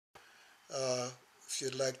Uh, if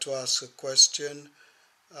you'd like to ask a question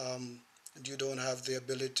and you don't have the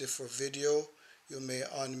ability for video, you may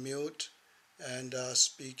unmute and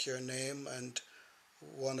speak your name, and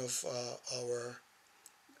one of our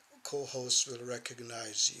co-hosts will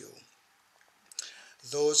recognize you.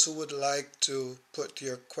 Those who would like to put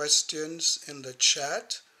your questions in the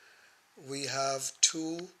chat, we have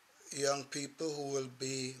two young people who will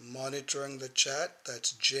be monitoring the chat.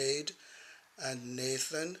 That's Jade and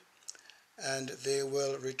Nathan, and they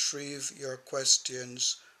will retrieve your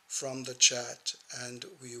questions from the chat and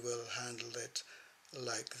we will handle it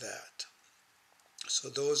like that. So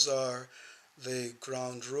those are the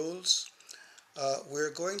ground rules.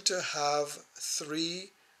 We're going to have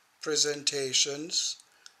three presentations.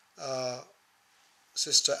 Uh,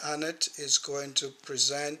 Sister Annette is going to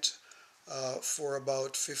present for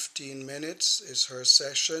about 15 minutes is her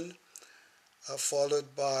session,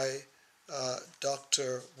 followed by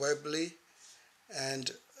Dr. Webley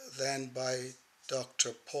and then by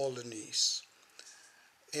Dr. Paulinese.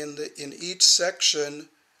 In each section,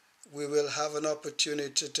 we will have an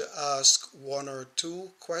opportunity to ask one or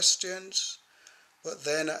two questions, but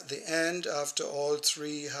then at the end, after all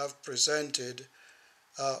three have presented,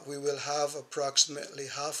 we will have approximately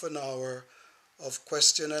half an hour of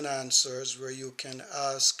question and answers where you can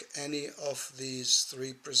ask any of these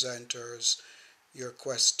three presenters your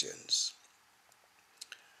questions.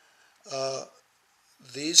 Uh,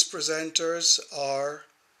 these presenters are,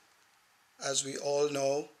 as we all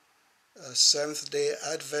know, Seventh-day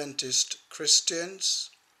Adventist Christians,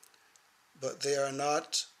 but they are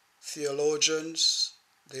not theologians.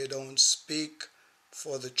 They don't speak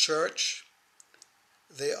for the church.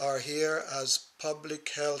 They are here as public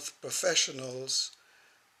health professionals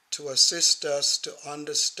to assist us to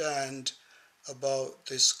understand about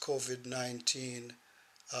this COVID-19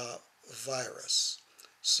 virus.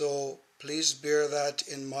 So please bear that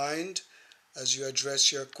in mind as you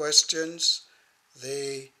address your questions.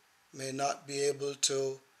 They may not be able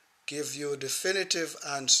to give you definitive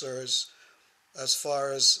answers as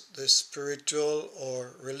far as the spiritual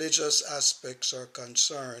or religious aspects are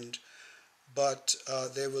concerned, but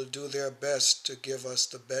they will do their best to give us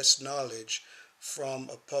the best knowledge from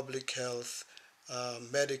a public health,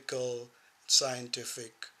 medical,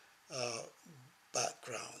 scientific uh,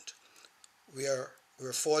 background. We are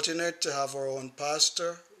we're fortunate to have our own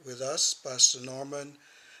pastor with us, Pastor Norman,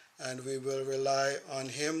 and we will rely on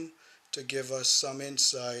him to give us some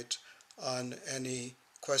insight on any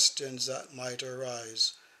questions that might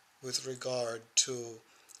arise with regard to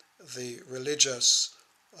the religious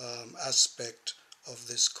aspect of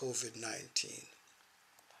this COVID-19.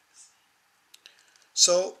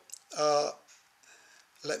 So uh,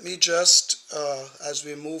 let me just, as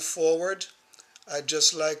we move forward, I'd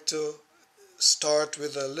just like to start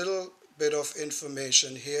with a little bit of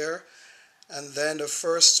information here. And then the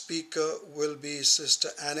first speaker will be Sister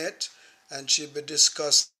Annette, and she'll be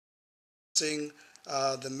discussing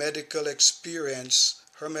the medical experience,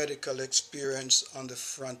 her medical experience on the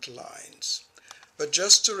front lines. But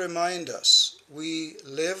just to remind us, we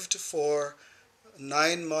lived for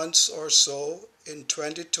 9 months or so in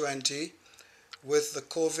 2020 with the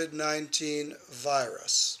COVID-19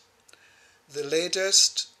 virus. The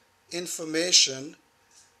latest information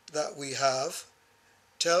that we have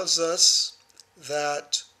tells us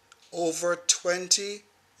that over 20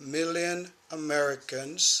 million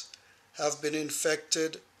Americans have been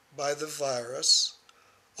infected by the virus,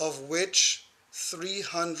 of which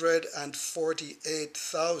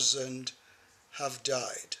 348,000 have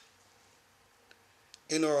died.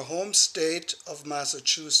 In our home state of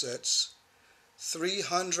Massachusetts,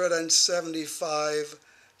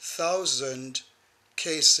 375,000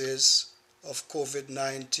 cases of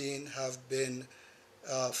COVID-19 have been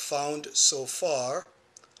found so far,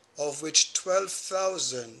 of which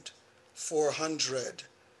 12,400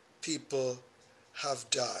 people have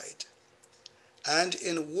died. And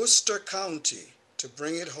in Worcester County, to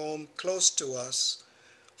bring it home close to us,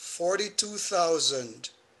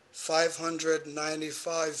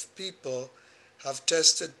 42,595 people have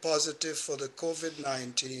tested positive for the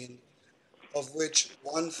COVID-19, of which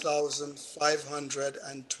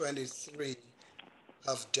 1,523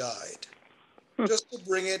 have died. Just to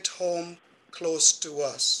bring it home close to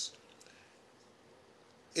us,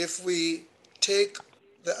 if we take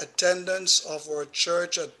the attendance of our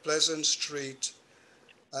church at Pleasant Street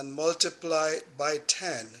and multiply it by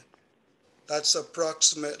 10, that's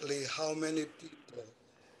approximately how many people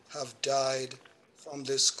have died from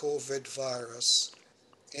this COVID virus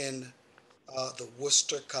in the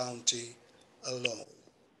Worcester County alone.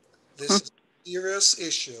 This is a serious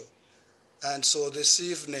issue, and so this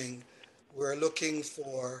evening We're looking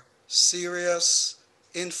for serious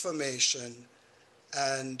information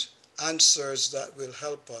and answers that will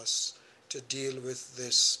help us to deal with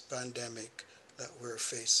this pandemic that we're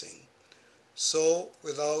facing. So,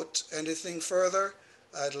 without anything further,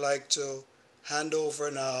 I'd like to hand over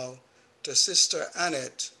now to Sister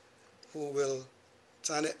Annette, who will,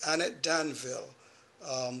 Annette Danville,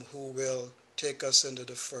 who will take us into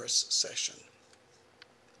the first session.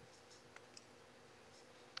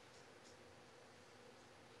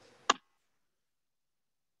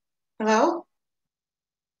 Hello?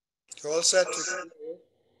 You're all set?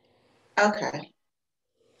 Okay.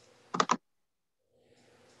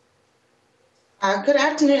 Good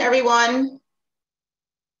afternoon, everyone.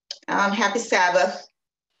 Happy Sabbath.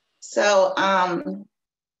 So,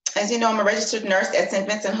 as you know, I'm a registered nurse at St.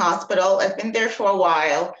 Vincent Hospital. I've been there for a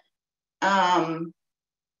while, and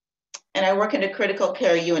I work in the critical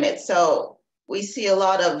care unit. So I see a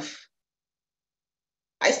lot of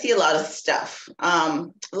stuff, a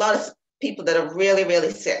lot of people that are really,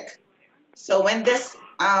 really sick. So when this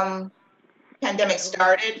pandemic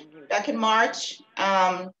started back in March,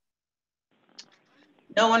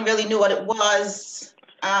 no one really knew what it was.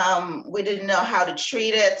 We didn't know how to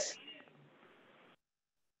treat it.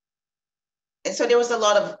 And so there was a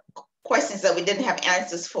lot of questions that we didn't have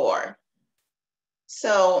answers for.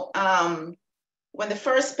 So when the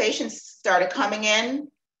first patients started coming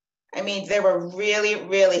in, I mean, they were really,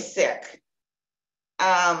 really sick.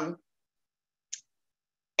 And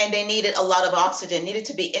they needed a lot of oxygen, needed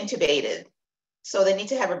to be intubated. So they need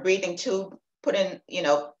to have a breathing tube put in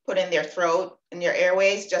their throat, in their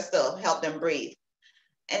airways, just to help them breathe.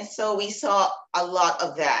 And so we saw a lot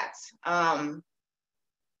of that.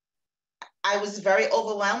 I was very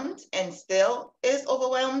overwhelmed and still is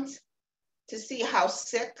overwhelmed to see how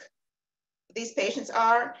sick these patients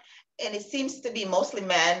are. And it seems to be mostly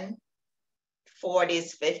men,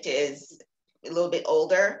 40s, 50s, a little bit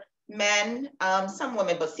older men, some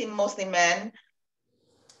women, but seem mostly men.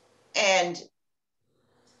 And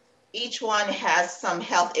each one has some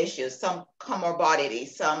health issues, some comorbidity,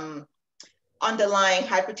 some underlying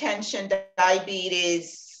hypertension,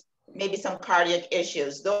 diabetes, maybe some cardiac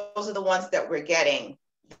issues. Those are the ones that we're getting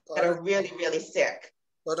that are really, really sick.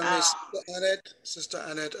 Pardon me, Sister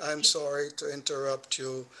Annette, I'm sorry to interrupt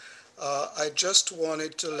you. I just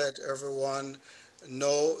wanted to let everyone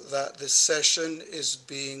know that the session is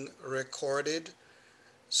being recorded.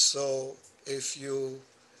 So if you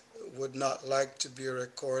would not like to be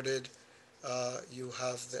recorded, you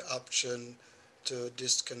have the option to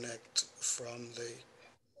disconnect from the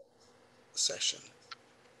session.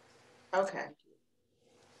 Okay.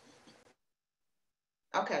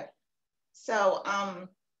 Okay. So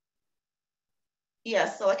yeah,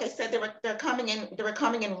 so like I said, they were coming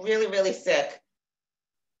in really, really sick.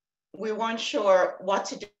 We weren't sure what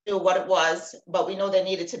to do, what it was, but we know they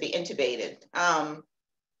needed to be intubated. And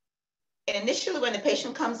initially, when the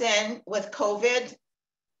patient comes in with COVID,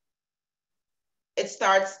 it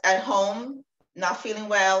starts at home, not feeling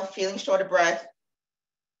well, feeling short of breath.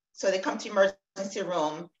 So they come to emergency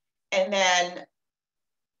room. And then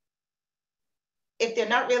if they're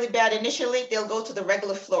not really bad initially, they'll go to the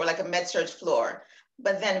regular floor, like a med-surg floor.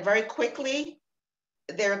 But then very quickly,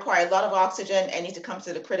 they require a lot of oxygen and need to come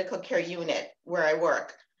to the critical care unit where I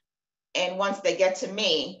work. And once they get to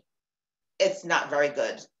me, it's not very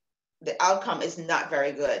good. The outcome is not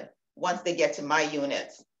very good once they get to my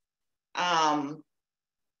unit. And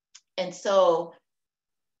so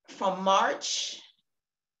from March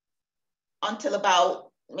until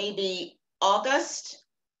about maybe August,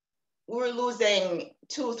 we were losing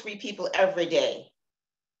 2 or 3 people every day.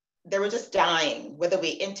 They were just dying, whether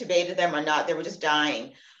we intubated them or not, they were just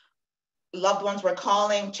dying. Loved ones were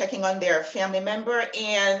calling, checking on their family member,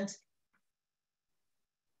 and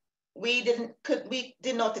we didn't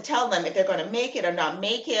know what to tell them, if they're going to make it or not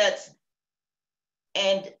make it.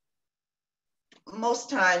 And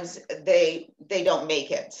most times they don't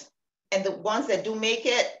make it. And the ones that do make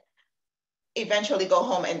it eventually go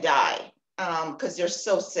home and die because they're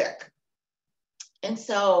so sick. And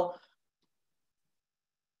so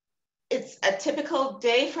it's a typical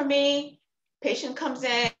day for me. Patient comes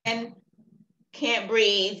in, can't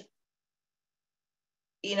breathe.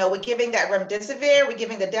 You know, we're giving that remdesivir, we're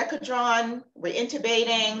giving the Decadron, we're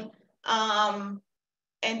intubating. And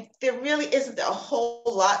there really isn't a whole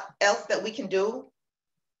lot else that we can do.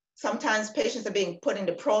 Sometimes patients are being put in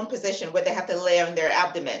the prone position where they have to lay on their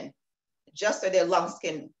abdomen just so their lungs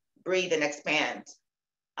can breathe and expand.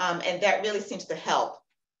 And that really seems to help,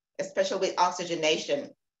 especially with oxygenation,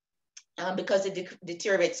 because it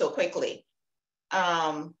deteriorates so quickly.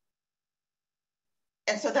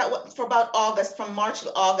 And so that was for about August, from March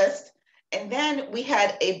to August. And then we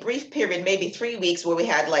had a brief period, maybe 3 weeks, where we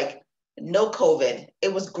had like no COVID.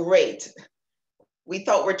 It was great. We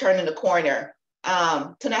thought we're turning the corner.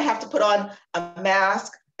 To not have to put on a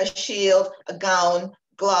mask, a shield, a gown,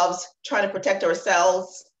 gloves, trying to protect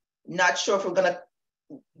ourselves, not sure if we're going to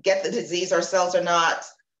get the disease ourselves or not.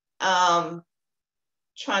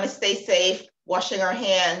 Trying to stay safe, washing our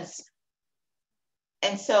hands.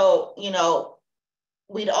 And so, you know,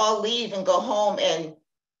 we'd all leave and go home and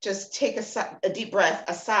just take a deep breath,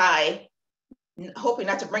 a sigh, hoping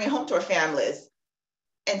not to bring it home to our families.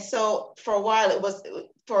 And so for a while, it was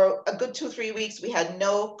for a good 2-3 weeks, we had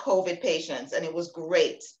no COVID patients, and it was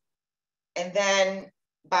great. And then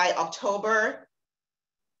by October,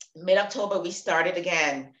 mid-October, we started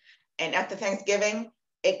again. And after Thanksgiving,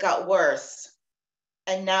 it got worse.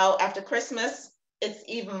 And now after Christmas, it's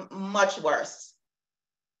even much worse.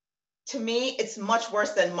 To me, it's much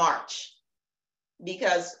worse than March,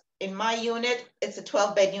 because in my unit, it's a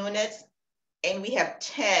 12-bed unit, and we have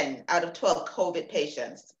 10 out of 12 COVID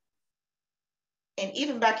patients. And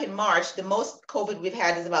even back in March, the most COVID we've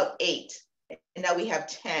had is about 8, and now we have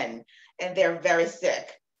 10, and they're very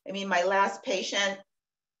sick. I mean, my last patient,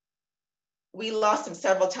 we lost him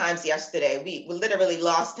several times yesterday. We literally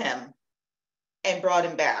lost him and brought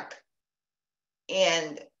him back.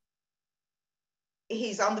 And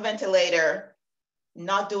he's on the ventilator,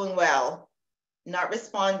 not doing well, not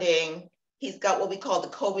responding. He's got what we call the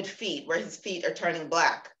COVID feet, where his feet are turning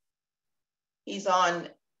black. He's on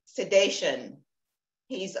sedation.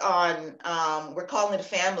 He's on, we're calling the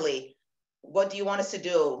family. What do you want us to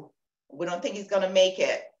do? We don't think he's gonna make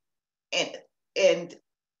it. And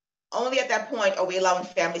only at that point are we allowing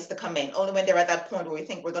families to come in. Only when they're at that point where we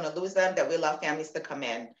think we're gonna lose them, that we allow families to come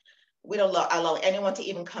in. We don't allow anyone to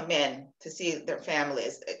even come in to see their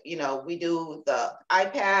families. You know, we do the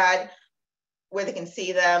iPad where they can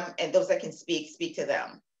see them, and those that can speak to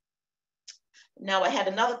them. Now, I had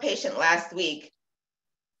another patient last week.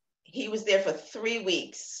 He was there for 3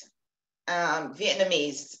 weeks,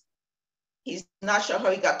 Vietnamese. He's not sure how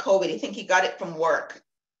he got COVID. He think he got it from work.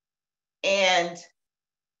 And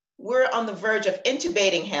we're on the verge of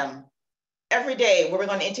intubating him every day, where we're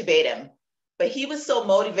going to intubate him. But he was so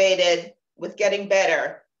motivated with getting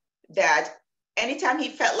better that anytime he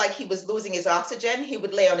felt like he was losing his oxygen, he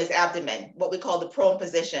would lay on his abdomen, what we call the prone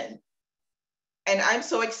position. And I'm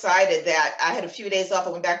so excited that I had a few days off.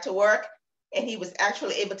 I went back to work, and he was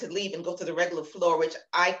actually able to leave and go to the regular floor, which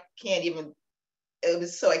I can't even, it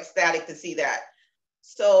was so ecstatic to see that.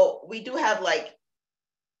 So we do have like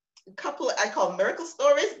a couple, I call miracle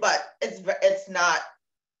stories, but it's not,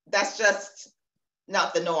 that's just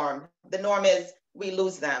not the norm. The norm is we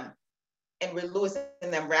lose them, and we're losing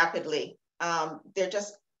them rapidly. They're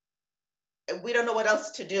just, we don't know what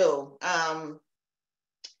else to do.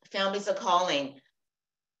 Families are calling.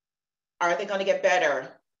 Are they going to get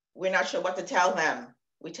better? We're not sure what to tell them.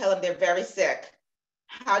 We tell them they're very sick.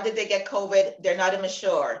 How did they get COVID? They're not even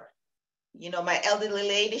sure. You know, my elderly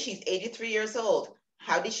lady, she's 83 years old.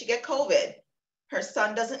 How did she get COVID? Her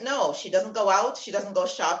son doesn't know. She doesn't go out. She doesn't go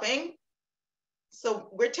shopping. So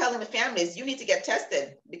we're telling the families, you need to get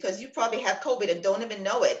tested, because you probably have COVID and don't even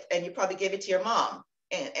know it. And you probably gave it to your mom.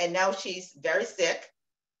 And now she's very sick.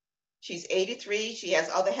 She's 83. She has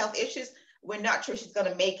other health issues. We're not sure she's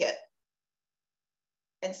going to make it.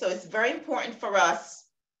 And so it's very important for us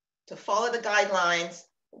to follow the guidelines,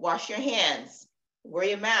 wash your hands, wear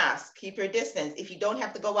your mask, keep your distance. If you don't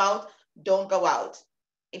have to go out, don't go out.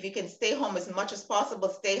 If you can stay home as much as possible,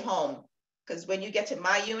 stay home. Because when you get to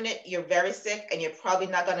my unit, you're very sick and you're probably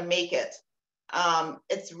not going to make it.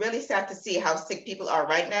 It's really sad to see how sick people are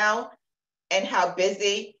right now and how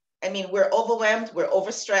busy. I mean, we're overwhelmed, we're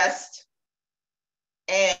overstressed,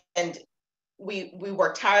 and we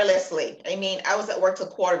work tirelessly. I mean, I was at work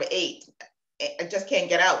till 7:45. I just can't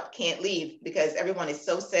get out, can't leave, because everyone is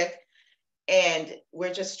so sick, and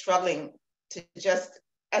we're just struggling to just,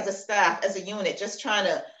 as a staff, as a unit, just trying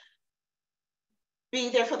to be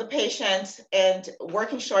there for the patient, and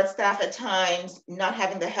working short staff at times, not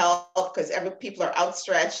having the help because people are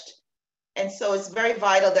outstretched. And so it's very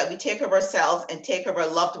vital that we take care of ourselves and take care of our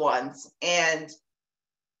loved ones. And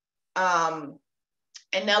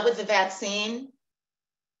now with the vaccine,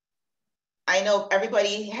 I know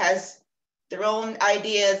everybody has their own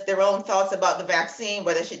ideas, their own thoughts about the vaccine,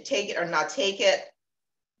 whether they should take it or not take it.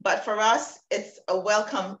 But for us, it's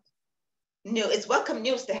welcome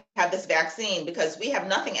news to have this vaccine, because we have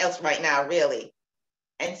nothing else right now, really.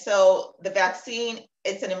 And so the vaccine,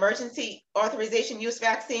 it's an emergency authorization use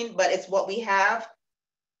vaccine, but it's what we have.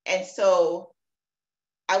 And so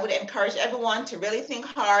I would encourage everyone to really think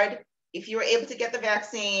hard if you're able to get the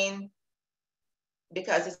vaccine,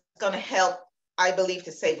 because it's going to help, I believe,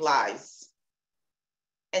 to save lives.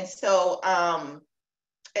 And so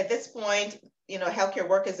at this point, healthcare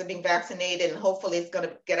workers are being vaccinated, and hopefully it's going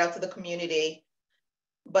to get out to the community.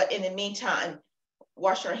 But in the meantime,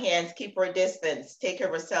 wash our hands, keep our distance, take care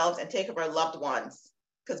of ourselves, and take care of our loved ones,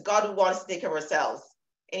 because God would want us to take care of ourselves.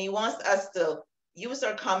 And he wants us to use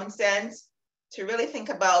our common sense to really think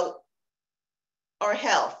about our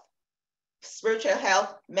health, spiritual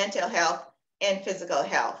health, mental health, and physical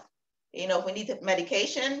health. If we need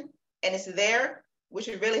medication and it's there, we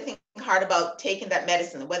should really think hard about taking that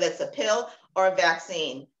medicine, whether it's a pill or a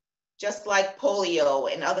vaccine, just like polio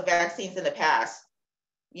and other vaccines in the past.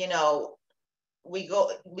 We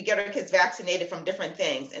get our kids vaccinated from different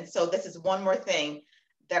things. And so this is one more thing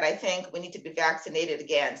that I think we need to be vaccinated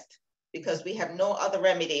against, because we have no other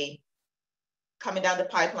remedy coming down the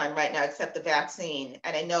pipeline right now except the vaccine.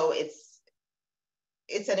 And I know it's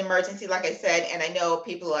an emergency, like I said, and I know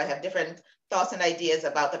people have different thoughts and ideas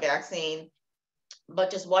about the vaccine, but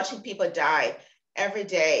just watching people die every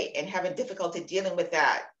day and having difficulty dealing with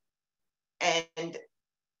that. And,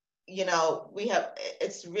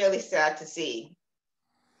 it's really sad to see.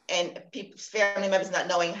 And people's family members not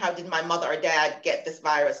knowing, how did my mother or dad get this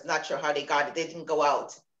virus? Not sure how they got it. They didn't go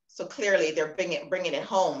out. So clearly they're bringing it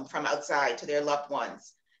home from outside to their loved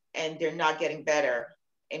ones, and they're not getting better.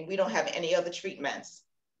 And we don't have any other treatments.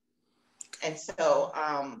 And so,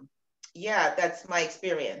 yeah, that's my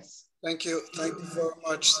experience. Thank you. Thank you very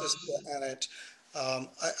much, Sister Annette.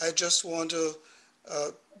 I just want to uh,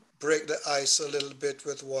 break the ice a little bit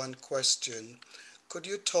with one question. Could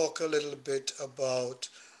you talk a little bit about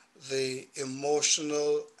the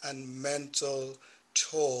emotional and mental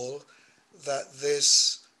toll that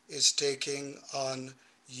this is taking on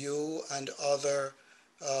you and other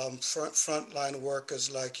frontline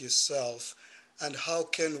workers like yourself, and how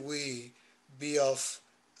can we be of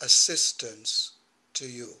assistance to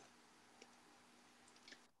you?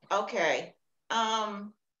 Okay.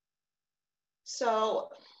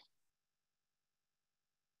 So,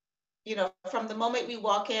 from the moment we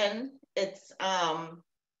walk in, it's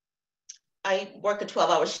I work a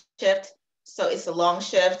 12-hour shift, so it's a long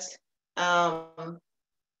shift.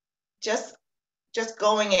 Just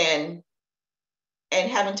going in and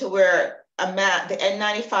having to wear a mask, the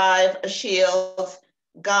N95, a shield,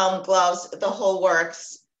 gown, gloves, the whole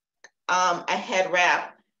works, a head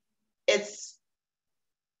wrap. It's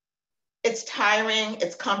tiring,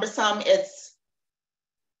 it's cumbersome,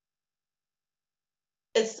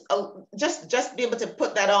 just be able to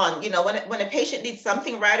put that on. When a patient needs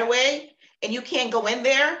something right away and you can't go in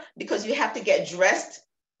there because you have to get dressed,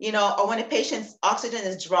 or when a patient's oxygen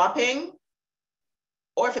is dropping,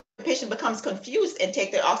 or if a patient becomes confused and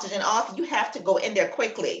take their oxygen off, you have to go in there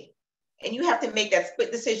quickly. And you have to make that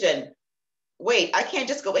split decision. Wait, I can't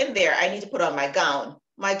just go in there. I need to put on my gown,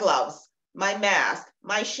 my gloves, my mask,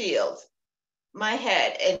 my shield, my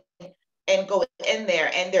head, and go in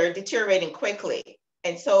there, and they're deteriorating quickly.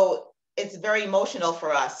 And so it's very emotional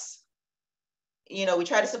for us. We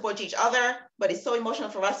try to support each other, but it's so emotional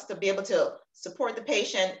for us to be able to support the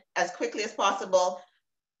patient as quickly as possible.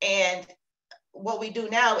 And what we do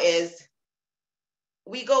now is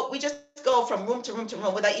we just go from room to room to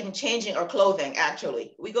room without even changing our clothing.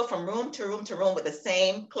 Actually, we go from room to room to room with the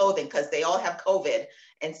same clothing, because they all have COVID.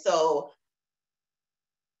 And so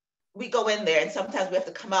we go in there, and sometimes we have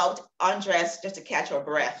to come out undressed just to catch our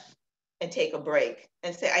breath and take a break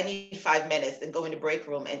and say, I need 5 minutes, and go in the break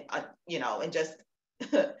room and and just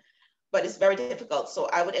but it's very difficult. So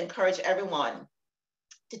I would encourage everyone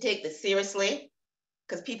to take this seriously,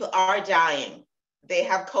 because people are dying. They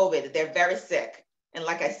have COVID, they're very sick, and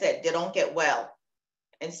like I said, they don't get well.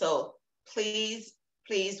 And so please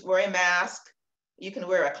wear a mask. You can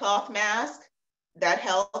wear a cloth mask, that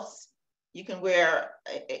helps. You can wear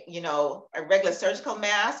a regular surgical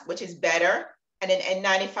mask, which is better, and an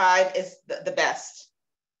N95 is the best.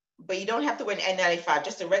 But you don't have to wear an N95,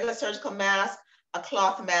 just a regular surgical mask, a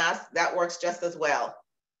cloth mask, that works just as well.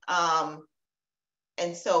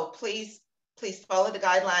 And so please follow the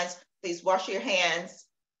guidelines. Please wash your hands,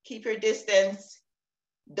 keep your distance.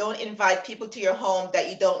 Don't invite people to your home that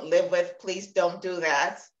you don't live with. Please don't do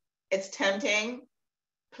that. It's tempting.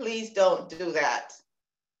 Please don't do that.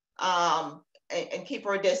 And keep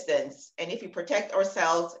our distance. And if we protect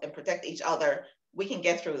ourselves and protect each other, we can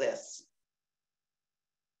get through this.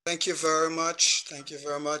 Thank you very much. Thank you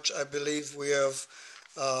very much. I believe we have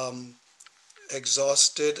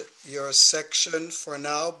exhausted your section for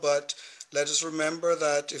now, but let us remember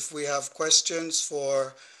that if we have questions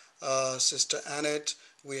for Sister Annette,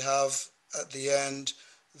 we have at the end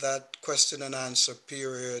that question and answer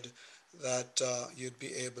period that you'd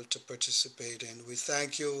be able to participate in. We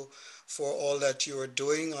thank you for all that you are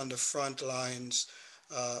doing on the front lines,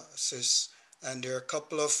 sis. And there are a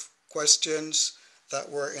couple of questions that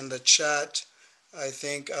were in the chat. I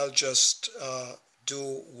think I'll just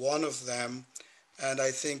do one of them. And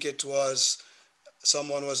I think it was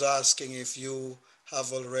someone was asking if you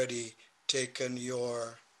have already taken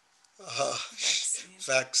your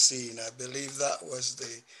vaccine. I believe that was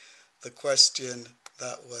the question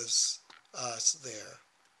that was asked there.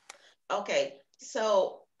 Okay,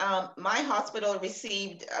 so my hospital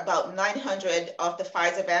received about 900 of the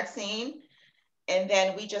Pfizer vaccine, and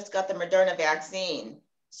then we just got the Moderna vaccine.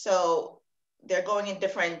 So they're going in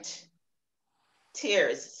different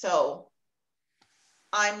tiers. So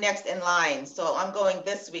I'm next in line. So I'm going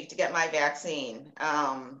this week to get my vaccine.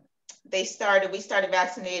 We started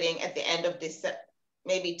vaccinating at the end of December,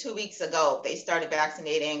 maybe 2 weeks ago. They started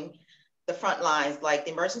vaccinating the front lines, like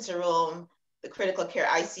the emergency room, the critical care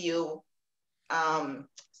ICU,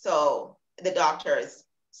 so the doctors.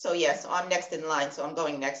 So yes, I'm next in line. So I'm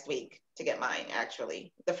going next week to get mine,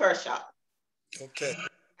 actually, the first shot. Okay.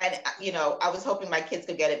 And I was hoping my kids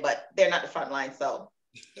could get it, but they're not the front line, so.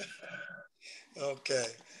 Okay.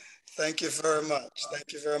 Thank you very much.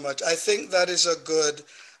 Thank you very much. I think that is a good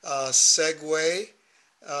segue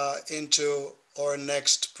into our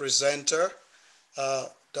next presenter,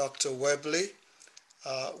 Dr. Webley.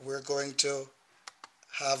 We're going to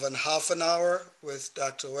have a half an hour with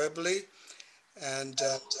Dr. Webley, and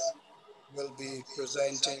will be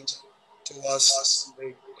presenting to us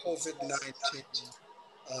the COVID-19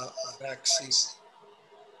 vaccine.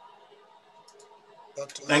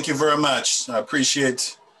 Thank you very much. I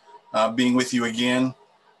appreciate being with you again.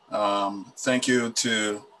 Thank you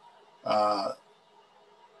to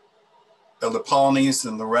Elder Polonies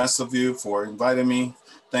and the rest of you for inviting me.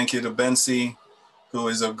 Thank you to Bensi, who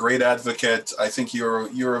is a great advocate. I think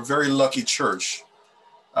you're a very lucky church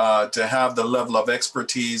to have the level of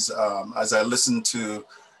expertise. As I listen to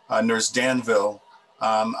Nurse Danville,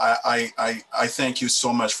 I thank you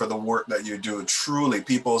so much for the work that you do. Truly,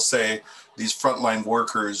 people say these frontline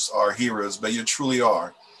workers are heroes, but you truly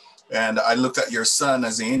are. And I looked at your son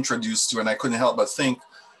as he introduced you, and I couldn't help but think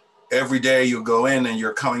every day you go in and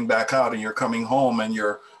you're coming back out and you're coming home and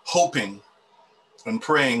you're hoping and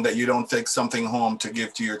praying that you don't take something home to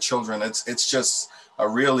give to your children. It's just a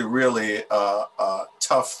really, really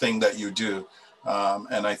tough thing that you do.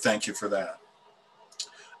 And I thank you for that.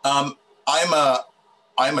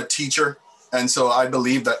 I'm a teacher, and so I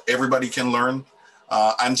believe that everybody can learn.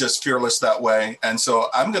 I'm just fearless that way. And so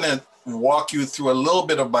I'm going to walk you through a little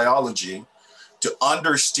bit of biology to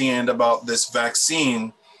understand about this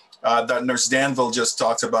vaccine that Nurse Danville just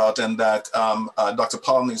talked about, and that Dr.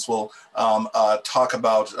 Polonies will talk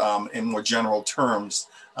about in more general terms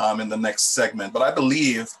in the next segment. But I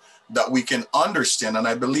believe that we can understand, and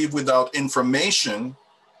I believe without information,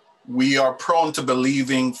 we are prone to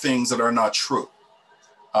believing things that are not true.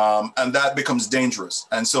 And that becomes dangerous.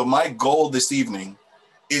 And so my goal this evening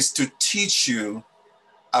is to teach you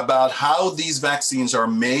about how these vaccines are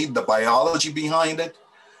made, the biology behind it.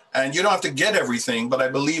 And you don't have to get everything, but I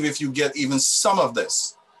believe if you get even some of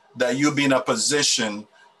this, that you'll be in a position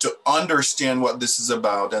to understand what this is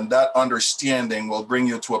about. And that understanding will bring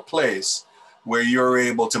you to a place where you're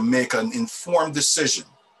able to make an informed decision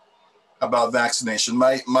about vaccination.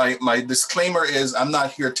 My disclaimer is I'm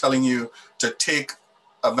not here telling you to take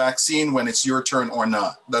a vaccine when it's your turn or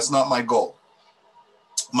not. That's not my goal.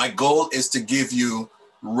 My goal is to give you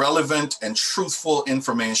relevant and truthful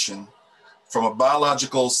information from a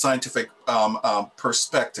biological, scientific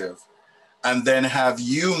perspective, and then have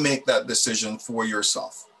you make that decision for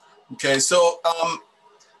yourself. Okay, so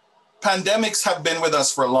pandemics have been with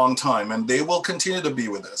us for a long time, and they will continue to be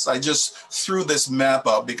with us. I just threw this map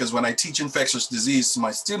up because when I teach infectious disease to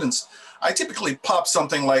my students, I typically pop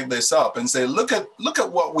something like this up and say, look at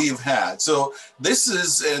what we've had. So this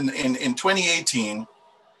is in 2018,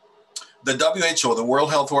 the WHO, the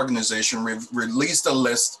World Health Organization, released a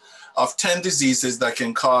list of 10 diseases that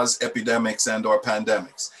can cause epidemics and or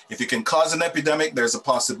pandemics. If you can cause an epidemic, there's a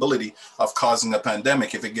possibility of causing a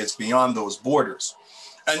pandemic if it gets beyond those borders.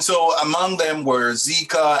 And so among them were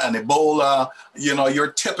Zika and Ebola,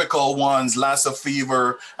 your typical ones, Lassa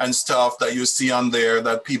fever and stuff that you see on there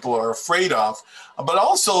that people are afraid of. But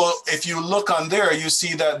also, if you look on there, you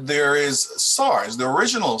see that there is SARS, the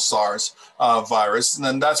original SARS virus, and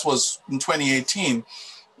then that was in 2018.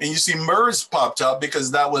 And you see MERS popped up because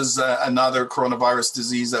that was another coronavirus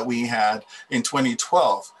disease that we had in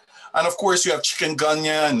 2012. And of course, you have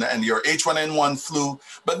chikungunya and your H1N1 flu.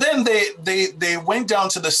 But then they went down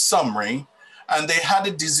to the summary, and they had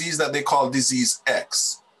a disease that they call disease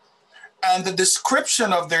X. And the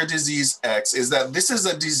description of their disease X is that this is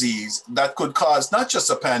a disease that could cause not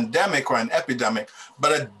just a pandemic or an epidemic,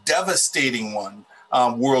 but a devastating one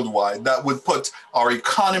worldwide that would put our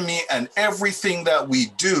economy and everything that we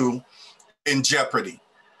do in jeopardy.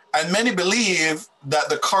 And many believe that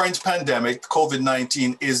the current pandemic,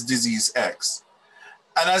 COVID-19, is disease X.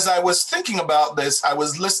 And as I was thinking about this, I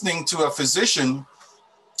was listening to a physician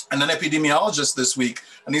and an epidemiologist this week,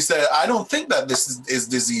 and he said, I don't think that this is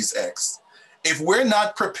disease X. If we're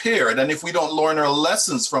not prepared and if we don't learn our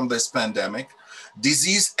lessons from this pandemic,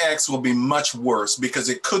 disease X will be much worse because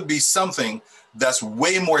it could be something that's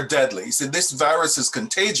way more deadly. He said, this virus is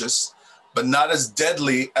contagious, but not as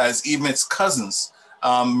deadly as even its cousins,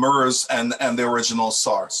 MERS and the original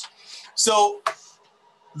SARS. So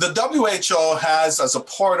the WHO has, as a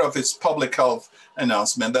part of its public health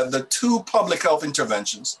announcement, that the two public health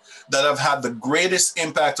interventions that have had the greatest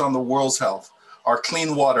impact on the world's health are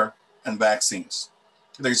clean water and vaccines.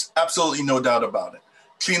 There's absolutely no doubt about it.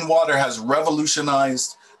 Clean water has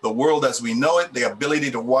revolutionized the world as we know it. The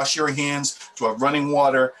ability to wash your hands, to have running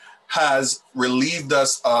water, has relieved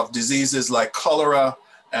us of diseases like cholera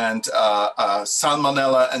and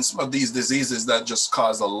salmonella and some of these diseases that just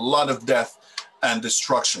cause a lot of death and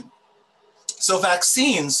destruction. So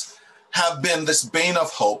vaccines have been this bane of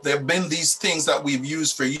hope. There have been these things that we've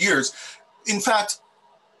used for years. In fact,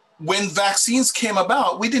 when vaccines came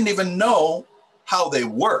about, we didn't even know how they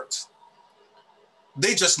worked.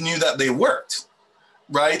 They just knew that they worked,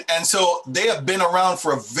 right? And so they have been around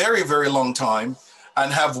for a very, very long time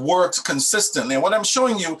and have worked consistently. And what I'm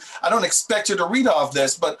showing you, I don't expect you to read off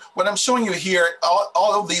this, but what I'm showing you here,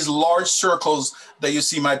 all of these large circles that you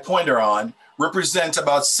see my pointer on represent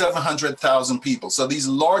about 700,000 people. So these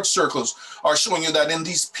large circles are showing you that in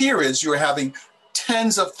these periods, you're having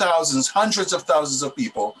tens of thousands, hundreds of thousands of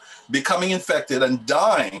people becoming infected and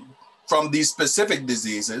dying from these specific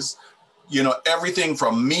diseases, you know, everything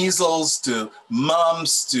from measles to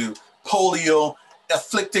mumps to polio,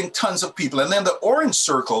 afflicting tons of people. And then the orange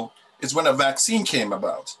circle is when a vaccine came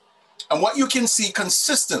about. And what you can see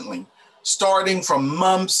consistently, starting from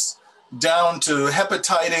mumps down to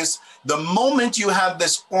hepatitis, the moment you have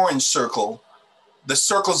this orange circle, the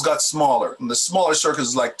circles got smaller, and the smaller circle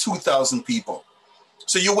is like 2,000 people.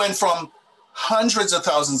 So you went from hundreds of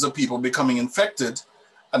thousands of people becoming infected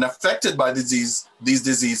and affected by these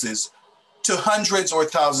diseases to hundreds or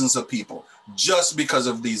thousands of people just because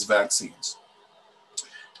of these vaccines.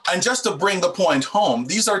 And just to bring the point home,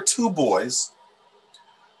 these are two boys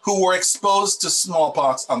who were exposed to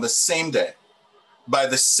smallpox on the same day by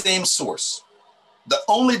the same source. The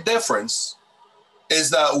only difference is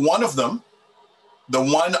that one of them, the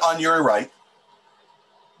one on your right,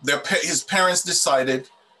 his parents decided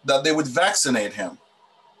that they would vaccinate him.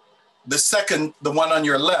 The second, the one on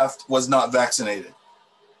your left, was not vaccinated.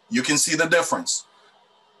 You can see the difference.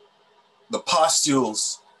 The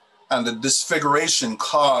pustules and the disfiguration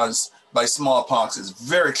caused by smallpox is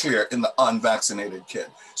very clear in the unvaccinated kid.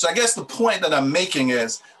 So I guess the point that I'm making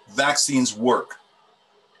is vaccines work.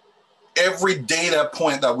 Every data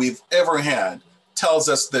point that we've ever had tells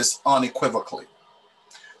us this unequivocally.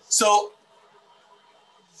 So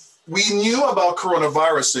we knew about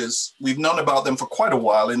coronaviruses. We've known about them for quite a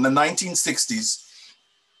while. In the 1960s,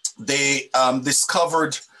 they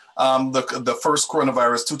discovered the first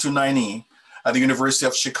coronavirus, 229E, at the University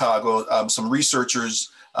of Chicago. Some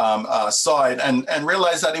researchers saw it and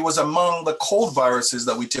realized that it was among the cold viruses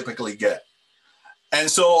that we typically get. And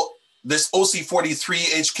so this OC43,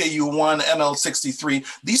 HKU1, ML63,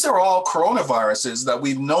 these are all coronaviruses that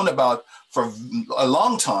we've known about for a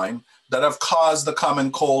long time that have caused the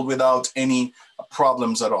common cold without any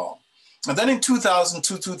problems at all. And then in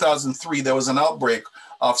 2002, 2003, there was an outbreak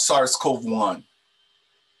of SARS-CoV-1.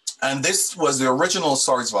 And this was the original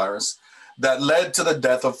SARS virus that led to the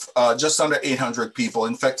death of just under 800 people,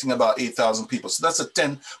 infecting about 8,000 people. So that's a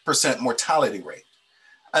 10% mortality rate.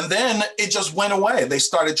 And then it just went away. They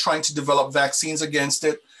started trying to develop vaccines against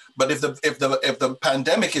it. But if the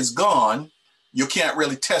pandemic is gone, you can't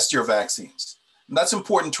really test your vaccines. And that's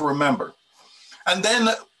important to remember. And then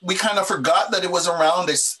we kind of forgot that it was around,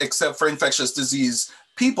 except for infectious disease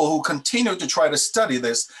people who continued to try to study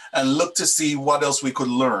this and look to see what else we could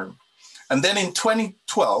learn. And then in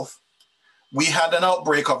 2012, we had an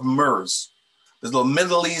outbreak of MERS, the little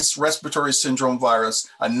Middle East respiratory syndrome virus,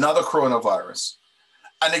 another coronavirus.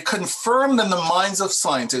 And it confirmed in the minds of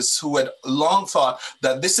scientists who had long thought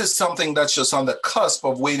that this is something that's just on the cusp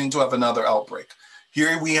of waiting to have another outbreak.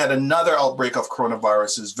 Here we had another outbreak of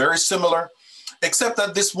coronaviruses, very similar, except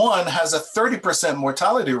that this one has a 30%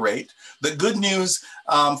 mortality rate. The good news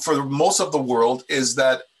for most of the world is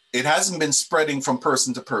that it hasn't been spreading from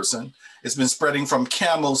person to person. It's been spreading from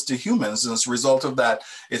camels to humans. And as a result of that,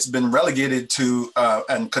 it's been relegated to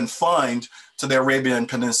and confined to the Arabian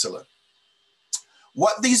Peninsula.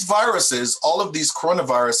 What these viruses, all of these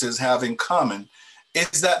coronaviruses have in common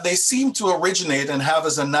is that they seem to originate and have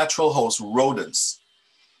as a natural host rodents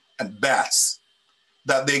and bats,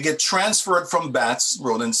 that they get transferred from bats,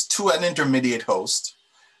 rodents, to an intermediate host.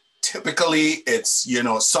 Typically, it's, you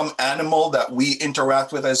know, some animal that we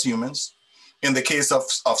interact with as humans. In the case of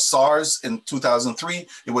SARS in 2003,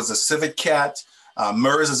 it was a civet cat.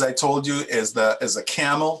 MERS, as I told you, is a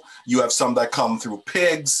camel. You have some that come through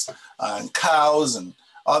pigs and cows and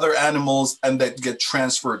other animals and that get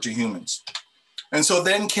transferred to humans. And so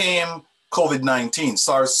then came COVID-19,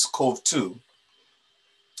 SARS-CoV-2.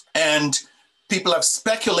 And people have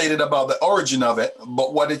speculated about the origin of it,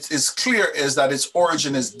 but what it is clear is that its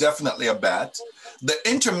origin is definitely a bat. The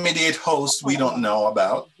intermediate host we don't know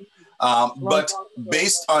about, but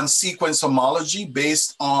based on sequence homology,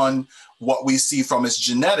 based on what we see from its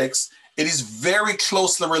genetics, it is very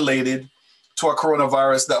closely related to a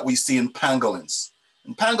coronavirus that we see in pangolins.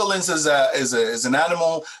 And pangolins is an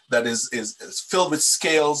animal that is filled with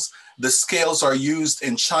scales. The scales are used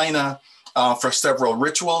in China for several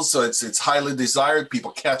rituals, so it's highly desired.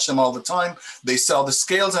 People catch them all the time. They sell the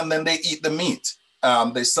scales and then they eat the meat.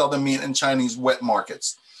 They sell the meat in Chinese wet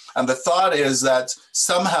markets. And the thought is that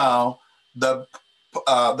somehow the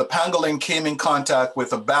pangolin came in contact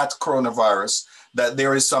with a bat coronavirus, that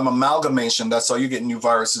there is some amalgamation. That's how you get new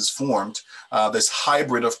viruses formed, this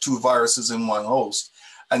hybrid of two viruses in one host,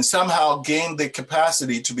 and somehow gained the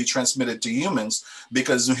capacity to be transmitted to humans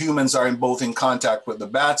because humans are both in contact with the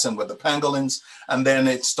bats and with the pangolins, and then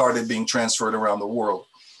it started being transferred around the world.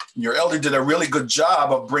 Your elder did a really good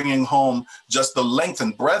job of bringing home just the length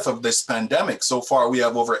and breadth of this pandemic. So far, we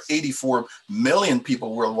have over 84 million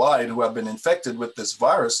people worldwide who have been infected with this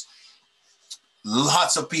virus.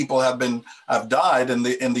 Lots of people have died in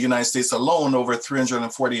the United States alone. Over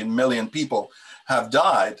 348 million people have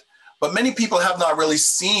died. But many people have not really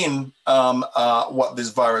seen what this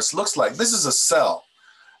virus looks like. This is a cell.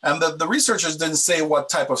 And the researchers didn't say what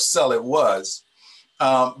type of cell it was.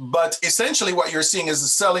 But essentially what you're seeing is a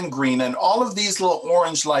cell in green, and all of these little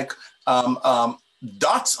orange-like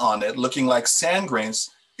dots on it, looking like sand grains,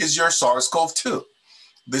 is your SARS-CoV-2.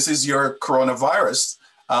 This is your coronavirus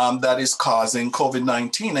that is causing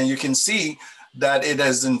COVID-19. And you can see that it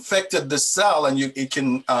has infected the cell, and it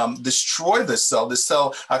can destroy the cell. The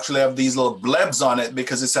cell actually have these little blebs on it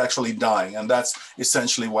because it's actually dying. And that's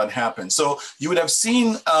essentially what happened. So you would have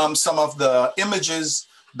seen some of the images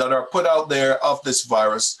that are put out there of this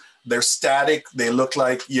virus. They're static. They look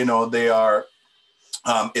like, you know, they are,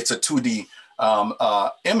 it's a 2D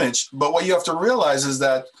image. But what you have to realize is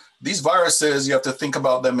that these viruses, you have to think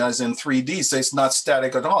about them as in 3D. So it's not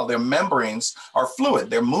static at all. Their membranes are fluid.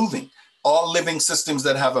 They're moving. All living systems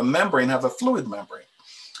that have a membrane have a fluid membrane.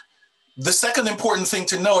 The second important thing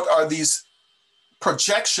to note are these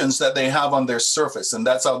projections that they have on their surface, and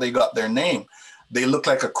that's how they got their name. They look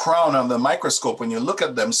like a crown on the microscope when you look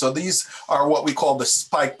at them. So these are what we call the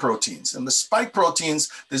spike proteins. And the spike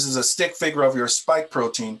proteins, this is a stick figure of your spike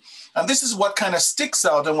protein. And this is what kind of sticks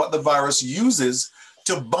out and what the virus uses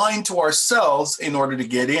to bind to our cells in order to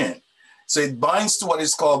get in. So it binds to what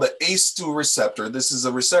is called the ACE2 receptor. This is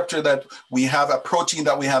a receptor that we have, a protein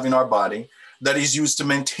that we have in our body that is used to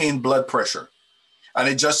maintain blood pressure. And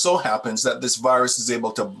it just so happens that this virus is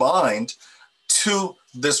able to bind to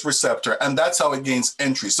this receptor, and that's how it gains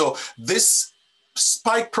entry. So this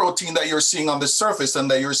spike protein that you're seeing on the surface and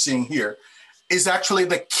that you're seeing here is actually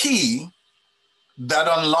the key that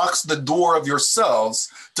unlocks the door of your cells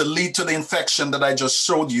to lead to the infection that I just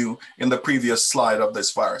showed you in the previous slide of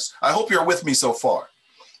this virus. I hope you're with me so far,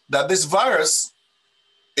 that this virus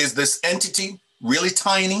is this entity, really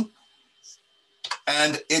tiny,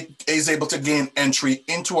 and it is able to gain entry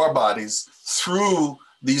into our bodies through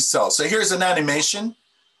these cells. So here's an animation.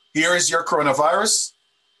 Here is your coronavirus.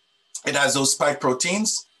 It has those spike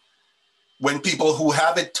proteins. When people who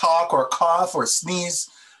have it talk or cough or sneeze,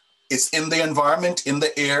 it's in the environment, in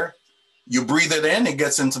the air. You breathe it in, it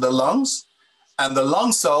gets into the lungs, and the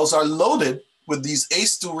lung cells are loaded with these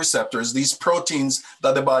ACE2 receptors, these proteins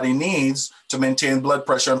that the body needs to maintain blood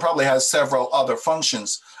pressure, and probably has several other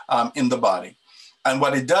functions in the body. And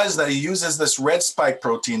what it does is that it uses this red spike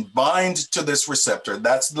protein, bind to this receptor.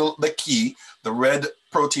 That's the key. The red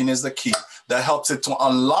protein is the key that helps it to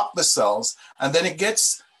unlock the cells. And then it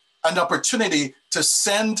gets an opportunity to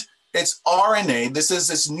send its RNA. This is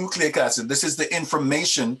its nucleic acid. This is the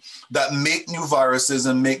information that make new viruses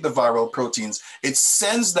and make the viral proteins. It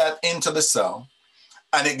sends that into the cell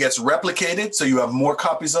and it gets replicated, so you have more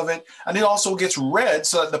copies of it. And it also gets read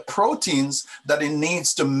so that the proteins that it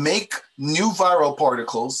needs to make new viral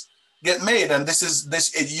particles get made. And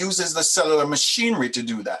it uses the cellular machinery to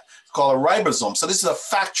do that. It's called a ribosome. So this is a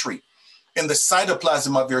factory in the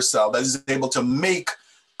cytoplasm of your cell that is able to make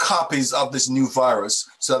copies of this new virus,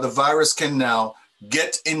 so that the virus can now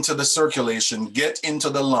get into the circulation, get into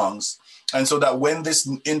the lungs. And so that when this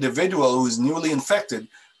individual who is newly infected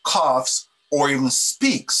coughs or even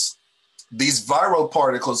speaks, these viral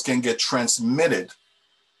particles can get transmitted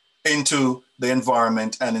into the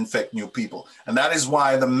environment and infect new people. And that is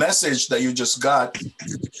why the message that you just got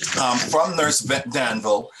from Nurse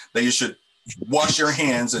Danville, that you should wash your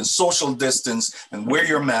hands and social distance and wear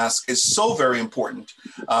your mask, is so very important,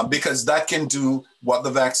 because that can do what the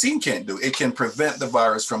vaccine can't do. It can prevent the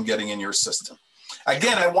virus from getting in your system.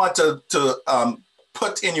 Again, I want to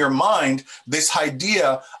put in your mind this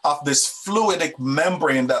idea of this fluidic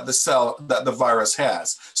membrane that the virus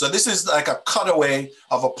has. So this is like a cutaway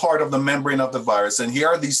of a part of the membrane of the virus. And here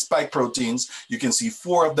are these spike proteins. You can see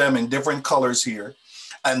 4 of them in different colors here.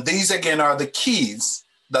 And these again are the keys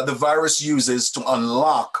that the virus uses to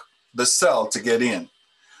unlock the cell to get in.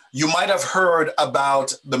 You might have heard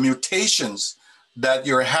about the mutations that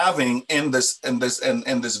you're having in this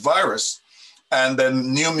virus, and the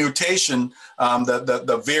new mutation,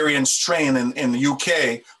 the variant strain in the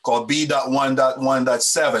UK called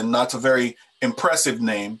B.1.1.7, not a very impressive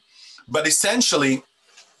name, but essentially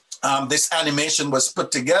this animation was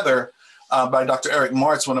put together by Dr. Eric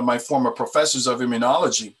Martz, one of my former professors of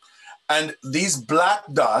immunology. And these black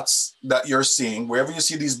dots that you're seeing, wherever you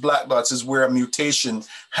see these black dots, is where a mutation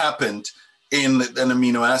happened in an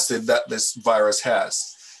amino acid that this virus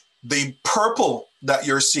has. The purple that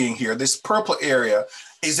you're seeing here, this purple area,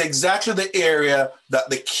 is exactly the area that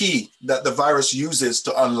the key that the virus uses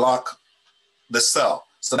to unlock the cell.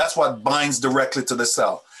 So that's what binds directly to the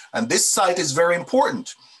cell. And this site is very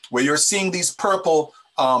important. Where you're seeing these purple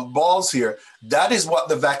balls here, that is what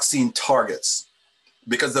the vaccine targets,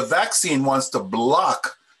 because the vaccine wants to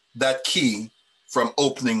block that key from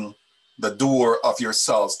opening the door of your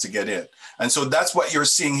cells to get in. And so that's what you're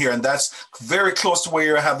seeing here. And that's very close to where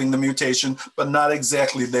you're having the mutation, but not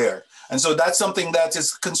exactly there. And so that's something that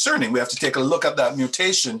is concerning. We have to take a look at that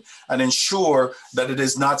mutation and ensure that it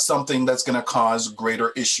is not something that's going to cause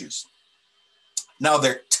greater issues. Now,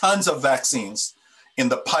 there are tons of vaccines in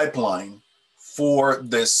the pipeline for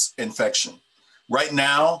this infection. Right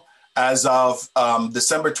now, as of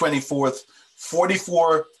December 24th,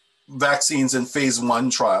 44 vaccines in phase 1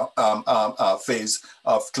 trial, phase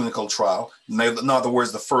of clinical trial. In other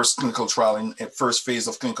words, the first clinical trial, first phase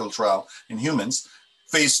of clinical trial in humans.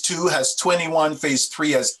 Phase 2 has 21, phase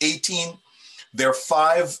 3 has 18. There are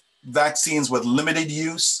 5 vaccines with limited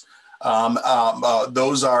use.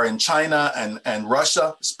 Those are in China and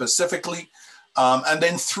Russia specifically. And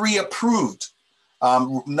then 3 approved,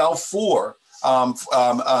 now 4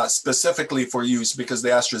 specifically for use, because the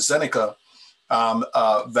AstraZeneca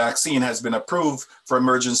vaccine has been approved for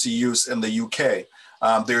emergency use in the UK.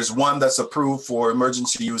 There's 1 that's approved for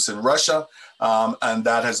emergency use in Russia, and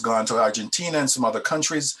that has gone to Argentina and some other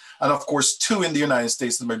countries. And of course, 2 in the United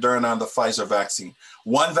States, the Moderna and the Pfizer vaccine.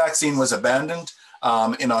 1 vaccine was abandoned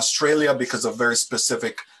in Australia because of very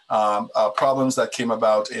specific problems that came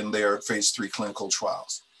about in their phase 3 clinical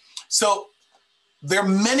trials. So there are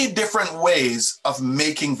many different ways of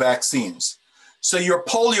making vaccines. So your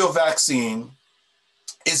polio vaccine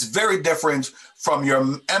is very different from your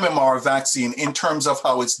MMR vaccine in terms of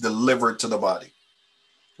how it's delivered to the body.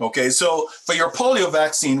 Okay, so for your polio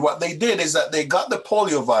vaccine, what they did is that they got the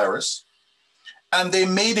polio virus and they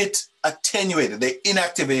made it attenuated, they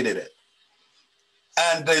inactivated it,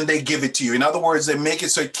 and then they give it to you. In other words, they make it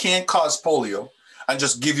so it can't cause polio and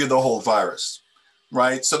just give you the whole virus,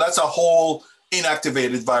 right? So that's a whole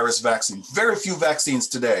inactivated virus vaccine. Very few vaccines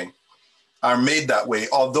today are made that way,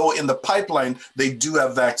 although in the pipeline, they do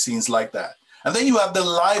have vaccines like that. And then you have the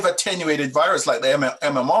live attenuated virus like the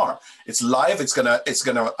MMR. It's live, it's gonna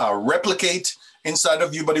replicate inside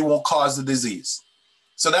of you, but it won't cause the disease.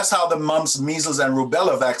 So that's how the mumps, measles, and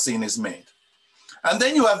rubella vaccine is made. And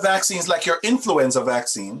then you have vaccines like your influenza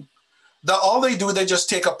vaccine, that all they do, they just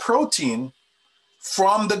take a protein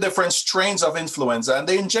from the different strains of influenza and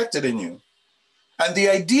they inject it in you. And the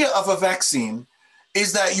idea of a vaccine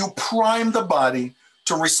is that you prime the body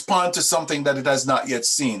to respond to something that it has not yet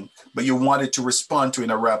seen, but you want it to respond to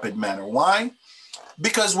in a rapid manner. Why?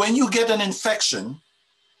 Because when you get an infection,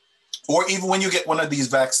 or even when you get one of these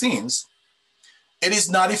vaccines, it is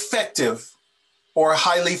not effective or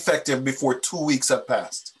highly effective before 2 weeks have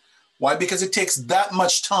passed. Why? Because it takes that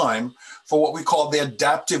much time for what we call the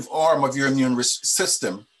adaptive arm of your immune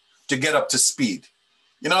system to get up to speed.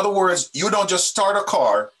 In other words, you don't just start a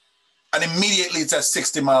car and immediately it's at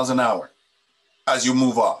 60 miles an hour as you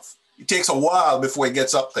move off. It takes a while before it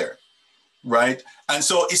gets up there, right? And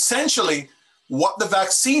so essentially what the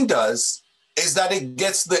vaccine does is that it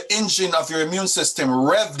gets the engine of your immune system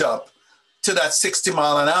revved up to that 60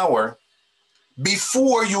 mile an hour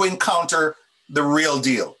before you encounter the real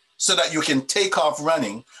deal, so that you can take off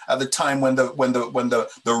running at the time when the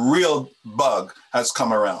real bug has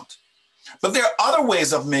come around. But there are other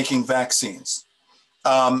ways of making vaccines.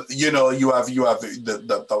 You have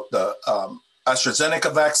the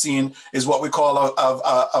AstraZeneca vaccine is what we call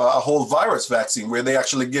a whole virus vaccine, where they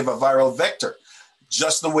actually give a viral vector,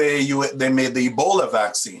 just the way they made the Ebola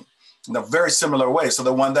vaccine in a very similar way. So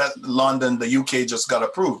the one that London, the UK just got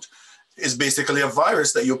approved is basically a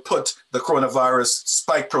virus that you put the coronavirus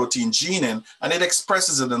spike protein gene in, and it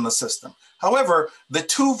expresses it in the system. However, the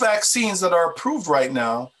two vaccines that are approved right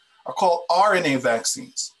now are called RNA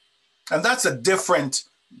vaccines. And that's a different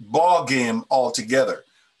ball game altogether.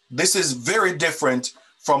 This is very different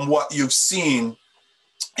from what you've seen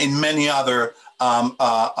in many other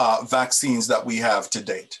vaccines that we have to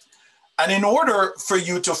date. And in order for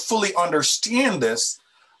you to fully understand this,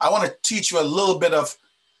 I want to teach you a little bit of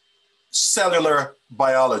cellular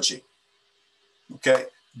biology. Okay?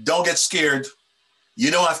 Don't get scared.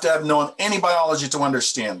 You don't have to have known any biology to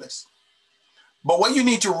understand this. But what you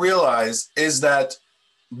need to realize is that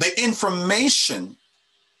the information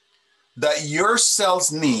that your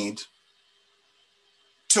cells need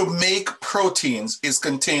to make proteins is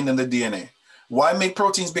contained in the DNA. Why make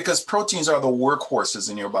proteins? Because proteins are the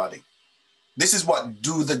workhorses in your body. This is what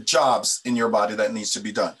do the jobs in your body that needs to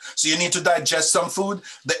be done. So you need to digest some food.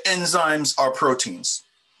 The enzymes are proteins,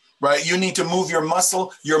 right? You need to move your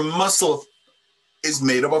muscle. Your muscle is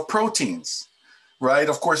made up of proteins, right?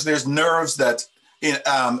 Of course, there's nerves that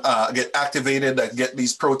get activated that get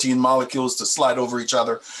these protein molecules to slide over each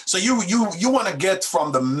other. So you want to get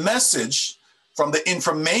from the message, from the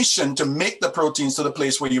information to make the proteins to the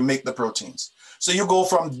place where you make the proteins. So you go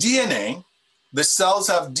from DNA. The cells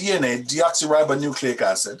have DNA, deoxyribonucleic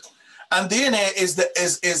acid, and DNA is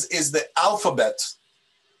the alphabet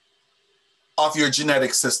of your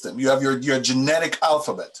genetic system. You have your genetic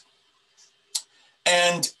alphabet,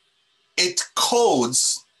 and it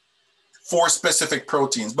codes for specific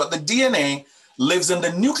proteins. But the DNA lives in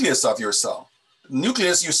the nucleus of your cell.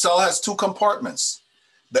 Nucleus, your cell has two compartments.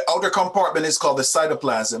 The outer compartment is called the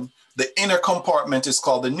cytoplasm. The inner compartment is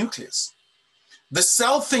called the nucleus. The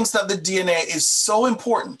cell thinks that the DNA is so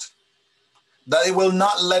important that it will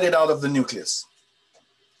not let it out of the nucleus.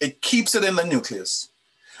 It keeps it in the nucleus.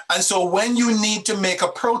 And so when you need to make a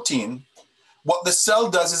protein, what the cell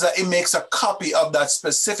does is that it makes a copy of that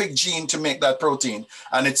specific gene to make that protein.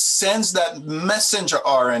 And it sends that messenger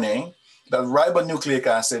RNA, that ribonucleic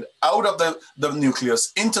acid, out of the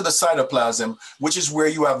nucleus into the cytoplasm, which is where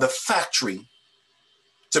you have the factory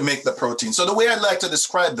to make the protein. So the way I like to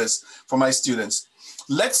describe this for my students,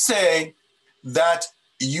 let's say that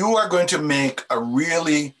you are going to make a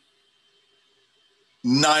really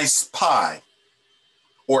nice pie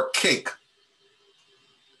or cake.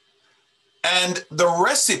 And the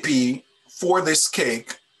recipe for this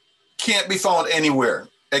cake can't be found anywhere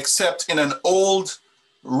except in an old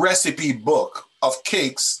recipe book of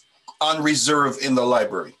cakes on reserve in the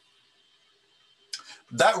library.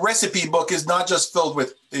 That recipe book is not just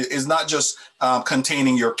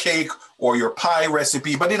containing your cake or your pie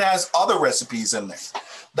recipe, but it has other recipes in there.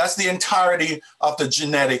 That's the entirety of the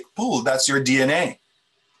genetic pool. That's your DNA.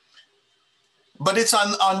 But it's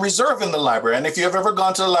on reserve in the library. And if you've ever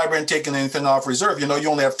gone to the library and taken anything off reserve, you know you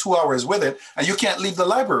only have 2 hours with it and you can't leave the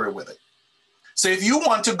library with it. So if you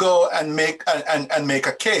want to go and make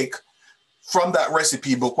a cake from that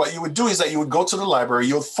recipe book, what you would do is that you would go to the library,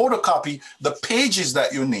 you'll photocopy the pages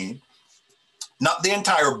that you need, not the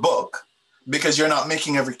entire book, because you're not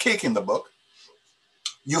making every cake in the book.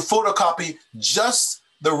 You photocopy just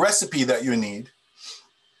the recipe that you need,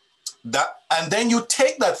 and then you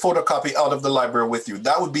take that photocopy out of the library with you.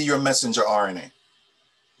 That would be your messenger RNA,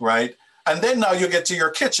 right? And then now you get to your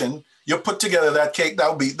kitchen, you put together that cake,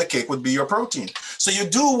 the cake would be your protein. So you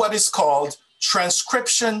do what is called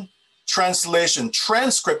transcription, translation.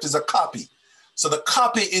 Transcript is a copy. So the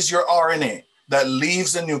copy is your RNA that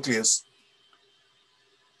leaves the nucleus.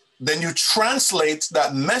 Then you translate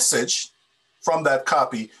that message from that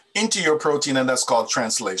copy into your protein, and that's called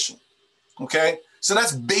translation. Okay? So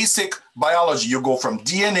that's basic biology. You go from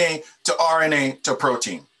DNA to RNA to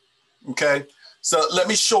protein, okay? So let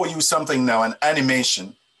me show you something now, an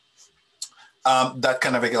animation that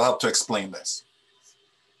kind of will help to explain this.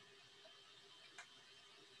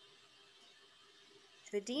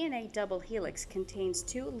 The DNA double helix contains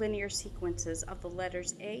two linear sequences of the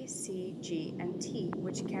letters A, C, G, and T,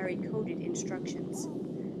 which carry coded instructions.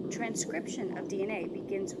 Transcription of DNA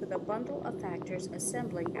begins with a bundle of factors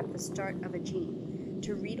assembling at the start of a gene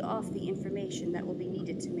to read off the information that will be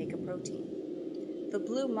needed to make a protein. The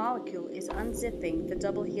blue molecule is unzipping the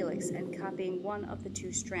double helix and copying one of the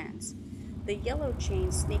two strands. The yellow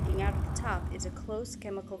chain sneaking out at the top is a close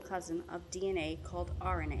chemical cousin of DNA called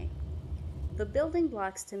RNA. The building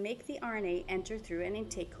blocks to make the RNA enter through an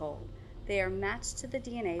intake hole. They are matched to the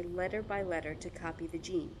DNA letter by letter to copy the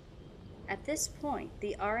gene. At this point,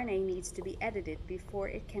 the RNA needs to be edited before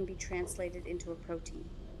it can be translated into a protein.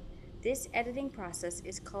 This editing process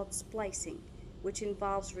is called splicing, which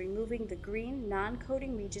involves removing the green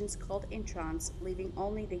non-coding regions called introns, leaving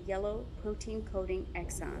only the yellow protein-coding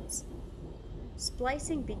exons.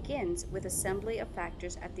 Splicing begins with assembly of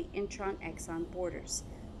factors at the intron-exon borders,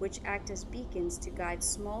 which act as beacons to guide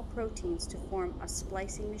small proteins to form a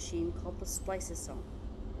splicing machine called the spliceosome.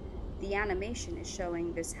 The animation is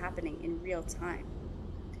showing this happening in real time.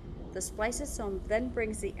 The spliceosome then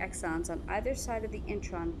brings the exons on either side of the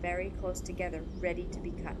intron very close together, ready to be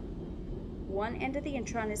cut. One end of the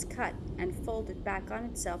intron is cut and folded back on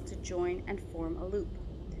itself to join and form a loop.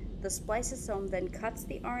 The spliceosome then cuts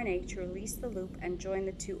the RNA to release the loop and join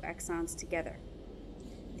the two exons together.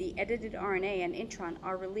 The edited RNA and intron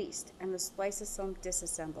are released, and the spliceosome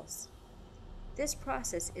disassembles. This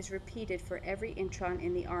process is repeated for every intron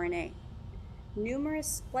in the RNA.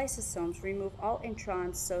 Numerous spliceosomes remove all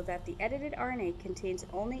introns so that the edited RNA contains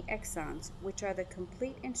only exons, which are the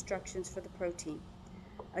complete instructions for the protein.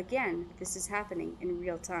 Again, this is happening in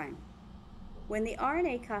real time. When the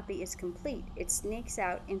RNA copy is complete, it snakes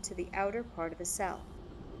out into the outer part of the cell.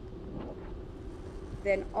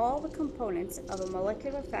 Then all the components of a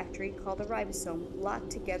molecular factory called a ribosome lock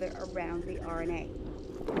together around the RNA.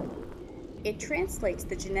 It translates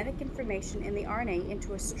the genetic information in the RNA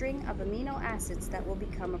into a string of amino acids that will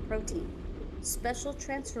become a protein. Special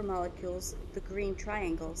transfer molecules, the green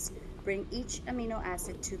triangles, bring each amino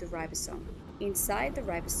acid to the ribosome. Inside the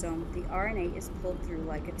ribosome, the RNA is pulled through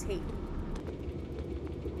like a tape.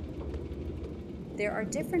 There are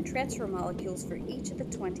different transfer molecules for each of the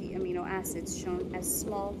 20 amino acids shown as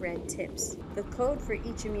small red tips. The code for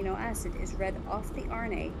each amino acid is read off the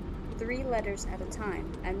RNA 3 letters at a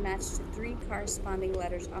time and matched to 3 corresponding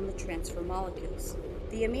letters on the transfer molecules.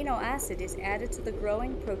 The amino acid is added to the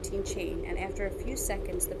growing protein chain, and after a few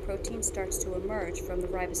seconds the protein starts to emerge from the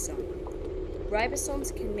ribosome.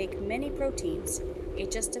 Ribosomes can make many proteins.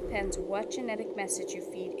 It just depends what genetic message you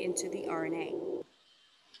feed into the RNA.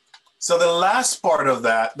 So the last part of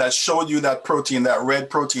that showed you that protein, that red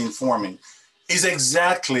protein forming, is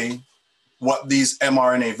exactly what these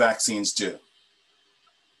mRNA vaccines do.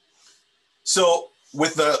 So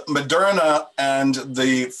with the Moderna and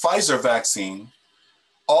the Pfizer vaccine,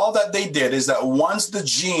 all that they did is that once the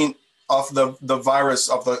gene of the virus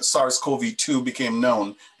of the SARS-CoV-2 became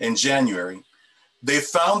known in January, they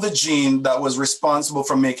found the gene that was responsible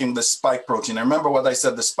for making the spike protein. And remember what I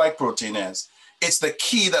said the spike protein is. It's the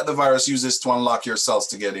key that the virus uses to unlock your cells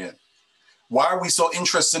to get in. Why are we so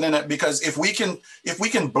interested in it? Because if we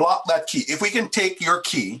can block that key, if we can take your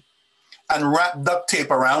key and wrap duct tape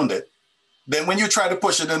around it, then when you try to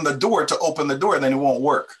push it in the door to open the door, then it won't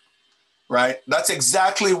work, right? That's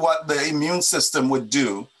exactly what the immune system would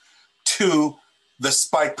do to the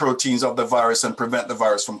spike proteins of the virus and prevent the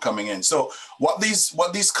virus from coming in. So what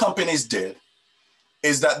these companies did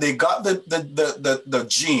is that they got the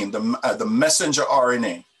gene, the messenger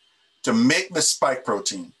RNA, to make the spike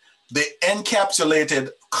protein. They encapsulated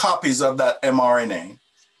copies of that mRNA,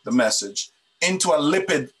 the message, into a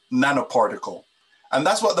lipid nanoparticle. And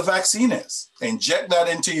that's what the vaccine is. They inject that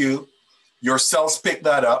into you, your cells pick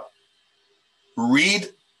that up, read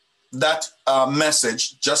that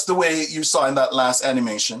message just the way you saw in that last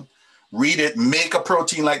animation, read it, make a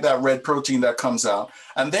protein like that red protein that comes out.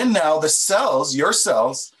 And then now the cells, your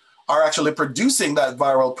cells, are actually producing that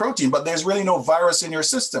viral protein, but there's really no virus in your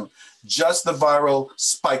system, just the viral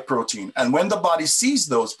spike protein. And when the body sees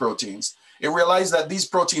those proteins, it realizes that these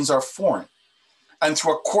proteins are foreign. And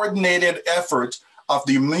through a coordinated effort of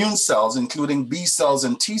the immune cells, including B cells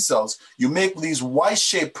and T cells, you make these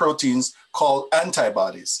Y-shaped proteins called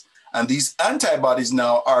antibodies. And these antibodies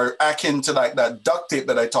now are akin to like that duct tape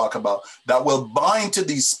that I talk about that will bind to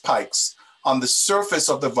these spikes on the surface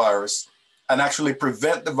of the virus and actually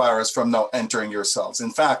prevent the virus from now entering your cells.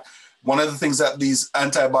 In fact, one of the things that these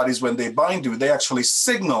antibodies, when they bind to, they actually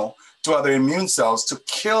signal to other immune cells to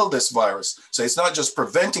kill this virus. So it's not just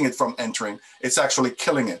preventing it from entering, it's actually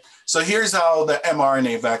killing it. So here's how the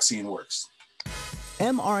mRNA vaccine works.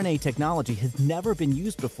 mRNA technology has never been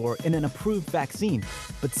used before in an approved vaccine,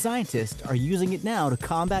 but scientists are using it now to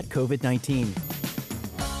combat COVID-19.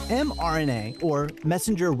 mRNA, or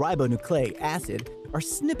messenger ribonucleic acid, are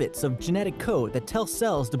snippets of genetic code that tell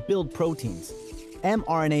cells to build proteins.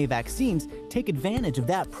 mRNA vaccines take advantage of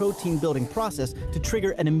that protein-building process to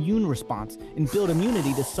trigger an immune response and build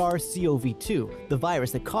immunity to SARS-CoV-2, the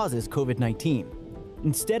virus that causes COVID-19.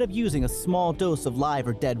 Instead of using a small dose of live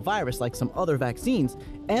or dead virus like some other vaccines,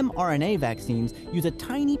 mRNA vaccines use a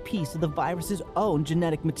tiny piece of the virus's own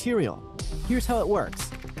genetic material. Here's how it works.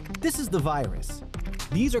 This is the virus.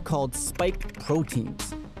 These are called spike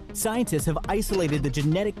proteins. Scientists have isolated the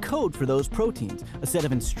genetic code for those proteins, a set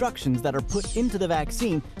of instructions that are put into the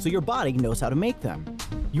vaccine so your body knows how to make them.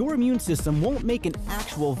 Your immune system won't make an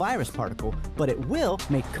actual virus particle, but it will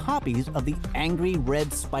make copies of the angry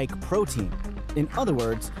red spike protein. In other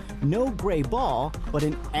words, no gray ball, but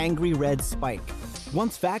an angry red spike.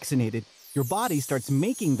 Once vaccinated, your body starts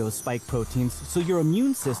making those spike proteins so your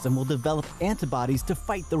immune system will develop antibodies to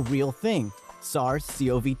fight the real thing,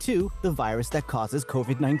 SARS-CoV-2, the virus that causes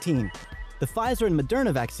COVID-19. The Pfizer and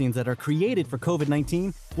Moderna vaccines that are created for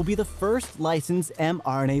COVID-19 will be the first licensed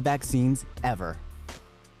mRNA vaccines ever.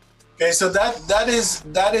 Okay, so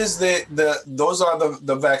those are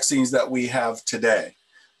the vaccines that we have today.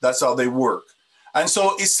 That's how they work. And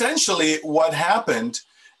so essentially what happened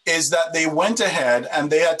is that they went ahead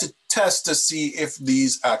and they had to test to see if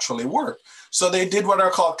these actually work. So they did what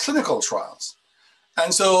are called clinical trials.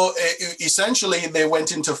 And so essentially they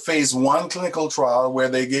went into phase 1 clinical trial where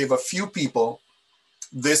they gave a few people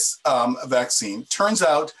this vaccine. Turns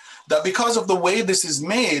out that because of the way this is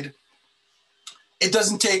made, it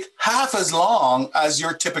doesn't take half as long as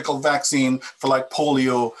your typical vaccine for like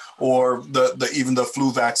polio or even the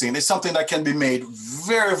flu vaccine. It's something that can be made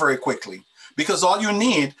very, very quickly because all you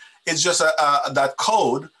need is just that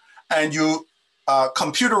code and you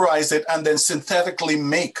computerize it and then synthetically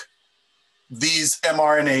make these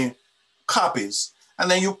mRNA copies.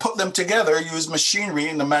 And then you put them together, use machinery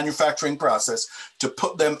in the manufacturing process to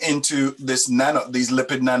put them into these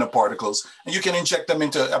lipid nanoparticles, and you can inject them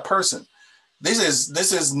into a person.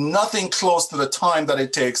 This is nothing close to the time that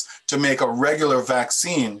it takes to make a regular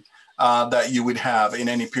vaccine that you would have in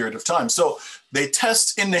any period of time. So they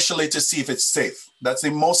test initially to see if it's safe. That's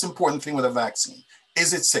the most important thing with a vaccine.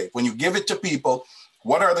 Is it safe? When you give it to people,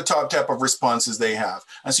 what are the type of responses they have?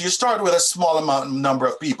 And so you start with a small number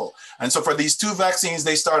of people. And so for these 2 vaccines,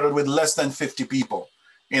 they started with less than 50 people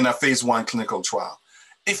in a phase 1 clinical trial.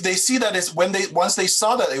 If they see that once they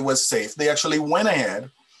saw that it was safe, they actually went ahead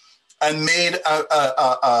and made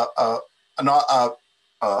a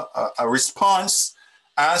response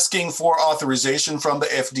asking for authorization from the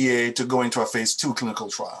FDA to go into a phase 2 clinical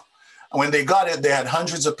trial. And when they got it, they had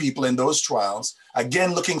hundreds of people in those trials,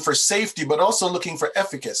 again, looking for safety, but also looking for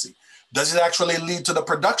efficacy. Does it actually lead to the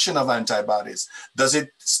production of antibodies? Does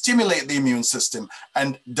it stimulate the immune system?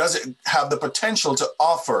 And does it have the potential to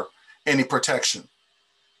offer any protection?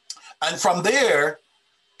 And from there,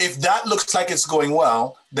 if that looks like it's going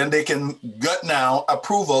well, then they can get now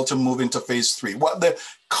approval to move into phase 3. What the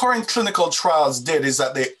current clinical trials did is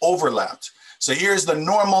that they overlapped. So here's the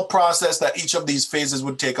normal process that each of these phases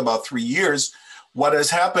would take about 3 years. What has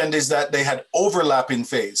happened is that they had overlapping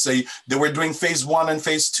phase. So they were doing phase 1 and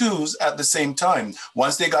phase 2s at the same time.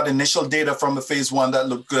 Once they got initial data from the phase 1 that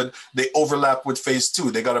looked good, they overlapped with phase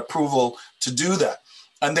 2. They got approval to do that.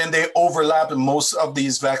 And then they overlap, and most of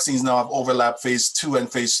these vaccines now have overlapped phase 2 and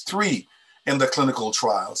phase 3 in the clinical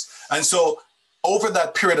trials. And so over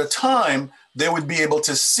that period of time, they would be able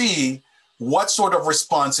to see what sort of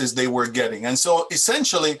responses they were getting. And so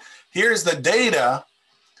essentially, here's the data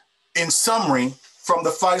in summary from the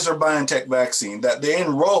Pfizer-BioNTech vaccine that they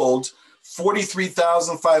enrolled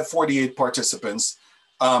 43,548 participants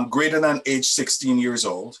greater than age 16 years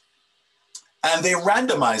old. And they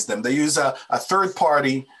randomized them. They use a third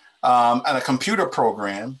party and a computer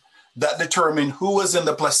program that determined who was in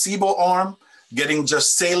the placebo arm getting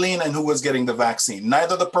just saline and who was getting the vaccine.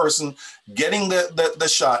 Neither the person getting the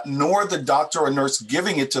shot nor the doctor or nurse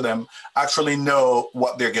giving it to them actually know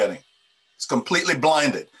what they're getting. It's completely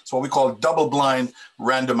blinded. It's what we call double-blind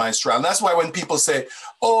randomized trial. And that's why when people say,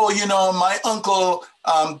 oh, you know, my uncle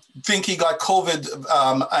think he got COVID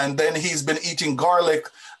and then he's been eating garlic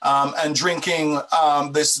and drinking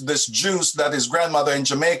this juice that his grandmother in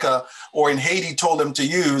Jamaica or in Haiti told him to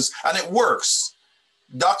use, and it works.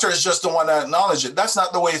 Doctors just don't want to acknowledge it. That's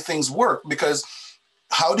not the way things work, because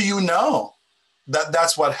how do you know that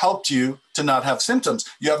that's what helped you to not have symptoms?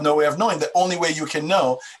 You have no way of knowing. The only way you can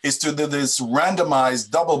know is to do this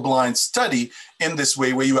randomized double-blind study in this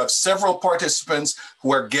way, where you have several participants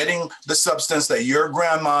who are getting the substance that your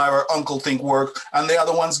grandma or uncle think work, and the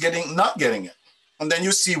other ones not getting it. And then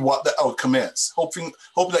you see what the outcome is. Hope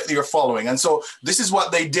that you're following. And so this is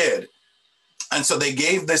what they did. And so they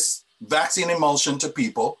gave this vaccine emulsion to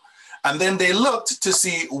people, and then they looked to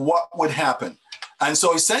see what would happen. And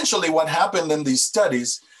so essentially what happened in these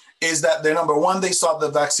studies is that number one, they saw the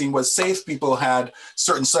vaccine was safe. People had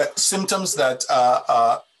certain symptoms that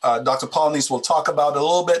Dr. Polynice will talk about a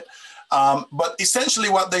little bit. But essentially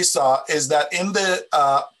what they saw is that in the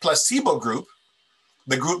placebo group,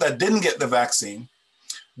 the group that didn't get the vaccine,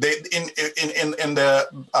 they in the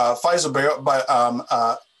Pfizer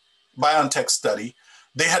BioNTech study,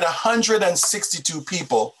 they had 162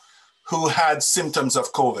 people who had symptoms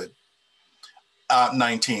of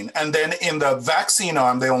COVID-19. And then in the vaccine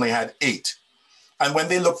arm, they only had 8. And when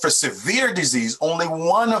they looked for severe disease, only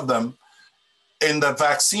one of them in the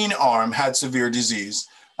vaccine arm had severe disease,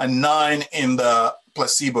 and 9 in the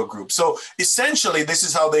placebo group. So essentially, this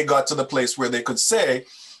is how they got to the place where they could say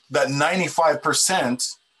that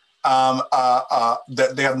 95%,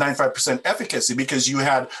 that they have 95% efficacy, because you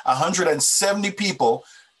had 170 people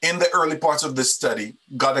in the early parts of this study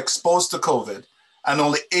got exposed to COVID, and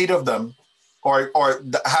only 8 of them or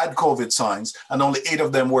had COVID signs, and only 8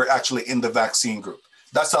 of them were actually in the vaccine group.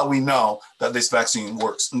 That's how we know that this vaccine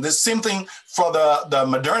works. And the same thing for the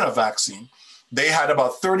Moderna vaccine. They had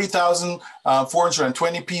about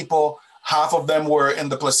 30,420 people. Half of them were in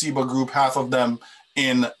the placebo group, half of them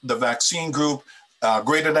in the vaccine group,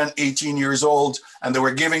 greater than 18 years old. And they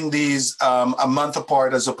were giving these a month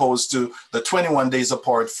apart, as opposed to the 21 days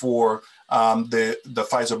apart for the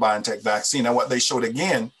Pfizer BioNTech vaccine. And what they showed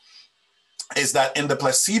again is that in the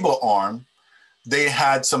placebo arm, they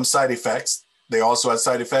had some side effects. They also had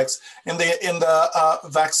side effects in the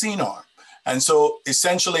vaccine arm. And so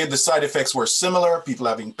essentially the side effects were similar, people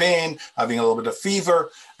having pain, having a little bit of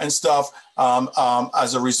fever and stuff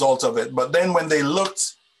as a result of it. But then when they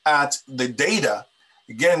looked at the data,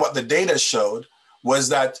 again, what the data showed was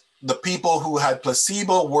that the people who had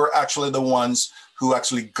placebo were actually the ones who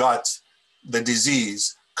actually got the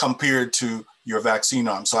disease compared to your vaccine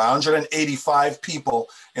arm. So 185 people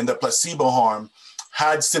in the placebo arm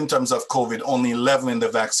had symptoms of COVID, only 11 in the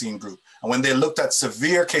vaccine group. And when they looked at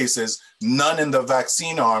severe cases, none in the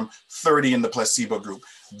vaccine arm, 30 in the placebo group.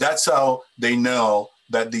 That's how they know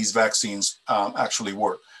that these vaccines actually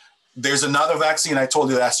work. There's another vaccine, I told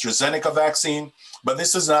you, the AstraZeneca vaccine, but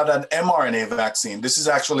this is not an mRNA vaccine. This is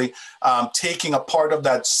actually taking a part of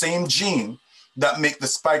that same gene that make the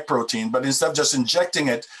spike protein, but instead of just injecting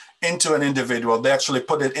it into an individual, they actually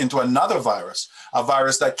put it into another virus, a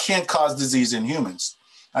virus that can't cause disease in humans.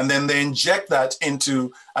 And then they inject that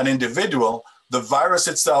into an individual. The virus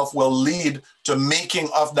itself will lead to making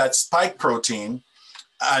of that spike protein,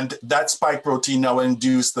 and that spike protein now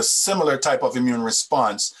induce the similar type of immune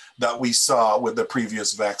response that we saw with the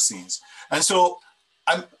previous vaccines. And so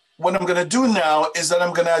what I'm going to do now is that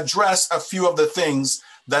I'm going to address a few of the things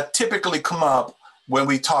that typically come up when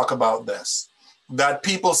we talk about this. That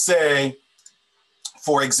people say,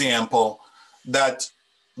 for example, that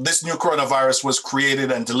this new coronavirus was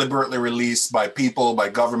created and deliberately released by people, by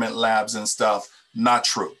government labs and stuff. Not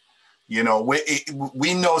true. You know,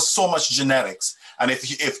 we know so much genetics. And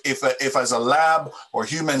if as a lab or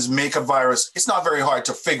humans make a virus, it's not very hard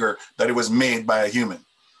to figure that it was made by a human.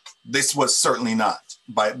 This was certainly not,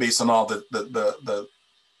 based on all the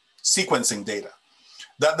sequencing data.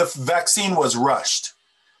 That the vaccine was rushed.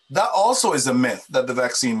 That also is a myth, that the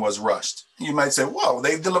vaccine was rushed. You might say, whoa,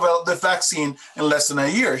 they developed the vaccine in less than a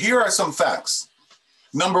year. Here are some facts.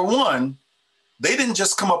 Number one, they didn't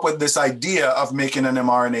just come up with this idea of making an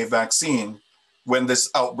mRNA vaccine when this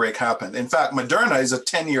outbreak happened. In fact, Moderna is a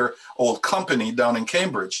 10-year-old company down in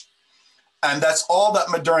Cambridge. And that's all that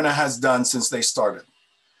Moderna has done since they started.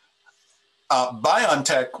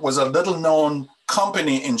 BioNTech was a little known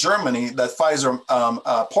company in Germany that Pfizer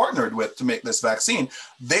partnered with to make this vaccine.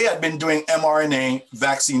 They had been doing mRNA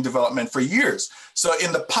vaccine development for years. So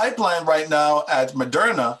in the pipeline right now at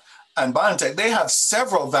Moderna and BioNTech, they have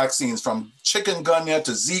several vaccines, from chikungunya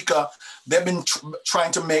to Zika. They've been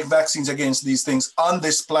trying to make vaccines against these things on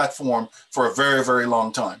this platform for a very, very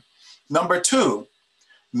long time. Number two,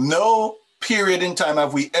 no period in time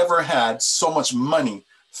have we ever had so much money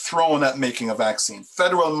thrown at making a vaccine.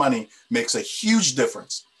 Federal money makes a huge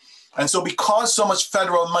difference. And so because so much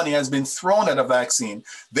federal money has been thrown at a vaccine,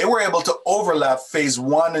 they were able to overlap phase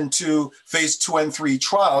 1 and 2, phase 2 and 3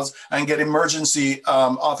 trials and get emergency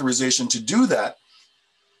authorization to do that.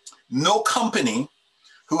 No company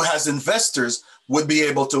who has investors would be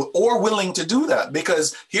able to or willing to do that.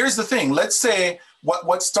 Because here's the thing, let's say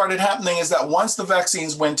what started happening is that once the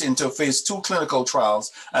vaccines went into phase 2 clinical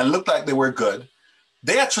trials and looked like they were good,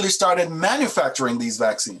 they actually started manufacturing these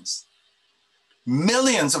vaccines.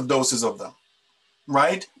 Millions of doses of them,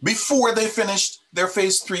 right? Before they finished their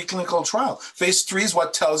phase 3 clinical trial. Phase 3 is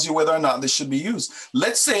what tells you whether or not they should be used.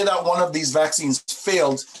 Let's say that one of these vaccines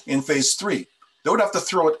failed in phase 3. They would have to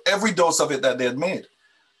throw out every dose of it that they had made.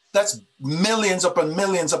 That's millions upon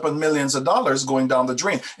millions upon millions of dollars going down the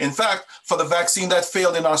drain. In fact, for the vaccine that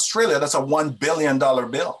failed in Australia, that's a $1 billion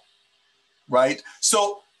bill, right?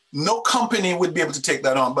 So no company would be able to take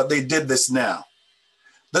that on, but they did this now.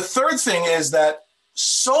 The third thing is that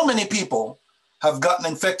so many people have gotten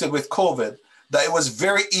infected with COVID that it was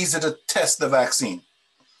very easy to test the vaccine.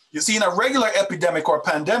 You see, in a regular epidemic or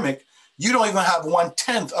pandemic, you don't even have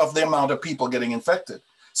 1/10 of the amount of people getting infected.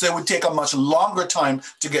 So it would take a much longer time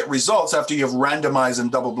to get results after you've randomized and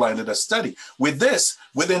double-blinded a study. With this,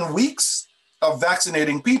 within weeks of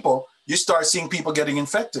vaccinating people, you start seeing people getting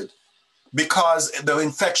infected because the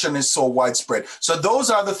infection is so widespread. So those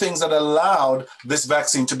are the things that allowed this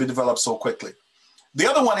vaccine to be developed so quickly. The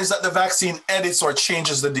other one is that the vaccine edits or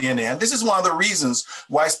changes the DNA. And this is one of the reasons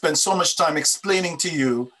why I spend so much time explaining to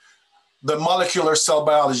you the molecular cell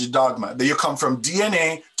biology dogma, that you come from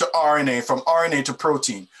DNA to RNA, from RNA to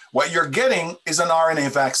protein. What you're getting is an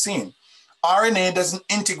RNA vaccine. RNA doesn't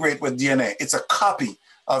integrate with DNA. It's a copy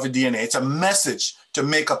of a DNA. It's a message to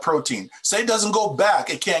make a protein. So it doesn't go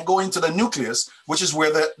back. It can't go into the nucleus, which is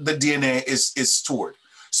where the DNA is stored.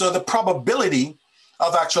 So the probability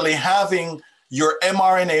of actually having your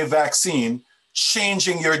mRNA vaccine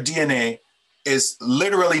changing your DNA is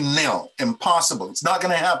literally nil, impossible. It's not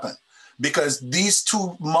going to happen because these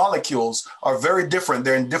two molecules are very different.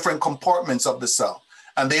 They're in different compartments of the cell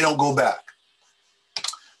and they don't go back.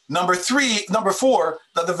 Number four,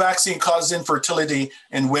 that the vaccine causes infertility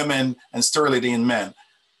in women and sterility in men.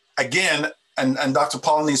 Again, and Dr.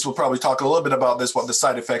 Polanese will probably talk a little bit about this, what the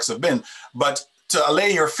side effects have been, but to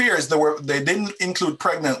allay your fears, they didn't include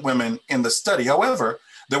pregnant women in the study. However,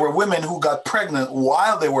 there were women who got pregnant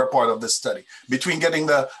while they were part of the study. Between getting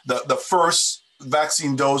the first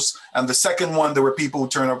vaccine dose and the second one, there were people who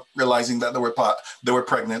turned up realizing that they were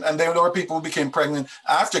pregnant, and there were people who became pregnant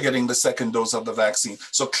after getting the second dose of the vaccine.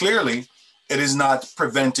 So clearly, it is not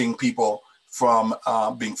preventing people from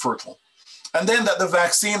being fertile. And then that the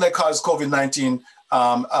vaccine that caused COVID-19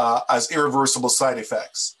 has irreversible side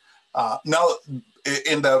effects. Now,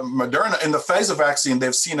 in the Pfizer vaccine,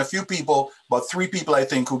 they've seen a few people, about 3 people, I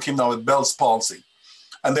think, who came down with Bell's palsy.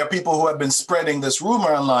 And there are people who have been spreading this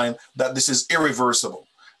rumor online that this is irreversible.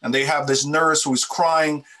 And they have this nurse who's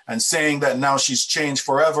crying and saying that now she's changed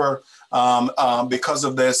forever because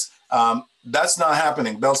of this. That's not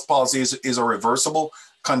happening. Bell's palsy is a reversible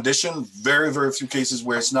condition, very, very few cases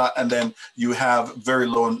where it's not. And then you have very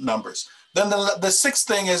low numbers. Then the sixth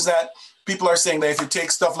thing is that people are saying that if you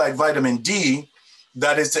take stuff like vitamin D,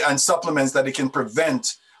 and supplements, that it can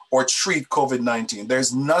prevent or treat COVID-19.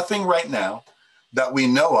 There's nothing right now that we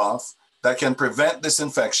know of that can prevent this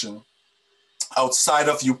infection outside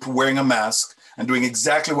of you wearing a mask and doing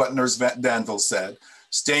exactly what Nurse Danville said,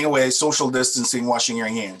 staying away, social distancing, washing your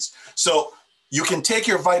hands. So you can take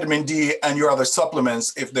your vitamin D and your other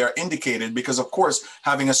supplements if they're indicated, because of course,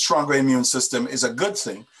 having a stronger immune system is a good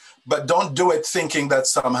thing, but don't do it thinking that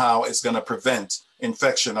somehow it's going to prevent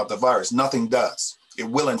infection of the virus. Nothing does. It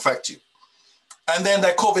will infect you. And then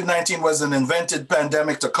that COVID-19 was an invented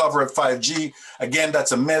pandemic to cover up 5G. Again,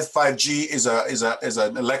 that's a myth. 5G is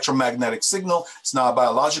an electromagnetic signal. It's not a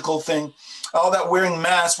biological thing. All that wearing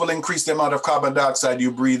masks will increase the amount of carbon dioxide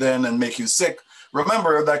you breathe in and make you sick.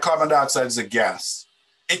 Remember that carbon dioxide is a gas.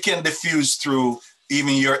 It can diffuse through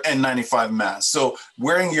even your N95 mask. So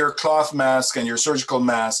wearing your cloth mask and your surgical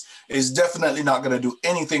mask is definitely not going to do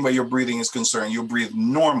anything where your breathing is concerned. You breathe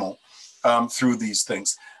normal through these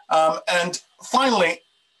things. And finally,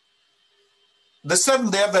 the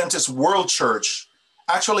Seventh-day Adventist World Church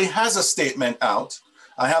actually has a statement out.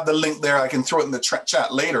 I have the link there. I can throw it in the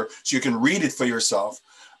chat later so you can read it for yourself.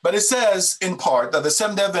 But it says, in part, that the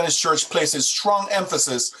Seventh-day Adventist Church places strong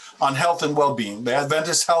emphasis on health and well-being. The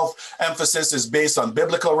Adventist health emphasis is based on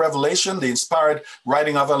biblical revelation, the inspired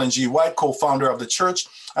writing of Ellen G. White, co-founder of the church,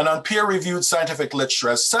 and on peer-reviewed scientific literature.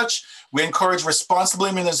 As such, we encourage responsible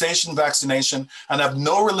immunization, vaccination, and have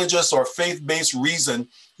no religious or faith-based reason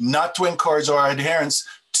not to encourage our adherents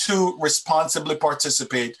to responsibly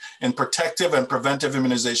participate in protective and preventive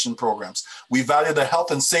immunization programs. We value the health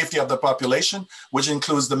and safety of the population, which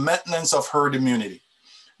includes the maintenance of herd immunity.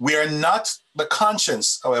 We are not the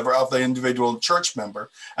conscience, however, of the individual church member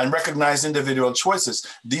and recognize individual choices.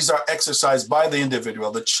 These are exercised by the individual.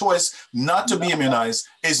 The choice not to be immunized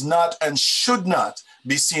is not and should not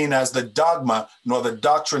be seen as the dogma nor the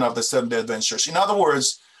doctrine of the Seventh-day Adventist Church. In other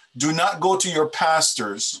words, do not go to your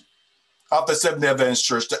pastors of the Seventh-day Adventist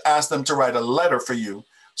Church to ask them to write a letter for you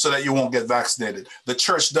so that you won't get vaccinated. The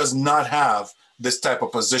church does not have this type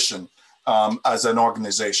of position as an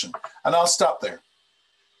organization. And I'll stop there.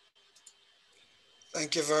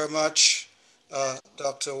 Thank you very much,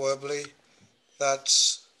 Dr. Webley.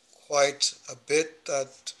 That's quite a bit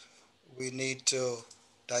that we need to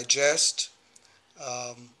digest.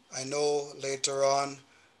 I know later on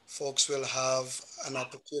folks will have an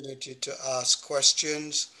opportunity to ask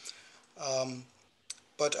questions,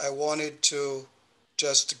 but I wanted to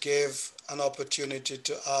just give an opportunity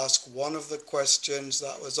to ask one of the questions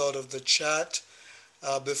that was out of the chat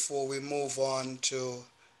before we move on to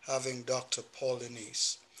having Dr.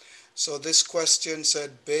 Polynice. So this question said,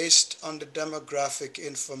 based on the demographic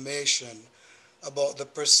information about the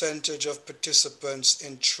percentage of participants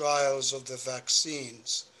in trials of the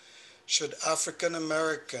vaccines, should African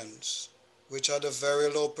Americans, which had a very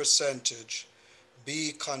low percentage,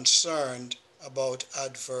 be concerned about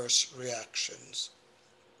adverse reactions?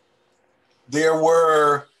 There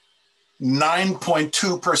were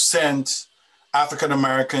 9.2% African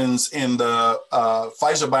Americans in the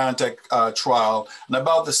Pfizer-BioNTech trial, and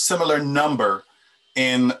about the similar number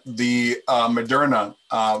in the Moderna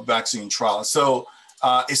vaccine trial. So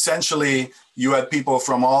essentially, you had people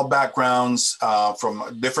from all backgrounds,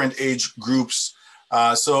 from different age groups.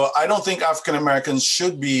 So I don't think African Americans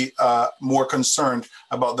should be more concerned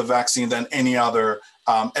about the vaccine than any other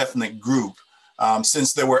ethnic group,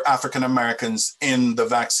 since there were African Americans in the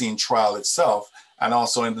vaccine trial itself and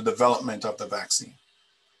also in the development of the vaccine.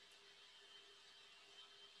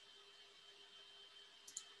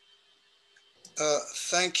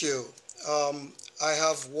 Thank you. I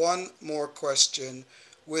have one more question.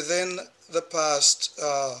 Within the past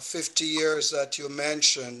 50 years that you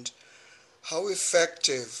mentioned, how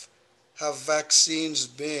effective have vaccines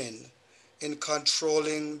been in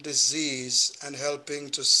controlling disease and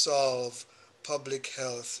helping to solve public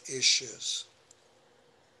health issues?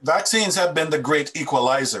 Vaccines have been the great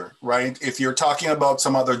equalizer, right? If you're talking about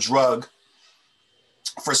some other drug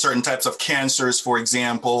for certain types of cancers, for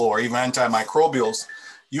example, or even antimicrobials,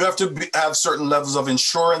 you have to have certain levels of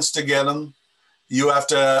insurance to get them. You have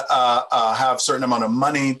to have a certain amount of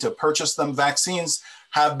money to purchase them. Vaccines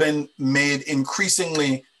have been made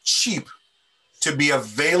increasingly cheap to be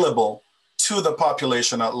available to the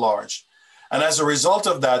population at large. And as a result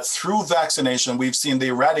of that, through vaccination, we've seen the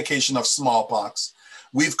eradication of smallpox.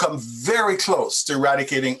 We've come very close to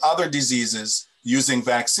eradicating other diseases using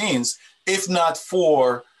vaccines, if not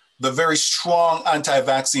for the very strong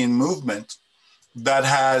anti-vaccine movement that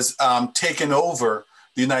has taken over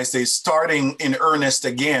the United States, starting in earnest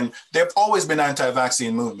again. There have always been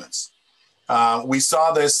anti-vaccine movements. We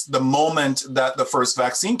saw this the moment that the first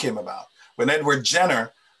vaccine came about. When Edward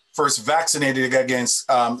Jenner first vaccinated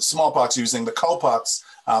against smallpox using the cowpox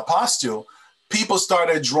pustule, people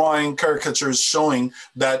started drawing caricatures showing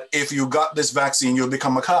that if you got this vaccine, you'll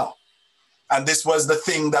become a cow. And this was the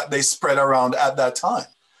thing that they spread around at that time.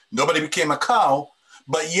 Nobody became a cow,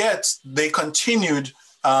 but yet they continued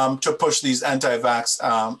to push these anti-vax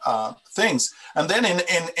things. And then in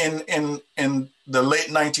the late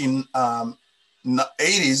 1980s,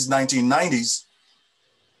 1990s,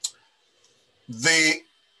 the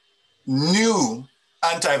new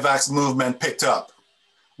anti-vax movement picked up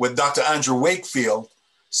with Dr. Andrew Wakefield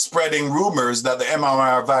spreading rumors that the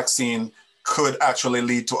MMR vaccine could actually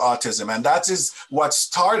lead to autism. And that is what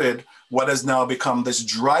started what has now become this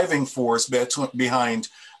driving force behind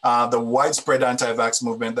the widespread anti-vax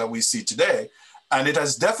movement that we see today. And it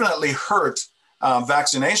has definitely hurt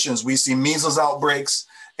vaccinations. We see measles outbreaks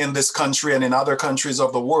in this country and in other countries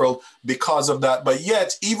of the world because of that. But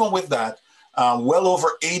yet, even with that, well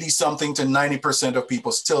over 80-something to 90% of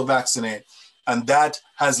people still vaccinate. And that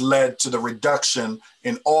has led to the reduction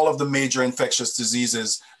in all of the major infectious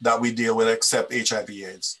diseases that we deal with, except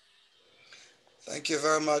HIV/AIDS. Thank you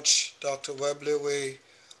very much, Dr. Webley. We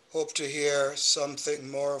hope to hear something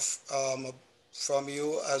more from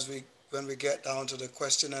you when we get down to the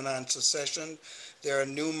question and answer session. There are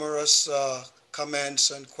numerous comments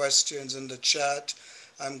and questions in the chat.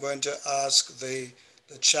 I'm going to ask the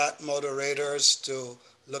chat moderators to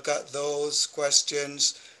look at those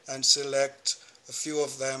questions and select a few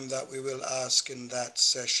of them that we will ask in that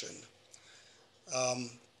session.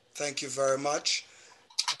 Thank you very much.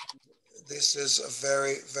 This is a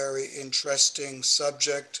very, very interesting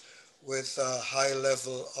subject with a high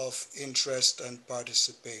level of interest and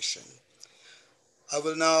participation. I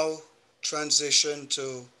will now transition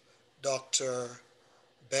to Dr.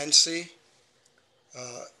 Bensi.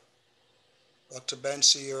 Dr.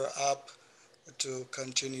 Bensi, you're up to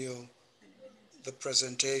continue the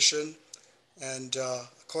presentation. And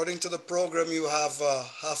according to the program, you have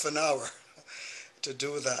half an hour to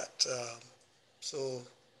do that. So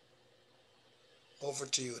over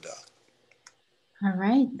to you, Doc. All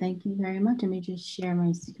right, thank you very much. Let me just share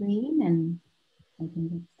my screen and I can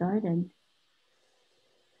get started.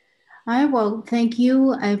 All right, well, thank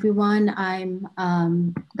you, everyone. I'm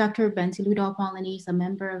Dr. Bensi Ludol-Polanese, a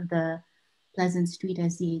member of the Pleasant Street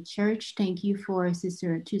SDA Church. Thank you to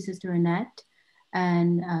Sister Annette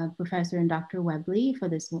and Professor and Dr. Webley for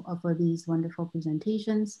these wonderful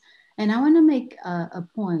presentations. And I want to make a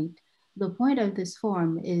point. The point of this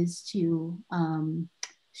forum is to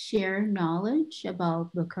share knowledge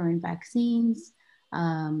about the current vaccines,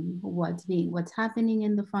 what's happening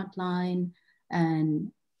in the front line,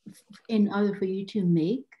 and in order for you to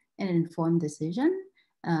make an informed decision.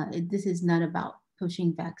 This is not about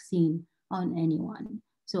pushing vaccine on anyone.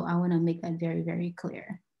 So I want to make that very, very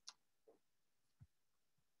clear.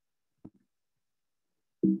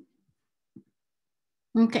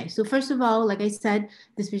 Okay, so first of all, like I said,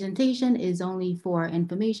 this presentation is only for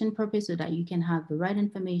information purpose so that you can have the right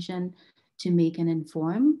information to make an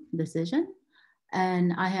informed decision.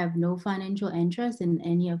 And I have no financial interest in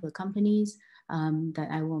any of the companies that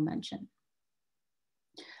I will mention.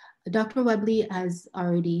 Dr. Webley has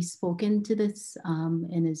already spoken to this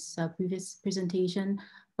in his previous presentation,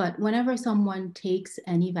 but whenever someone takes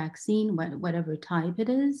any vaccine, whatever type it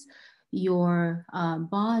is, your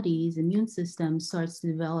body's immune system starts to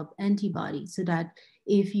develop antibodies so that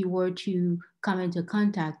if you were to come into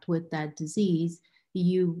contact with that disease,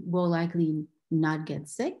 you will likely not get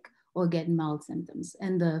sick or get mild symptoms.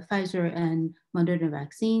 And the Pfizer and Moderna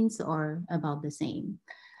vaccines are about the same.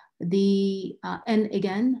 And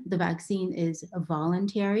again, the vaccine is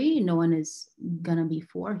voluntary. No one is gonna be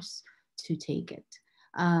forced to take it.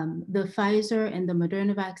 The Pfizer and the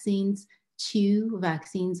Moderna vaccines, 2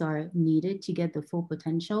 vaccines are needed to get the full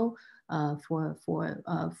potential for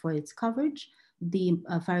its coverage. The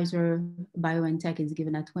Pfizer BioNTech is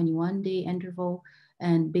given a 21-day interval,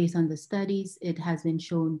 and based on the studies, it has been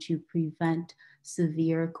shown to prevent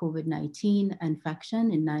severe COVID-19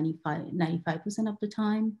 infection in 95% of the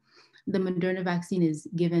time. The Moderna vaccine is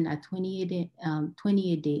given at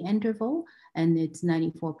 28-day interval, and it's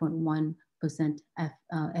 94.1%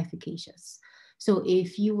 efficacious. So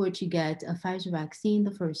if you were to get a Pfizer vaccine the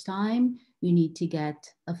first time, you need to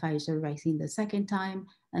get a Pfizer vaccine the second time,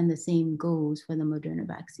 and the same goes for the Moderna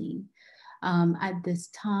vaccine. At this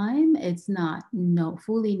time, it's not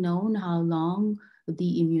fully known how long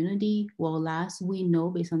the immunity will last. We know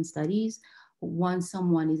based on studies, once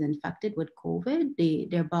someone is infected with COVID,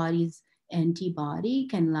 their body's antibody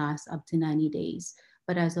can last up to 90 days.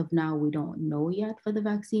 But as of now, we don't know yet for the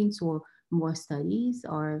vaccine, so more studies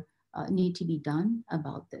need to be done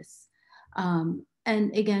about this.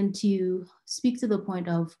 And again, to speak to the point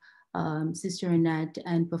of Sister Annette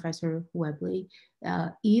and Professor Webley,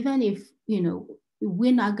 even if,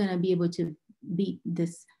 we're not gonna be able to beat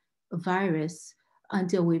this virus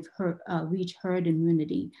until we've reached herd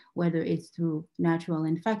immunity, whether it's through natural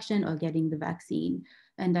infection or getting the vaccine.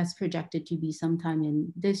 And that's projected to be sometime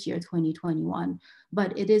in this year, 2021.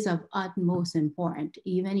 But it is of utmost importance,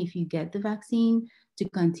 even if you get the vaccine, to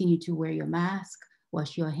continue to wear your mask,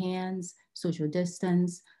 wash your hands, social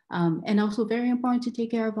distance, and also very important to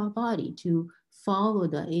take care of our body, to follow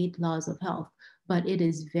the 8 laws of health. But it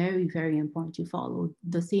is very, very important to follow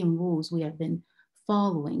the same rules we have been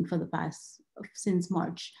following for the past, since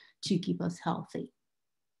March, to keep us healthy.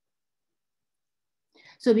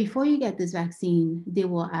 So before you get this vaccine, they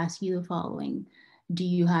will ask you the following. Do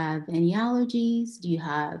you have any allergies? Do you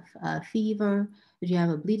have a fever? Do you have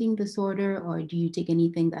a bleeding disorder? Or do you take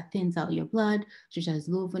anything that thins out your blood, such as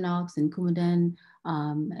Lovenox and Coumadin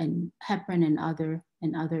and heparin and other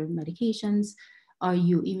medications? Are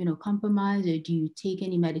you immunocompromised, or do you take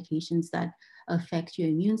any medications that affect your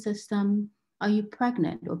immune system? Are you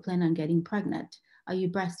pregnant or plan on getting pregnant? Are you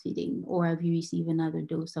breastfeeding, or have you received another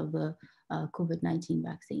dose of the COVID-19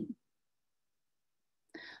 vaccine?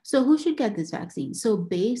 So who should get this vaccine? So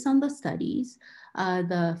based on the studies,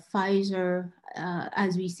 the Pfizer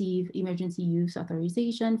has received emergency use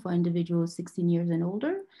authorization for individuals 16 years and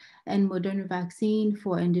older, and Moderna vaccine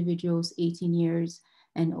for individuals 18 years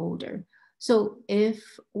and older. So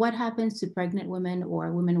what happens to pregnant women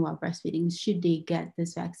or women who are breastfeeding, should they get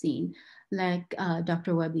this vaccine? Like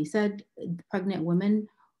Dr. Webley said, pregnant women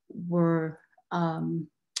were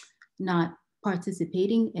not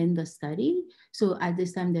participating in the study. So at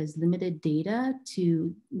this time, there's limited data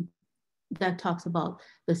that talks about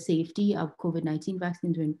the safety of COVID-19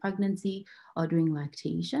 vaccine during pregnancy or during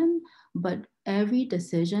lactation. But every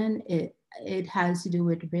decision, it has to do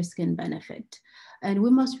with risk and benefit. And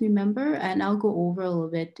we must remember, and I'll go over a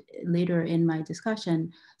little bit later in my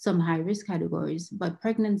discussion, some high risk categories, but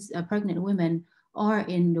pregnant women are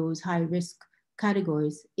in those high risk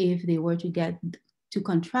categories. If they were to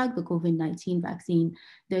contract the COVID-19 vaccine,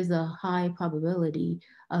 there's a high probability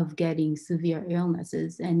of getting severe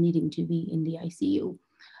illnesses and needing to be in the ICU.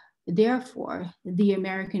 Therefore, the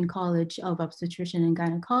American College of Obstetrician and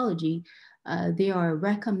Gynecology, they are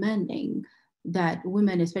recommending that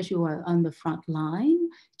women, especially who are on the front line,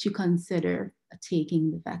 to consider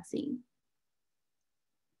taking the vaccine.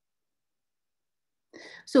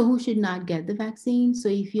 So who should not get the vaccine? So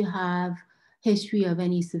if you have history of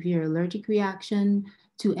any severe allergic reaction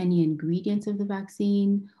to any ingredients of the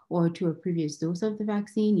vaccine or to a previous dose of the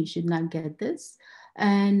vaccine, you should not get this.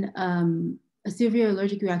 And a severe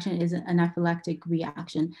allergic reaction is an anaphylactic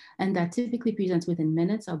reaction, and that typically presents within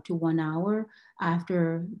minutes up to 1 hour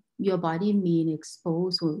after your body being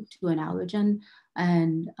exposed to an allergen,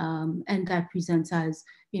 and that presents as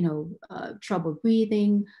trouble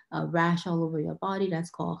breathing, rash all over your body,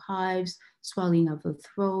 that's called hives, swelling of the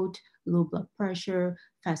throat, low blood pressure,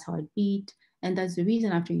 fast heartbeat. And that's the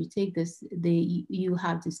reason after you take this, you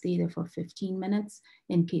have to stay there for 15 minutes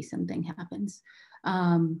in case something happens.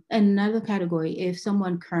 And another category, if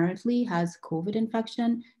someone currently has COVID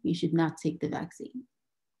infection, you should not take the vaccine.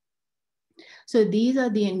 So these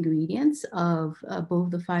are the ingredients of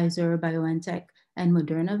both the Pfizer, BioNTech, and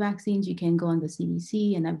Moderna vaccines. You can go on the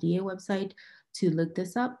CDC and FDA website to look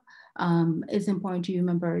this up. It's important to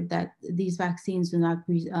remember that these vaccines do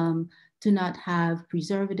not have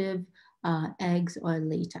preservative, eggs, or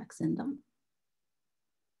latex in them.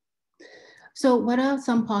 So what are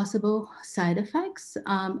some possible side effects?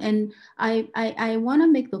 And I want to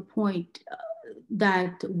make the point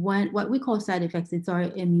that what we call side effects, it's our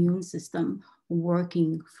immune system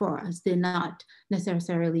working for us. They're not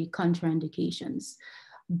necessarily contraindications.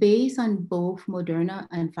 Based on both Moderna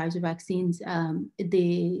and Pfizer vaccines,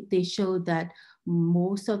 they showed that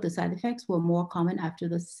most of the side effects were more common after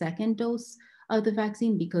the second dose of the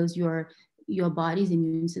vaccine because your body's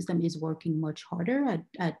immune system is working much harder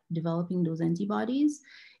at developing those antibodies.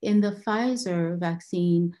 In the Pfizer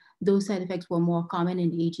vaccine, those side effects were more common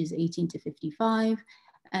in ages 18 to 55.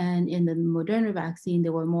 And in the Moderna vaccine, they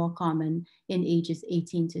were more common in ages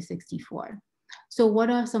 18 to 64. So what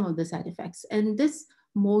are some of the side effects? And this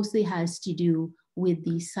mostly has to do with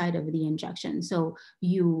the site of the injection. So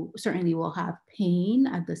you certainly will have pain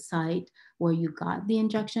at the site where you got the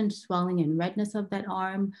injection, swelling and redness of that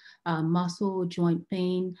arm, muscle, joint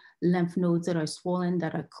pain, lymph nodes that are swollen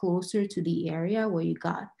that are closer to the area where you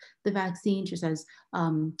got the vaccine, just as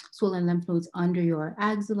swollen lymph nodes under your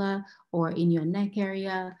axilla or in your neck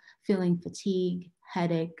area, feeling fatigue,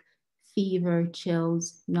 headache, fever,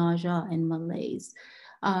 chills, nausea, and malaise.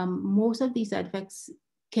 Most of these side effects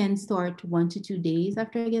can start 1 to 2 days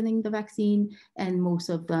after getting the vaccine, and most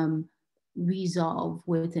of them resolve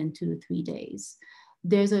within 2 to 3 days.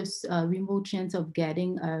 There's a remote chance of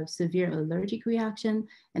getting a severe allergic reaction,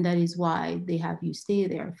 and that is why they have you stay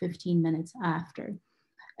there 15 minutes after.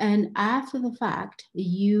 And after the fact,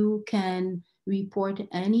 you can report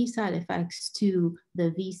any side effects to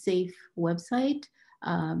the vSafe website,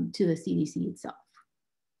 to the CDC itself.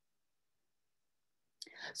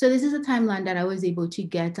 So this is a timeline that I was able to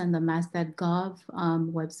get on the mass.gov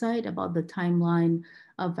website about the timeline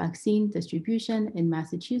of vaccine distribution in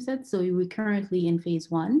Massachusetts. So we're currently in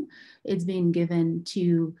phase 1. It's being given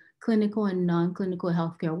to clinical and non-clinical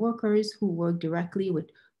healthcare workers who work directly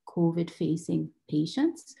with COVID-facing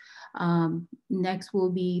patients. Next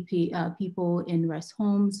will be people in rest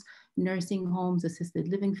homes, nursing homes, assisted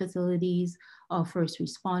living facilities, first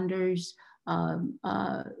responders,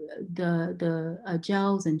 the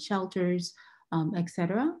jails and shelters,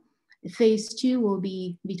 etc. Phase 2 will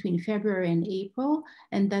be between February and April,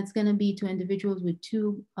 and that's going to be to individuals with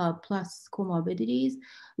 2 plus comorbidities.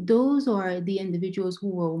 Those are the individuals who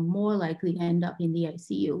will more likely end up in the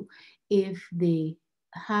ICU if they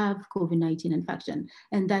have COVID-19 infection.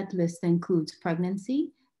 And that list includes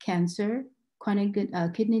pregnancy, cancer, chronic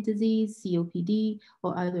kidney disease, COPD,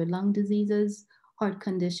 or other lung diseases, heart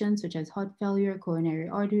conditions such as heart failure, coronary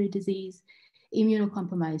artery disease,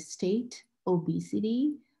 immunocompromised state,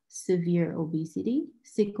 obesity, severe obesity,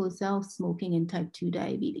 sickle cell, smoking, and type 2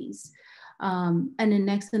 diabetes. And then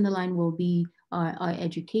next in the line will be our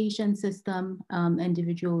education system,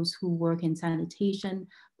 individuals who work in sanitation,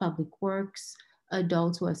 public works,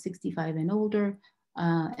 adults who are 65 and older.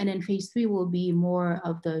 And then phase 3 will be more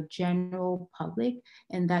of the general public,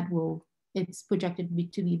 and it's projected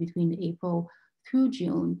to be between April through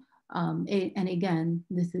June. And again,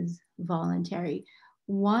 this is voluntary.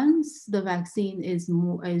 Once the vaccine is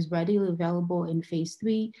readily available in phase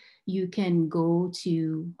 3, you can go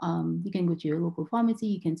to your local pharmacy,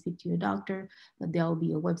 you can speak to your doctor, but there'll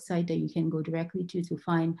be a website that you can go directly to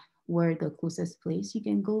find where the closest place you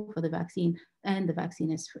can go for the vaccine, and the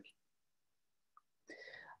vaccine is free.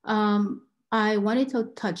 I wanted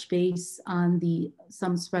to touch base on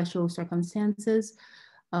some special circumstances.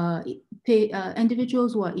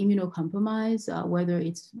 Individuals who are immunocompromised, whether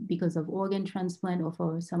it's because of organ transplant or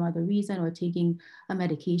for some other reason, or taking a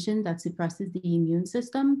medication that suppresses the immune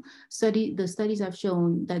system, the studies have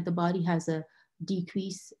shown that the body has a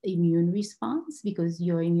decreased immune response because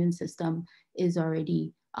your immune system is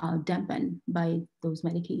already dampened by those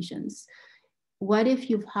medications. What if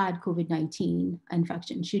you've had COVID-19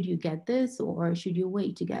 infection? Should you get this, or should you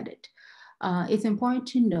wait to get it? It's important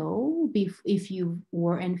to know if you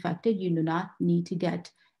were infected, you do not need to get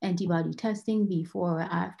antibody testing before or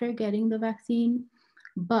after getting the vaccine.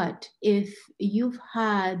 But if you've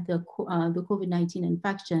had the COVID-19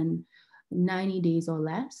 infection 90 days or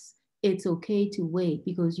less, it's okay to wait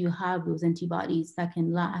because you have those antibodies that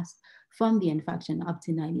can last from the infection up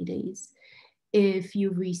to 90 days. If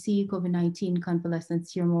you've received COVID-19 convalescent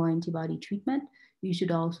serum or antibody treatment, you should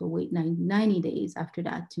also wait 90 days after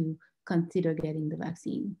that to consider getting the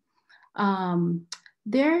vaccine.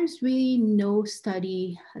 There's really no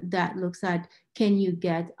study that looks at can you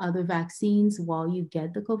get other vaccines while you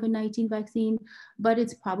get the COVID-19 vaccine, but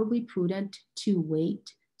it's probably prudent to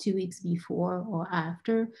wait 2 weeks before or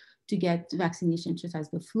after to get vaccinations such as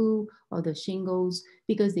the flu or the shingles,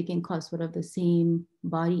 because they can cause sort of the same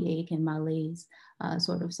body ache and malaise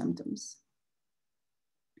sort of symptoms.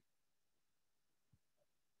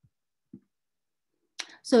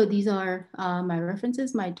 So these are my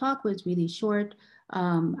references. My talk was really short.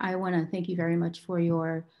 I want to thank you very much for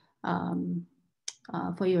your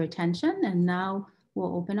attention. And now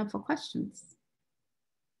we'll open up for questions.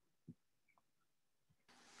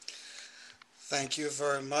 Thank you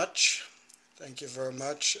very much. Thank you very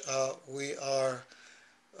much. We are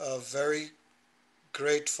very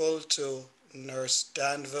grateful to Nurse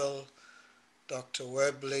Danville, Dr.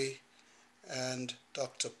 Webley, and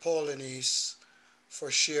Dr. Polanese for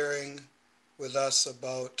sharing with us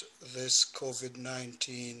about this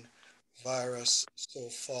COVID-19 virus so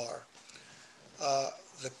far.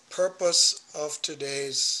 The purpose of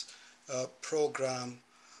today's program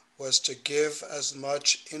was to give as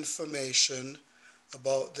much information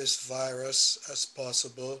about this virus as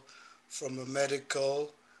possible from a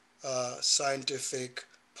medical, scientific,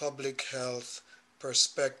 public health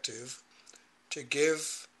perspective, to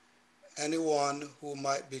give anyone who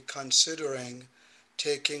might be considering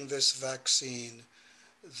taking this vaccine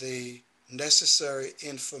the necessary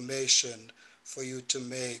information for you to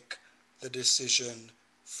make the decision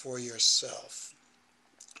for yourself.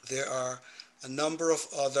 There are a number of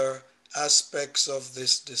other aspects of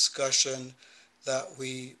this discussion that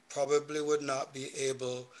we probably would not be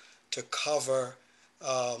able to cover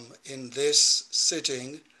in this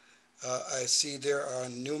sitting. I see there are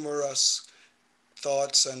numerous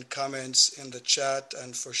thoughts and comments in the chat,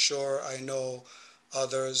 and for sure I know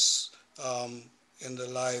others in the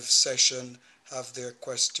live session have their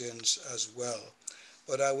questions as well.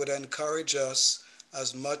 But I would encourage us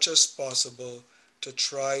as much as possible to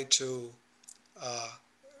try to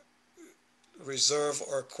reserve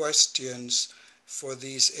our questions for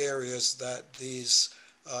these areas that these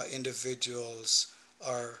individuals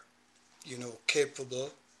are,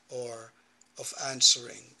 capable or of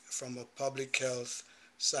answering from a public health,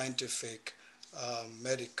 scientific,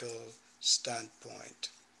 medical standpoint.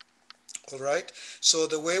 All right, so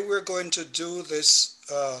the way we're going to do this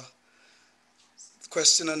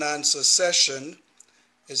question and answer session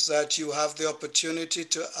is that you have the opportunity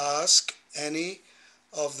to ask any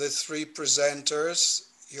of the three presenters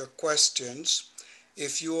your questions.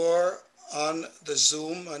 If you are on the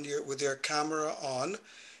Zoom and with your camera on,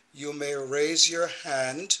 you may raise your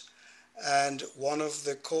hand and one of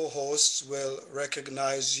the co-hosts will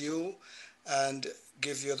recognize you and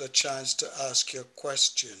give you the chance to ask your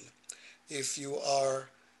question. If you are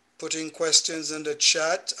putting questions in the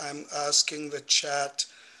chat, I'm asking the chat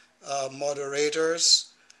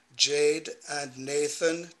moderators, Jade and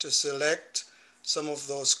Nathan, to select some of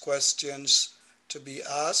those questions to be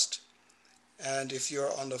asked. And if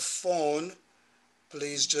you're on the phone,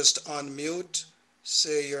 please just unmute,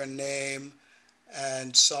 say your name,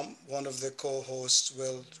 and one of the co-hosts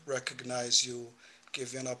will recognize you,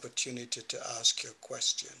 give you an opportunity to ask your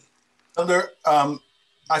question.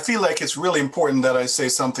 I feel like it's really important that I say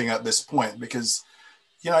something at this point because,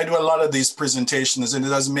 I do a lot of these presentations and it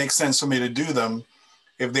doesn't make sense for me to do them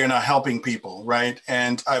if they're not helping people, right?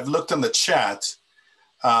 And I've looked in the chat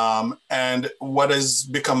and what has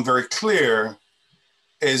become very clear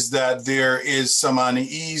is that there is some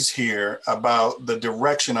unease here about the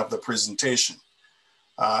direction of the presentation.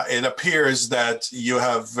 It appears that you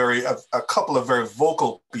have a couple of very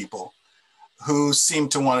vocal people who seem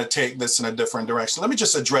to want to take this in a different direction. Let me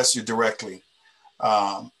just address you directly.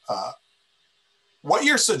 What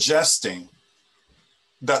you're suggesting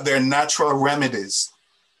that there are natural remedies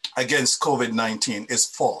against COVID-19 is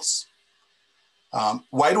false.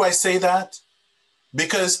 Why do I say that?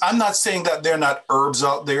 Because I'm not saying that there are not herbs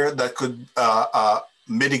out there that could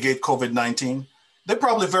mitigate COVID-19. There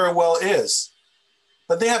probably very well is,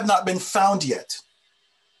 but they have not been found yet.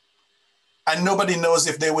 And nobody knows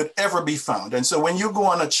if they would ever be found. And so when you go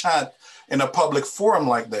on a chat in a public forum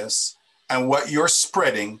like this, and what you're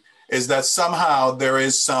spreading is that somehow there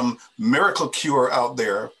is some miracle cure out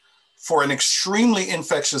there for an extremely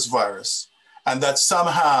infectious virus, and that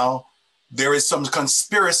somehow there is some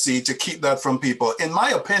conspiracy to keep that from people. In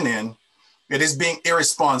my opinion, it is being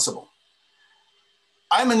irresponsible.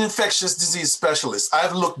 I'm an infectious disease specialist.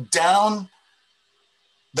 I've looked down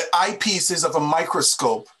the eyepieces of a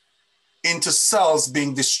microscope into cells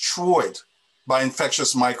being destroyed by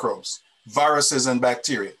infectious microbes, viruses, and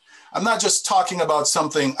bacteria. I'm not just talking about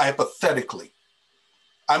something hypothetically.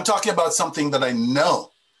 I'm talking about something that I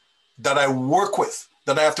know, that I work with,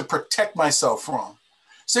 that I have to protect myself from.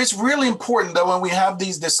 So it's really important that when we have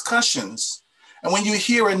these discussions, and when you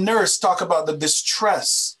hear a nurse talk about the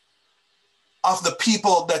distress of the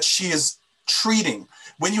people that she is treating,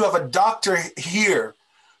 when you have a doctor here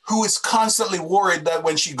who is constantly worried that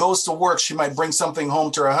when she goes to work, she might bring something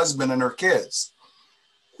home to her husband and her kids.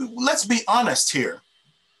 Let's be honest here.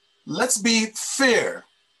 Let's be fair.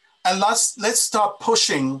 And let's stop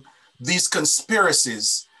pushing these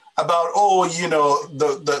conspiracies about,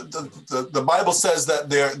 the Bible says that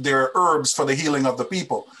there are herbs for the healing of the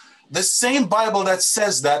people. The same Bible that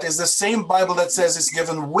says that is the same Bible that says it's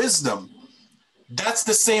given wisdom. That's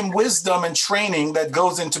the same wisdom and training that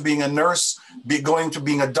goes into being a nurse, going to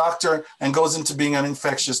being a doctor, and goes into being an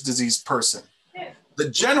infectious disease person. The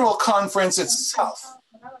General Conference itself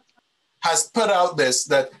has put out this,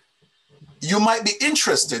 that you might be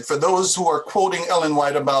interested, for those who are quoting Ellen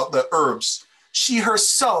White about the herbs. She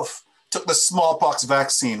herself took the smallpox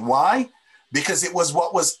vaccine. Why? Because it was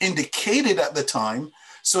what was indicated at the time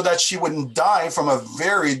so that she wouldn't die from a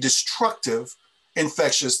very destructive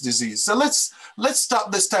infectious disease. So let's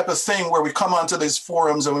stop this type of thing where we come onto these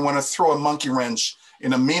forums and we want to throw a monkey wrench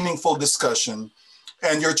in a meaningful discussion,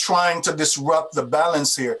 and you're trying to disrupt the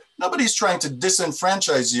balance here. Nobody's trying to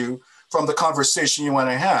disenfranchise you from the conversation you want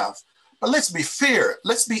to have. But let's be fair.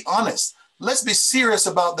 Let's be honest. Let's be serious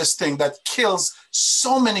about this thing that kills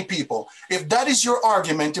so many people. If that is your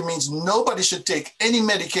argument, it means nobody should take any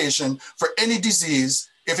medication for any disease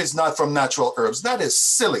if it's not from natural herbs. That is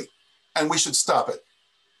silly, and we should stop it.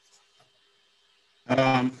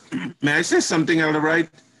 May I say something, Elder Wright?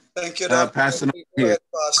 Thank you, Dr. Pastor. Go ahead,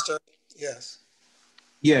 Pastor. Yes.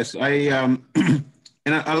 Yes, and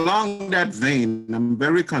along that vein, I'm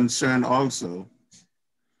very concerned also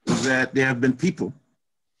that there have been people,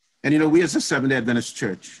 and we as a Seventh-day Adventist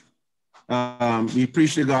Church, we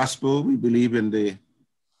preach the gospel, we believe in the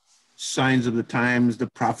signs of the times, the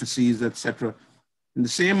prophecies, etc. In the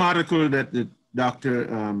same article that the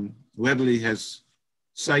Dr. Webley has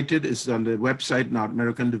cited is on the website, North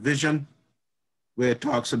American Division, where it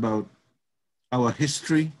talks about our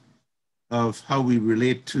history of how we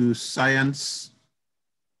relate to science,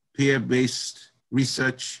 peer-based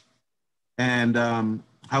research, and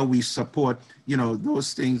how we support,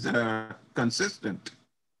 those things that are consistent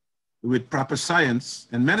with proper science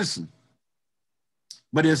and medicine.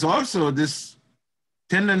 But there's also this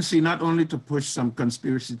tendency not only to push some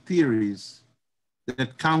conspiracy theories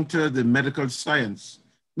that counter the medical science.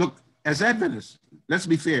 Look, as Adventists, let's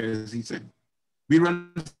be fair, as he said, we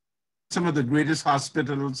run some of the greatest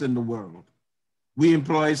hospitals in the world. We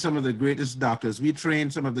employ some of the greatest doctors. We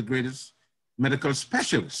train some of the greatest medical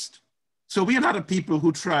specialists. So we are not a people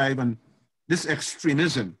who thrive on this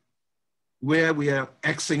extremism where we are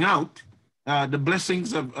Xing out the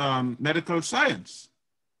blessings of medical science.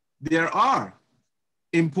 There are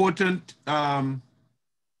important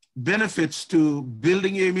benefits to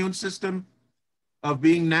building your immune system, of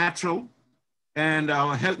being natural, and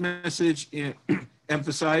our health message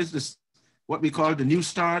emphasized this, what we call the New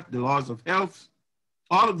Start, the laws of health.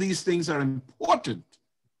 All of these things are important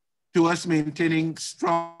to us maintaining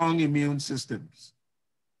strong immune systems.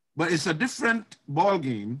 But it's a different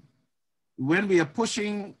ballgame when we are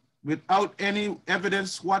pushing without any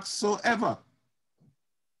evidence whatsoever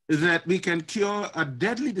that we can cure a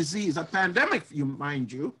deadly disease, a pandemic,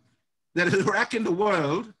 mind you, that is wrecking the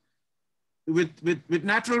world with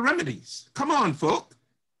natural remedies. Come on, folk.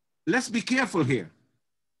 Let's be careful here.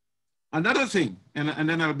 Another thing, and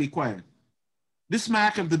then I'll be quiet. This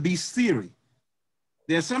mark of the beast theory.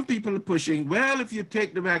 There are some people pushing, well, if you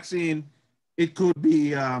take the vaccine, it could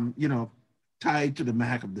be, tied to the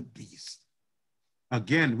mark of the beast.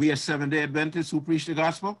 Again, we are Seventh-day Adventists who preach the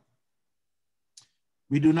gospel.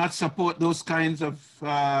 We do not support those kinds of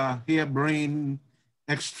harebrained,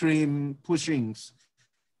 extreme pushings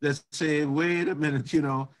that say, wait a minute,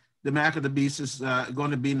 the mark of the beast is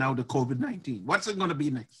going to be now the COVID-19. What's it going to be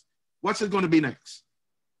next? What's it going to be next?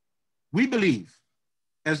 We believe,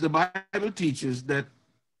 as the Bible teaches, that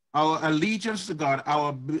our allegiance to God,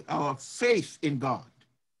 our faith in God,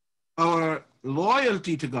 our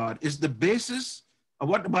loyalty to God is the basis of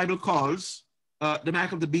what the Bible calls the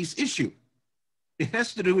mark of the beast issue. It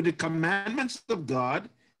has to do with the commandments of God,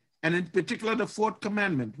 and in particular, the fourth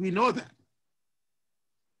commandment. We know that.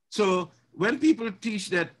 So when people teach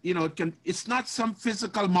that, it's not some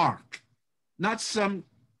physical mark, not some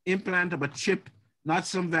implant of a chip, not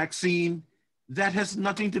some vaccine, that has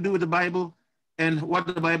nothing to do with the Bible and what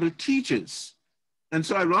the Bible teaches. And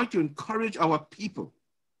so I want to encourage our people,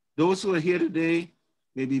 those who are here today,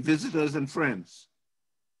 maybe visitors and friends.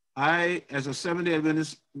 I, as a Seventh-day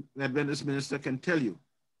Adventist minister, can tell you,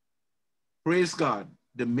 praise God,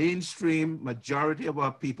 the mainstream majority of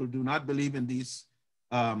our people do not believe in these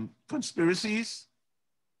conspiracies.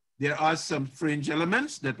 There are some fringe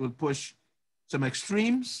elements that will push some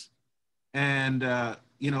extremes, and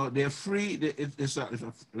they're free. It's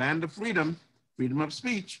a land of freedom, freedom of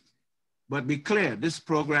speech. But be clear, this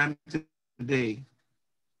program today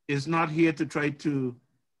is not here to try to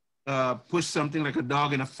push something like a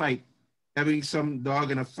dog in a fight, having some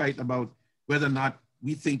dog in a fight about whether or not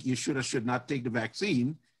we think you should or should not take the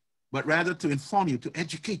vaccine, but rather to inform you, to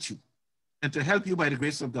educate you, and to help you by the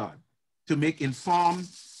grace of God to make informed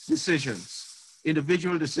decisions,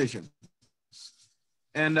 individual decisions.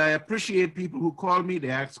 And I appreciate people who call me, they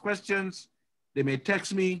ask questions, they may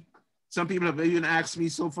text me. Some people have even asked me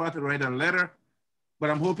so far to write a letter, but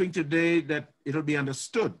I'm hoping today that it'll be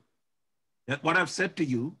understood that what I've said to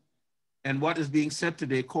you and what is being said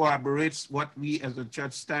today corroborates what we as a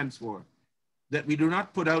church stands for, that we do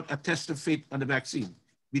not put out a test of faith on the vaccine.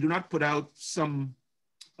 We do not put out some,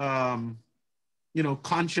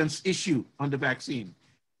 conscience issue on the vaccine.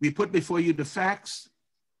 We put before you the facts.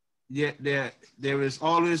 There is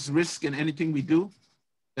always risk in anything we do,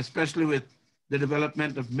 especially with the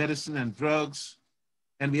development of medicine and drugs,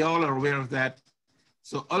 and we all are aware of that.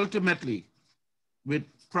 So ultimately, with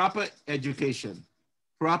proper education,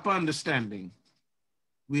 proper understanding,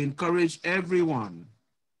 we encourage everyone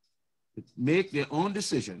to make their own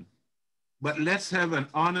decision, but let's have an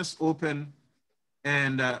honest, open,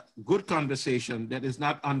 and good conversation that is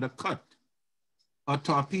not undercut or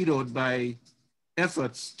torpedoed by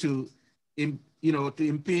efforts to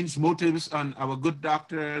impinge motives on our good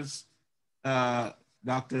doctors,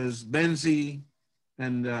 Doctors Benzie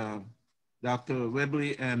and Dr.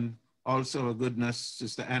 Webley, and also a good nurse,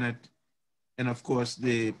 Sister Annette, and of course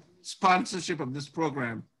the sponsorship of this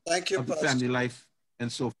program. Thank you, of the Pastor. Family Life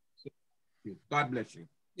and so forth. God bless you.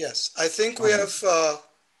 Yes, I think we have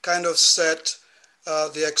kind of set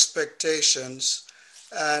the expectations,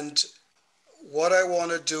 and what I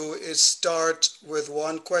want to do is start with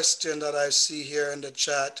one question that I see here in the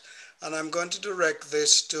chat, and I'm going to direct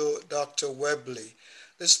this to Dr. Webley.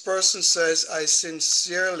 This person says, I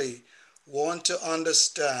sincerely want to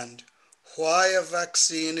understand why a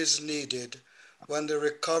vaccine is needed when the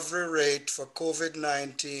recovery rate for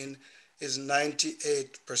COVID-19 is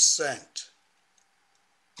 98%.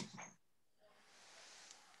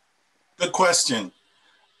 Good question.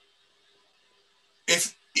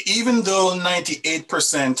 If even though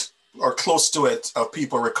 98% or close to it of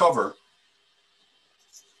people recover,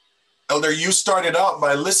 Elder, you started out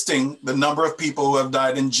by listing the number of people who have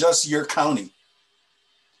died in just your county.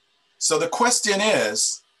 So the question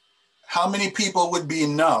is, how many people would be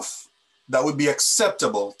enough that would be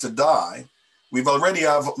acceptable to die? We've already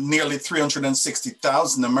have nearly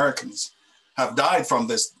 360,000 Americans have died from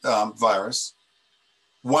this virus,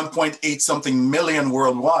 1.8 something million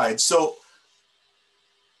worldwide. So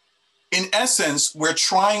in essence, we're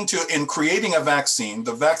trying to, in creating a vaccine,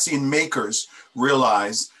 the vaccine makers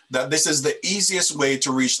realize that this is the easiest way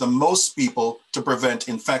to reach the most people to prevent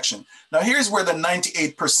infection. Now, here's where the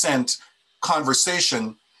 98%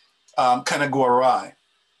 conversation kind of go awry.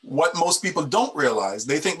 What most people don't realize,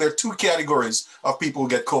 they think there are two categories of people who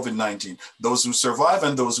get COVID-19, those who survive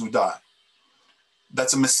and those who die.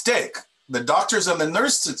 That's a mistake. The doctors and the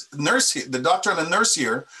the doctor and the nurse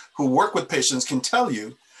here who work with patients can tell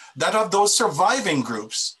you that of those surviving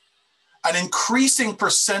groups, an increasing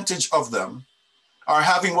percentage of them are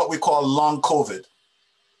having what we call long COVID.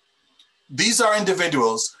 These are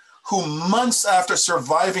individuals who months after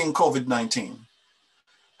surviving COVID-19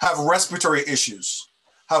 have respiratory issues,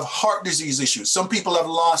 have heart disease issues. Some people have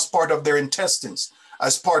lost part of their intestines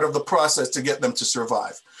as part of the process to get them to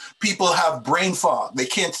survive. People have brain fog. They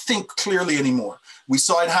can't think clearly anymore. We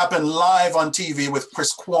saw it happen live on TV with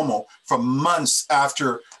Chris Cuomo for months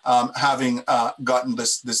after having gotten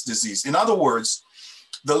this disease. In other words,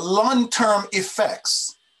 the long-term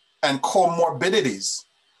effects and comorbidities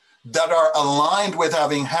that are aligned with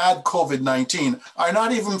having had COVID-19 are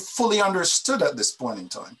not even fully understood at this point in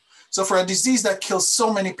time. So for a disease that kills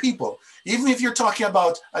so many people, even if you're talking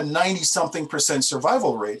about a 90-something%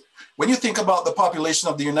 survival rate, when you think about the population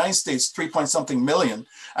of the United States, 3-point-something million,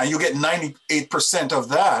 and you get 98% of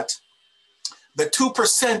that, the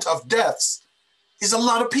 2% of deaths is a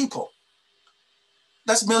lot of people.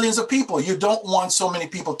 That's millions of people. You don't want so many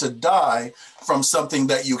people to die from something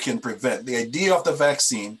that you can prevent. The idea of the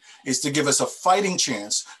vaccine is to give us a fighting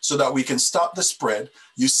chance so that we can stop the spread.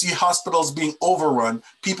 You see hospitals being overrun.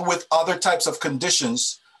 People with other types of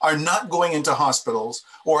conditions are not going into hospitals,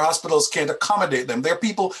 or hospitals can't accommodate them. There are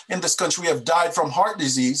people in this country who have died from heart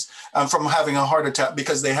disease and from having a heart attack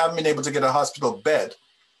because they haven't been able to get a hospital bed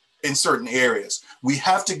in certain areas. We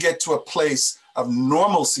have to get to a place of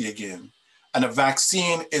normalcy again. And a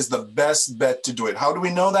vaccine is the best bet to do it. How do we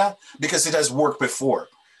know that? Because it has worked before.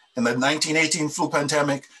 In the 1918 flu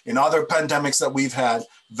pandemic, in other pandemics that we've had,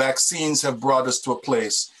 vaccines have brought us to a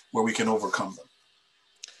place where we can overcome them.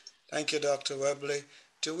 Thank you, Dr. Webley.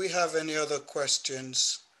 Do we have any other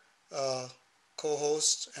questions?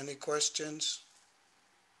 Co-hosts, any questions?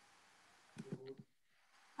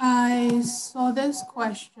 I saw this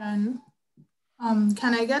question.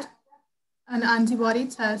 Can I get an antibody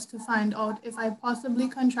test to find out if I possibly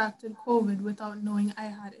contracted COVID without knowing I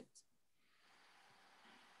had it?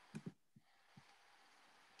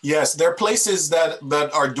 Yes, there are places that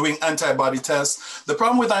are doing antibody tests. The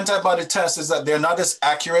problem with antibody tests is that they're not as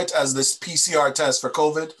accurate as this PCR test for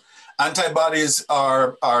COVID. Antibodies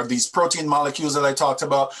are these protein molecules that I talked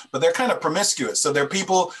about, but they're kind of promiscuous. So there are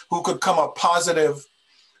people who could come up positive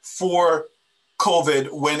for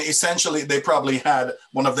COVID when essentially they probably had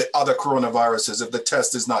one of the other coronaviruses if the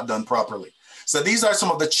test is not done properly. So these are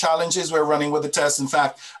some of the challenges we're running with the test. In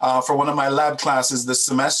fact, for one of my lab classes this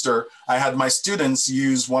semester, I had my students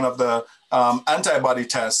use one of the antibody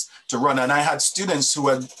tests to run. And I had students who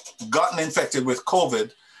had gotten infected with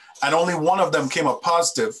COVID, and only one of them came up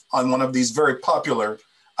positive on one of these very popular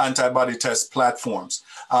antibody test platforms.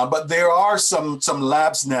 But there are some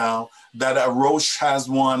labs now that Roche has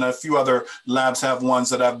one, a few other labs have ones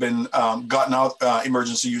that have been gotten out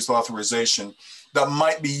emergency use authorization that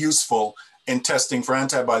might be useful in testing for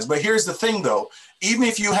antibodies. But here's the thing though, even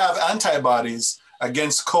if you have antibodies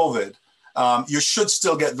against COVID, you should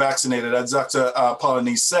still get vaccinated. As Dr.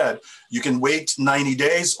 Polanyi said, you can wait 90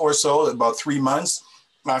 days or so, about 3 months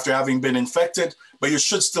after having been infected, but you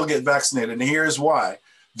should still get vaccinated. And here's why.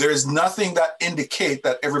 There is nothing that indicate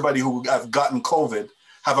that everybody who have gotten COVID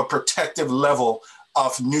have a protective level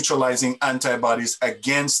of neutralizing antibodies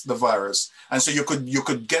against the virus. And so you could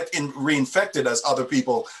get reinfected as other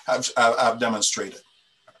people have demonstrated.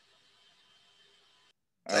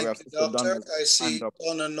 Thank you, Doctor. I see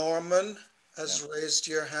Donna Norman has raised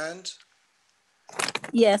your hand.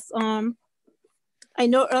 Yes, I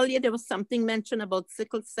know earlier there was something mentioned about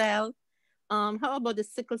sickle cell. How about the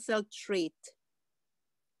sickle cell trait?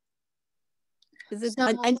 Is it,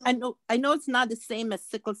 I know it's not the same as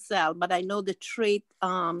sickle cell, but I know the trait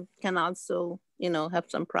can also have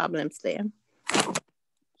some problems there.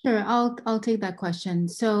 Sure, I'll take that question.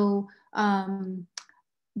 So that's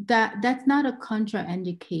not a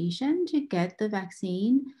contraindication to get the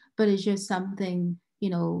vaccine, but it's just something,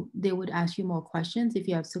 they would ask you more questions if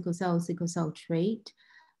you have sickle cell trait,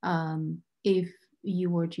 if you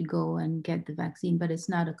were to go and get the vaccine, but it's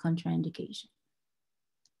not a contraindication.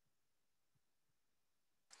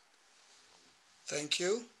 Thank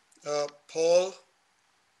you. Paul?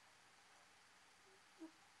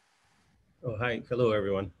 Oh, hi. Hello,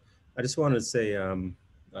 everyone. I just wanted to say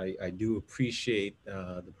I do appreciate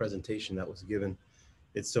the presentation that was given.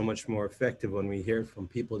 It's so much more effective when we hear from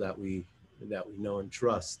people that we know and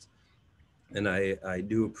trust. And I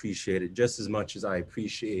do appreciate it just as much as I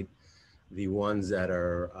appreciate the ones that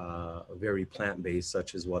are very plant-based,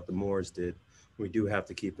 such as what the Moores did. We do have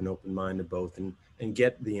to keep an open mind to both and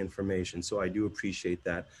get the information. So I do appreciate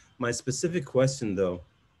that. My specific question, though,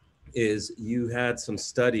 is you had some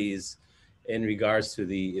studies in regards to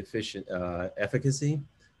the efficacy.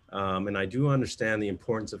 And I do understand the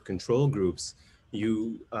importance of control groups.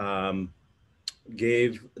 You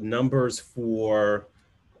gave numbers for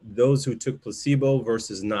those who took placebo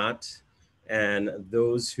versus not, and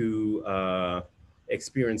those who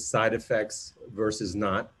experienced side effects versus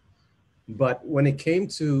not. But when it came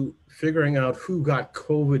to figuring out who got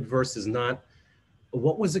COVID versus not,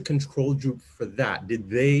 what was the control group for that? Did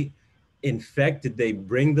they infect? Did they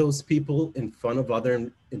bring those people in front of other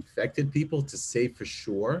infected people to say for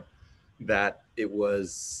sure that to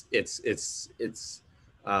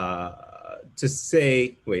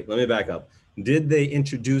say, wait, let me back up. Did they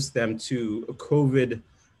introduce them to COVID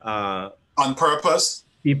on purpose?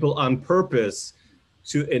 People on purpose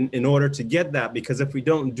in order to get that? Because if we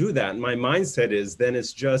don't do that, my mindset is then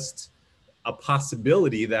it's just a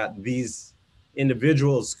possibility that these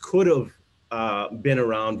individuals could have been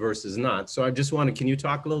around versus not. So I just can you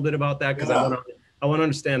talk a little bit about that? Because I want to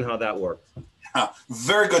understand how that worked.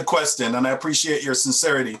 Very good question. And I appreciate your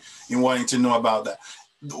sincerity in wanting to know about that.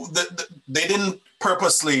 They didn't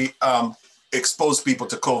purposely expose people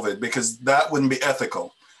to COVID because that wouldn't be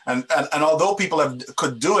ethical. And although people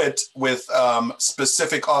could do it with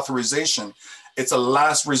specific authorization, it's a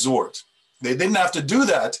last resort. They didn't have to do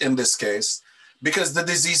that in this case because the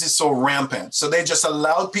disease is so rampant. So they just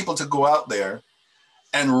allowed people to go out there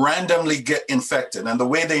and randomly get infected. And the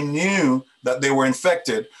way they knew that they were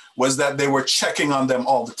infected was that they were checking on them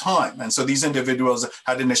all the time. And so these individuals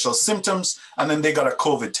had initial symptoms, and then they got a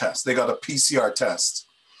COVID test. They got a PCR test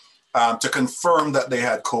to confirm that they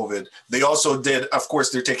had COVID. They also did, of course,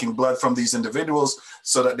 they're taking blood from these individuals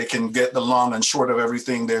so that they can get the long and short of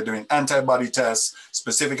everything. They're doing antibody tests,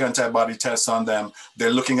 specific antibody tests on them. They're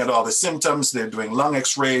looking at all the symptoms. They're doing lung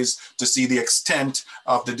x-rays to see the extent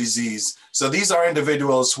of the disease. So these are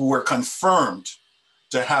individuals who were confirmed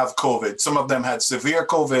to have COVID. Some of them had severe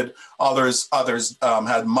COVID, others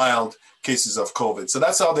had mild cases of COVID. So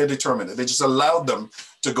that's how they determined it. They just allowed them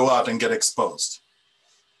to go out and get exposed.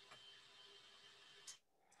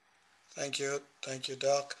 Thank you,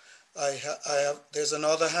 Doc. There's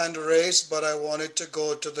another hand raised, but I wanted to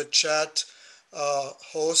go to the chat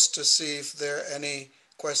host to see if there are any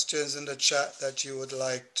questions in the chat that you would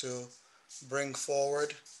like to bring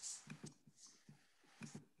forward.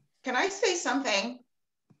 Can I say something?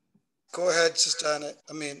 Go ahead,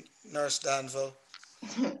 Nurse Danville.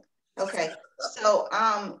 Okay, so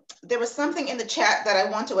there was something in the chat that I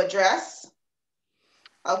want to address.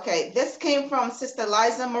 Okay, this came from Sister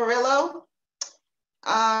Liza Murillo.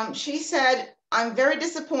 She said, I'm very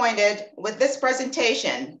disappointed with this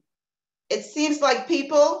presentation. It seems like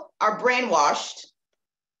people are brainwashed.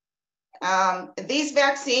 These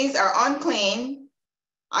vaccines are unclean.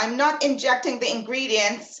 I'm not injecting the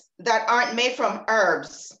ingredients that aren't made from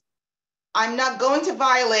herbs. I'm not going to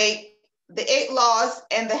violate the 8 laws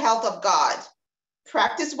and the health of God.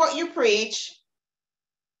 Practice what you preach.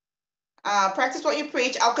 Practice what you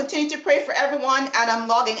preach. I'll continue to pray for everyone, and I'm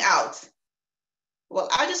logging out. Well,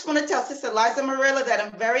 I just want to tell Sister Liza Murillo that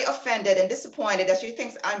I'm very offended and disappointed that she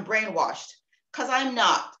thinks I'm brainwashed, because I'm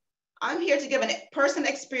not. I'm here to give a personal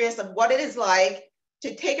experience of what it is like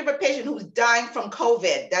to take care of a patient who's dying from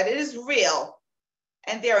COVID, that it is real,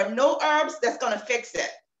 and there are no herbs that's going to fix it.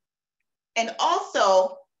 And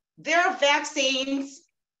also, there are vaccines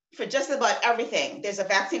for just about everything. There's a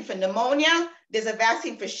vaccine for pneumonia. There's a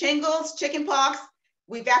vaccine for shingles, chickenpox.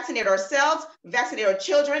 We vaccinate ourselves, vaccinate our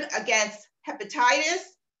children against hepatitis.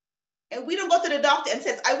 And we don't go to the doctor and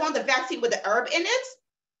says, I want the vaccine with the herb in it.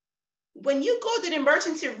 When you go to the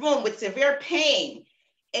emergency room with severe pain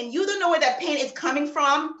and you don't know where that pain is coming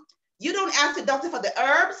from, you don't ask the doctor for the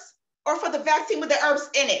herbs or for the vaccine with the herbs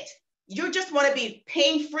in it. You just want to be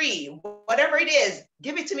pain-free. Whatever it is,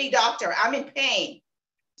 give it to me, doctor. I'm in pain.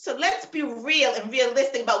 So let's be real and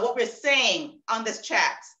realistic about what we're saying on this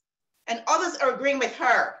chat. And others are agreeing with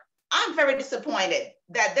her. I'm very disappointed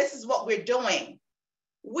that this is what we're doing.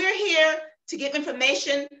 We're here to give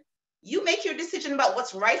information. You make your decision about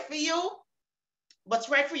what's right for you, what's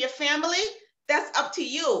right for your family. That's up to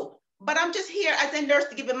you. But I'm just here as a nurse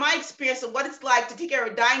to give you my experience of what it's like to take care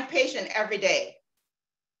of a dying patient every day.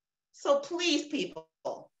 So please, people.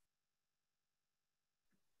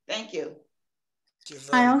 Thank you.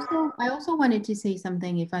 I also wanted to say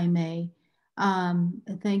something, if I may.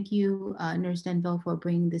 Thank you, Nurse Denville, for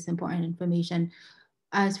bringing this important information.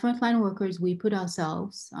 As frontline workers, we put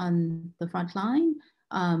ourselves on the front line,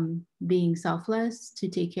 being selfless to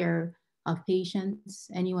take care of patients,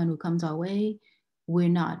 anyone who comes our way. We're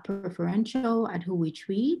not preferential at who we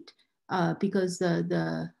treat, because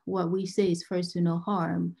what we say is first to no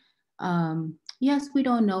harm. Yes, we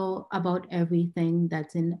don't know about everything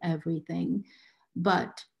that's in everything,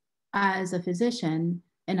 but as a physician,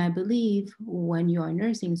 and I believe when you're in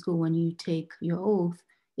nursing school, when you take your oath,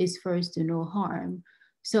 is first to no harm.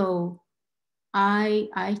 So I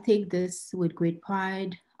take this with great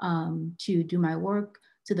pride, to do my work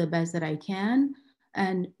to the best that I can.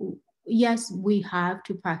 And yes, we have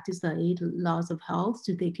to practice the 8 laws of health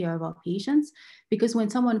to take care of our patients, because when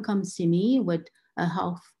someone comes to me with a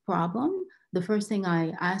health problem, the first thing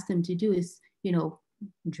I ask them to do is,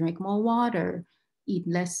 drink more water, eat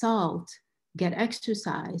less salt, get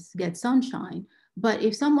exercise, get sunshine. But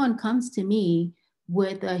if someone comes to me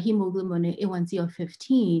with a hemoglobin A1C of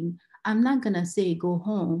 15, I'm not gonna say go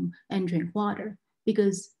home and drink water,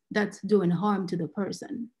 because that's doing harm to the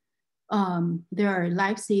person. There are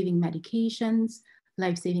life-saving medications,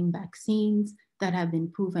 life-saving vaccines that have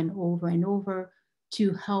been proven over and over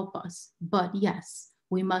to help us. But yes,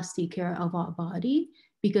 we must take care of our body,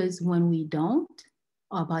 because when we don't,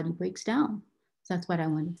 our body breaks down. So that's what I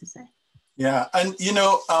wanted to say. Yeah, and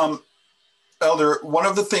Elder, one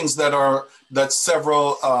of the things that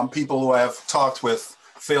several people who I have talked with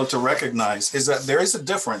fail to recognize is that there is a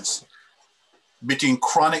difference between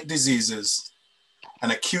chronic diseases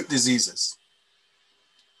and acute diseases,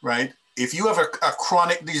 right? If you have a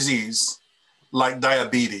chronic disease like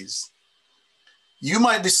diabetes, you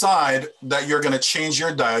might decide that you're going to change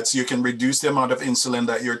your diet so you can reduce the amount of insulin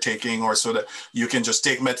that you're taking, or so that you can just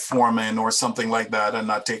take metformin or something like that and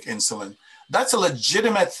not take insulin. That's a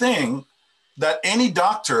legitimate thing that any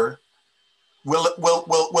doctor will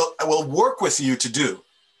work with you to do.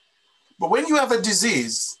 But when you have a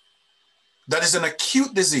disease that is an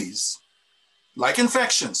acute disease, like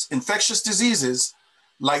infectious diseases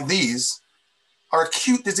like these are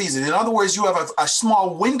acute diseases. In other words, you have a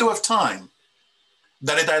small window of time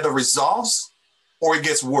that it either resolves or it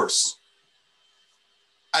gets worse.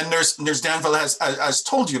 And Nurse Danville has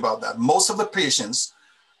told you about that. Most of the patients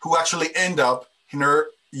who actually end up in her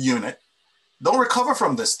unit don't recover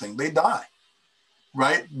from this thing, they die,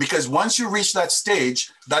 right? Because once you reach that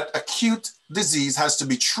stage, that acute disease has to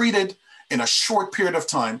be treated in a short period of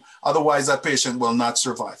time, otherwise that patient will not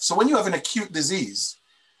survive. So when you have an acute disease,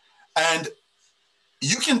 and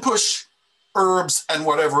you can push herbs and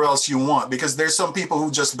whatever else you want, because there's some people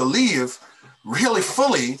who just believe really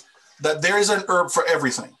fully that there is an herb for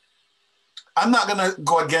everything. I'm not gonna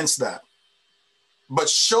go against that, but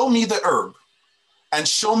show me the herb and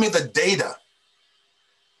show me the data.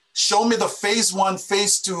 Show me the phase 1,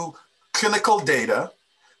 phase 2 clinical data.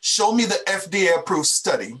 Show me the FDA approved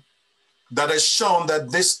study that has shown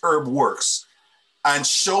that this herb works, and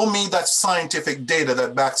show me that scientific data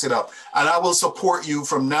that backs it up. And I will support you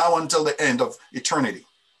from now until the end of eternity.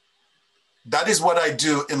 That is what I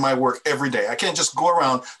do in my work every day. I can't just go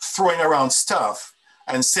around throwing around stuff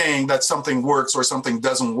and saying that something works or something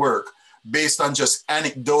doesn't work based on just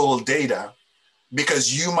anecdotal data,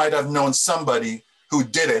 because you might have known somebody who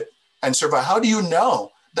did it and survived. How do you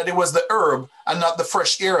know that it was the herb and not the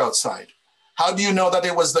fresh air outside? How do you know that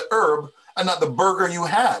it was the herb and not the burger you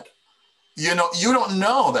had? You don't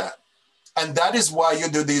know that. And that is why you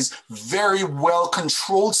do these very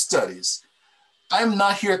well-controlled studies. I'm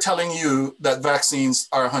not here telling you that vaccines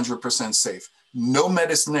are 100% safe. No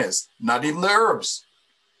medicine is, not even the herbs.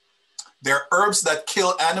 There are herbs that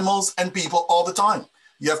kill animals and people all the time.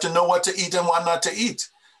 You have to know what to eat and what not to eat.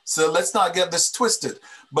 So let's not get this twisted.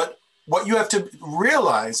 But what you have to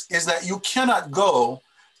realize is that you cannot go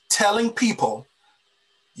telling people,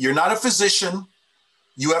 you're not a physician,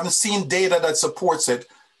 you haven't seen data that supports it.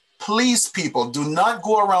 Please, people, do not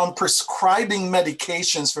go around prescribing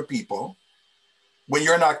medications for people when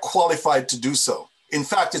you're not qualified to do so. In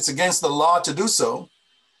fact, it's against the law to do so.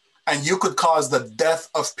 and you could cause the death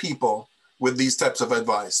of people with these types of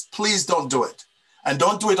advice. Please don't do it. And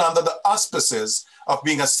don't do it under the auspices of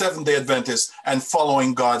being a Seventh-day Adventist and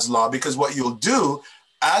following God's law, because what you'll do,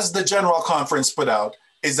 as the General Conference put out,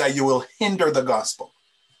 is that you will hinder the gospel.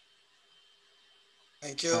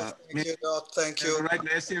 Thank you. Thank you, Doc. Thank you. All right,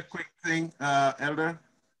 may I say a quick thing, Elder?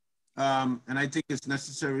 And I think it's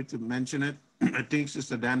necessary to mention it. I think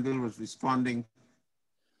Sister Danville was responding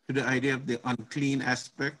to the idea of the unclean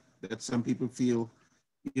aspect, that some people feel,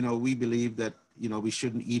 we believe that, we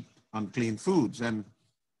shouldn't eat unclean foods. And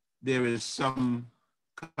there is some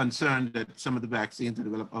concern that some of the vaccines are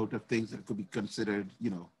developed out of things that could be considered,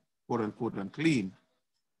 quote unquote, unclean.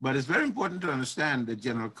 But it's very important to understand the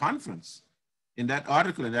General Conference, in that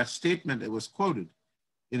article, in that statement that was quoted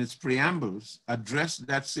in its preambles, addressed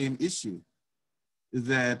that same issue,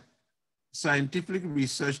 that scientific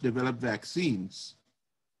research developed vaccines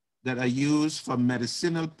that are used for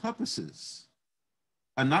medicinal purposes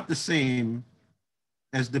are not the same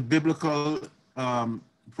as the biblical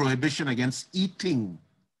prohibition against eating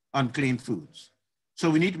unclean foods. So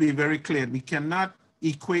we need to be very clear. We cannot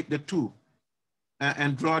equate the two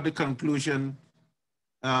and draw the conclusion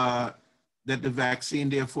that the vaccine,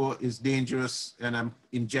 therefore, is dangerous and I'm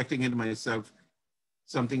injecting into myself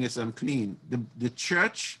something that's unclean. The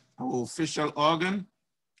church, our official organ,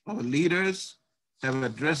 our leaders have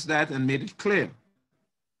addressed that and made it clear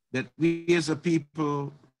that we as a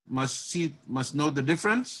people must know the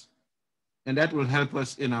difference, and that will help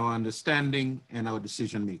us in our understanding and our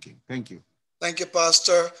decision making. Thank you. Thank you,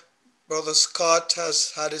 Pastor. Brother Scott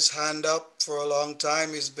has had his hand up for a long time.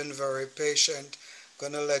 He's been very patient.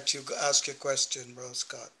 Going to let you ask your question, Brother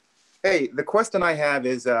Scott. Hey, the question I have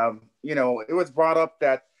is, it was brought up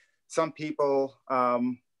that some people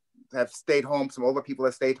have stayed home, some older people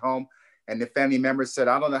have stayed home, and the family members said,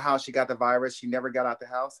 I don't know how she got the virus. She never got out the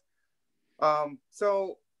house.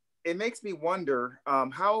 So it makes me wonder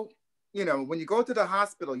how, when you go to the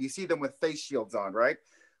hospital, you see them with face shields on, right?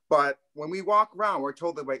 But when we walk around, we're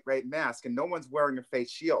told to wear masks and no one's wearing a face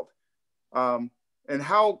shield. And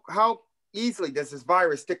how easily does this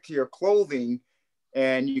virus stick to your clothing,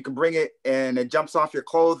 and you can bring it and it jumps off your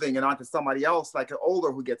clothing and onto somebody else, like an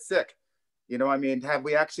older who gets sick? Have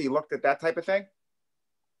we actually looked at that type of thing?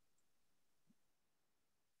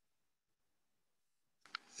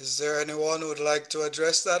 Is there anyone who would like to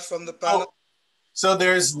address that from the panel? So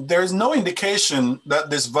there's no indication that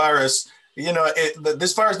this virus,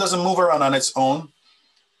 this virus doesn't move around on its own.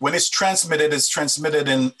 When it's transmitted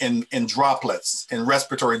in droplets, in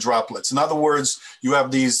respiratory droplets. In other words, you have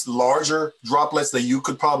these larger droplets that you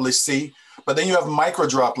could probably see, but then you have micro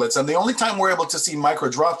droplets. And the only time we're able to see micro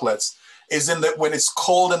droplets is when it's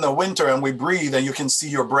cold in the winter and we breathe and you can see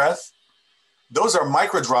your breath. Those are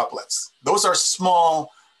micro droplets. Those are small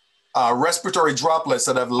respiratory droplets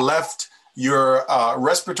that have left your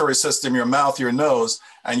respiratory system, your mouth, your nose,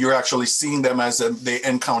 and you're actually seeing them as they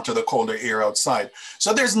encounter the colder air outside.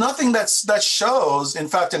 So there's nothing that shows. In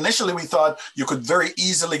fact, initially we thought you could very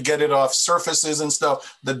easily get it off surfaces and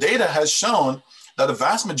stuff. The data has shown that the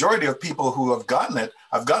vast majority of people who have gotten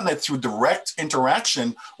it through direct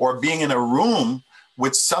interaction or being in a room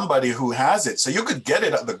with somebody who has it. So you could get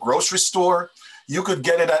it at the grocery store. You could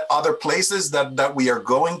get it at other places that we are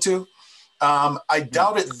going to. I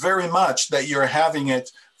doubt it very much that you're having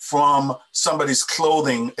it from somebody's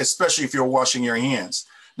clothing, especially if you're washing your hands.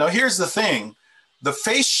 Now, here's the thing. The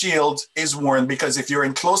face shield is worn because if you're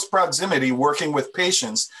in close proximity working with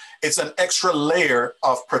patients, it's an extra layer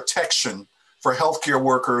of protection for healthcare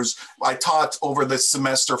workers. I taught over this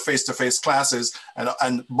semester face-to-face classes,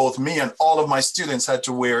 and both me and all of my students had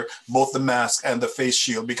to wear both the mask and the face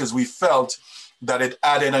shield because we felt that it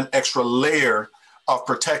added an extra layer of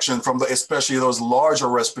protection from especially those larger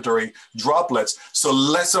respiratory droplets. So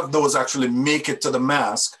less of those actually make it to the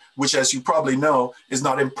mask, which, as you probably know, is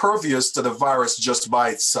not impervious to the virus just by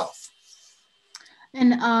itself.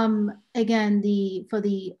 And again, for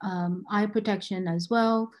the eye protection as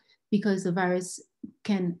well, because the virus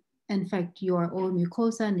can infect your oral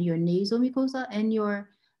mucosa and your nasal mucosa and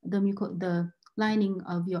the lining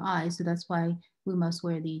of your eyes. So that's why we must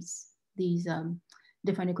wear these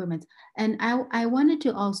different equipment. And I wanted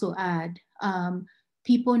to also add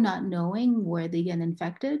people not knowing where they get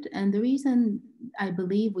infected. And the reason I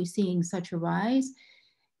believe we're seeing such a rise,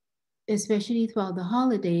 especially throughout the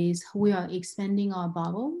holidays, we are expanding our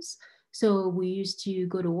bubbles. So we used to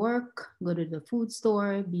go to work, go to the food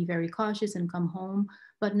store, be very cautious and come home.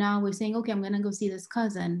 But now we're saying, okay, I'm gonna go see this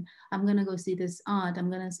cousin. I'm gonna go see this aunt. I'm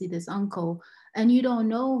gonna see this uncle. And you don't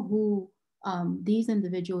know who these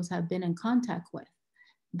individuals have been in contact with.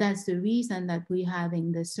 That's the reason that we're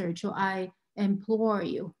having this search. So I implore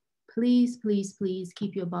you, please, please, please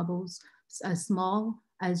keep your bubbles as small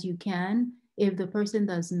as you can. If the person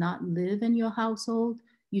does not live in your household,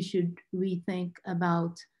 you should rethink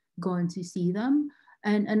about going to see them.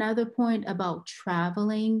 And another point about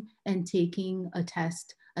traveling and taking a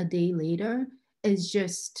test a day later is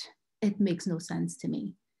just, it makes no sense to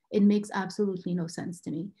me. It makes absolutely no sense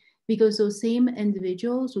to me, because those same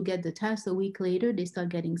individuals who get the test a week later, they start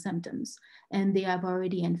getting symptoms and they have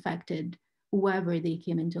already infected whoever they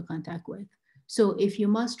came into contact with. So if you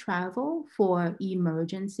must travel for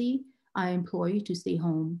emergency, I implore you to stay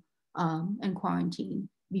home and quarantine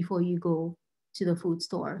before you go to the food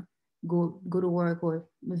store, go to work or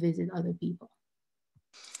visit other people.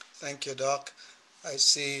 Thank you, Doc. I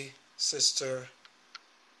see Sister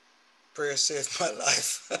Prayer Saved My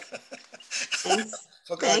Life. Thanks,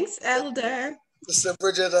 thanks, Elder. Sister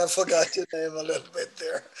Bridget, I forgot your name a little bit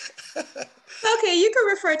there. Okay, you can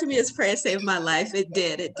refer to me as Prayer Saved My Life. It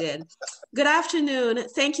did. Good afternoon.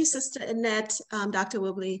 Thank you, Sister Annette, Dr.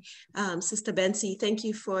 Whibley, Sister Bensi. Thank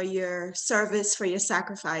you for your service, for your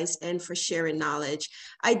sacrifice, and for sharing knowledge.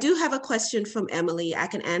 I do have a question from Emily. I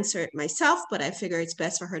can answer it myself, but I figure it's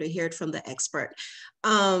best for her to hear it from the expert.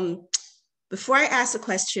 Before I ask the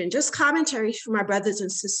question, just commentary from my brothers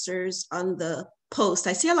and sisters on the post.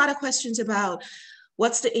 I see a lot of questions about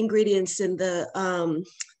what's the ingredients in the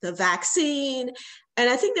vaccine. And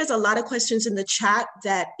I think there's a lot of questions in the chat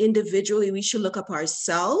that individually we should look up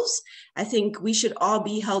ourselves. I think we should all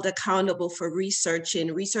be held accountable for researching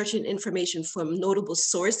information from notable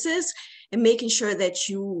sources and making sure that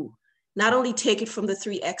you not only take it from the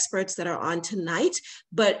 3 experts that are on tonight,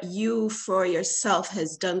 but you for yourself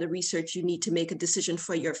has done the research you need to make a decision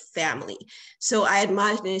for your family. So I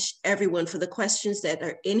admonish everyone for the questions that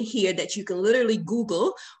are in here that you can literally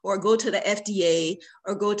Google or go to the FDA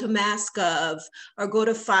or go to MassGov or go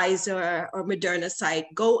to Pfizer or Moderna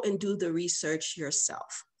site, go and do the research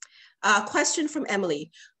yourself. Question from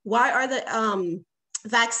Emily: why are the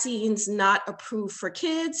vaccines not approved for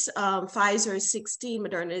kids? Pfizer is 16,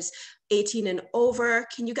 Moderna is 18 and over.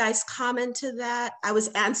 Can you guys comment to that? I was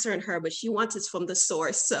answering her, but she wants it from the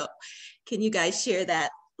source. So can you guys share that?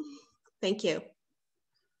 Thank you.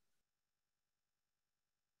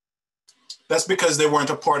 That's because they weren't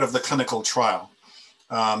a part of the clinical trial.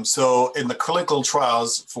 So in the clinical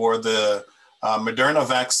trials for the Moderna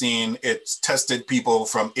vaccine, it's tested people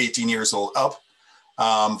from 18 years old up.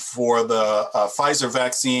 For the Pfizer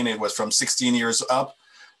vaccine, it was from 16 years up.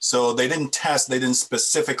 So they didn't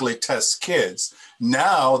specifically test kids.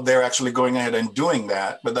 Now they're actually going ahead and doing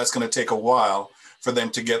that, but that's going to take a while for them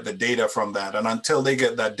to get the data from that. And until they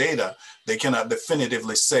get that data, they cannot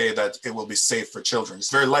definitively say that it will be safe for children. It's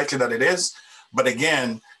very likely that it is, but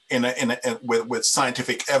again, with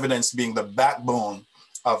scientific evidence being the backbone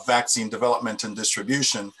of vaccine development and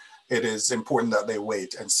distribution, it is important that they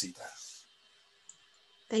wait and see that.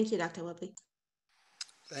 Thank you, Dr. Whibley.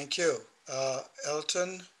 Thank you.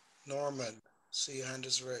 Elton Norman, see your hand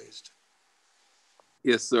is raised.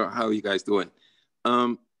 Yes, sir. How are you guys doing?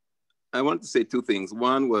 I wanted to say 2 things.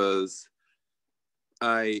 One was,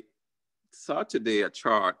 I saw today a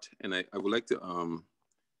chart, and I would like to,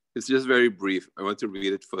 it's just very brief. I want to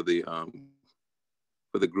read it for the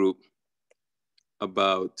group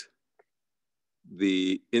about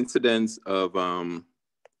the incidence of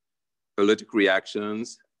allergic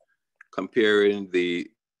reactions, comparing the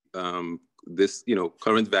this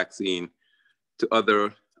current vaccine to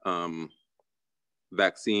other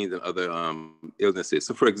vaccines and other illnesses.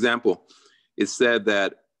 So for example, it said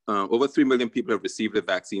that over 3 million people have received the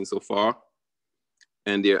vaccine so far,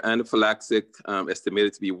 and their anaphylaxis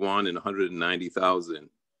estimated to be 1 in 190,000.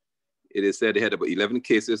 It is said they had about 11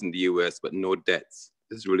 cases in the US, but no deaths.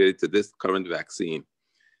 This is related to this current vaccine.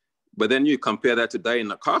 But then you compare that to die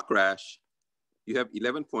in a car crash, you have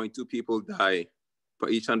 11.2 people die per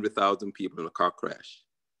each 100,000 people in a car crash.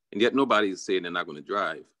 And yet nobody is saying they're not going to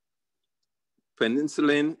drive.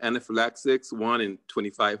 Penicillin anaphylaxis, 1 in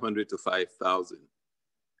 2,500 to 5,000,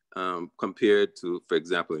 compared to, for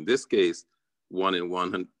example, in this case, 1 in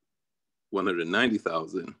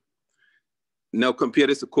 190,000. Now compare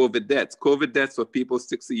this to COVID deaths. COVID deaths for people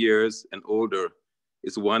 60 years and older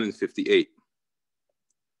is 1 in 58.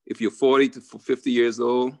 If you're 40 to 50 years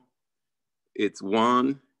old, it's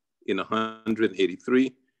 1 in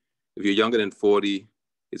 183. If you're younger than 40,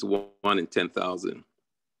 it's 1 in 10,000.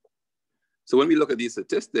 So when we look at these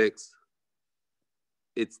statistics,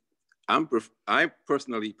 I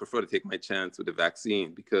personally prefer to take my chance with the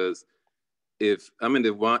vaccine, because if I'm in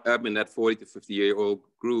that 40 to 50-year-old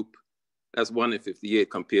group, That's 1 in 58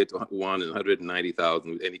 compared to 1 in 190,000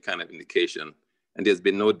 with any kind of indication. And there's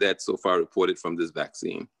been no death so far reported from this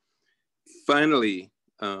vaccine. Finally,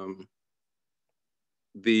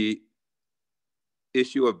 the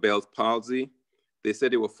issue of Bell's palsy, they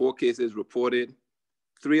said there were 4 cases reported.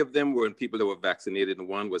 3 of them were in people that were vaccinated and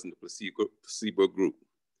 1 was in the placebo group,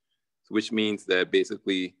 which means that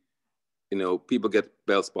basically, you know, people get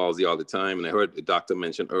Bell's palsy all the time. And I heard the doctor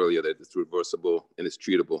mention earlier that it's reversible and it's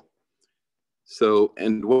treatable. So,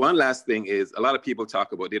 and one last thing is a lot of people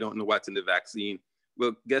talk about, they don't know what's in the vaccine.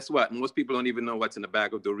 Well, guess what? Most people don't even know what's in the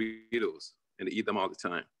bag of Doritos and they eat them all the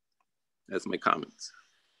time. That's my comments.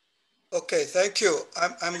 Okay, thank you.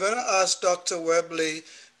 I'm going to ask Dr. Webley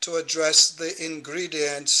to address the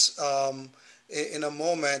ingredients in a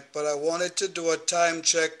moment, but I wanted to do a time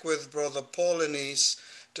check with Brother Polanese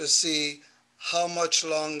to see how much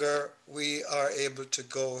longer we are able to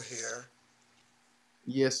go here.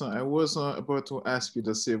 Yes, I was about to ask you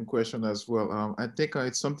the same question as well. I think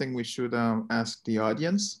it's something we should ask the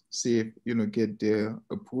audience, see if, you know, get their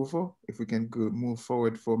approval, if we can move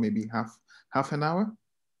forward for maybe half an hour,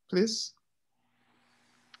 please.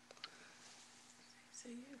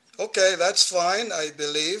 Okay, that's fine, I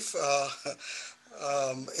believe.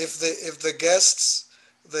 If the guests,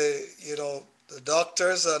 the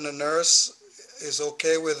doctors and the nurse is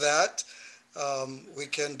okay with that, we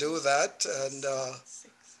can do that, and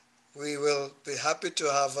we will be happy to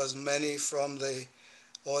have as many from the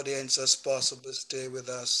audience as possible stay with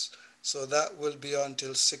us. So that will be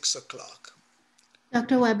until 6 o'clock.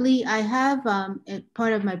 Dr. Webley, I have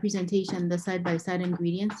part of my presentation, the side-by-side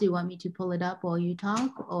ingredients. Do you want me to pull it up while you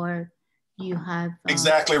talk, or you have?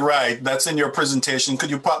 Exactly right. That's in your presentation. Could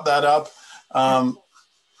you pop that up,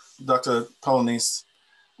 Dr. Polanese?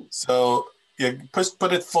 So yeah,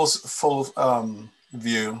 put it full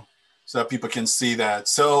view so that people can see that.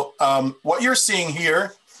 So what you're seeing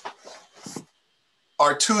here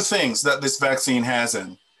are 2 things that this vaccine has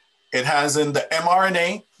in. It has in the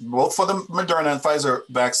mRNA, both for the Moderna and Pfizer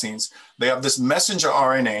vaccines. They have this messenger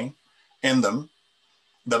RNA in them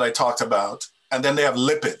that I talked about, and then they have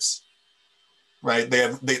lipids, right?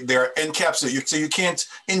 They're encapsulated, so you can't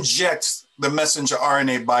inject the messenger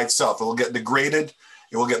RNA by itself. It will get degraded,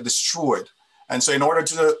 it will get destroyed. And so in order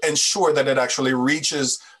to ensure that it actually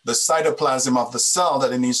reaches the cytoplasm of the cell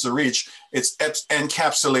that it needs to reach, it's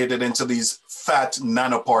encapsulated into these fat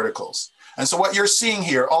nanoparticles. And so what you're seeing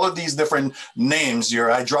here, all of these different names, your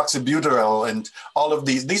hydroxybutyryl and all of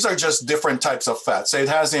these are just different types of fat. So it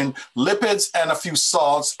has in lipids and a few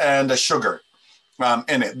salts and a sugar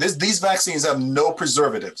in it. These vaccines have no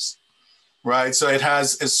preservatives, right? So it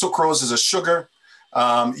has sucrose is a sugar,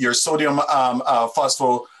 your sodium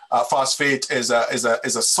phosphate is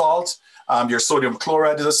a salt, your sodium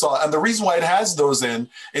chloride is a salt. And the reason why it has those in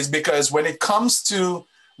is because when it comes to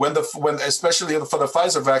especially for the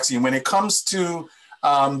Pfizer vaccine, when it comes to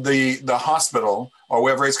the hospital or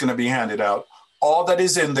wherever it's going to be handed out, all that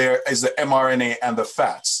is in there is the mRNA and the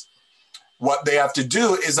fats. What they have to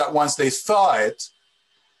do is that once they thaw it,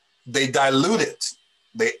 they dilute it.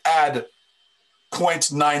 They add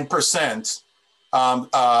 0.9%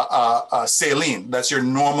 saline. That's your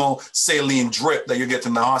normal saline drip that you get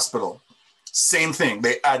in the hospital. Same thing,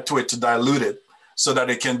 they add to it to dilute it so that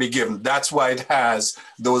it can be given. That's why it has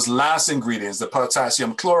those last ingredients, the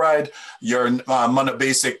potassium chloride, your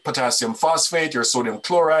monobasic potassium phosphate, your sodium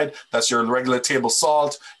chloride, that's your regular table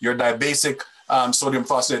salt, your dibasic sodium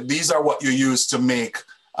phosphate. These are what you use to make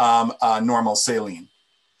normal saline.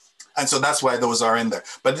 And so that's why those are in there.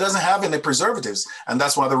 But it doesn't have any preservatives. And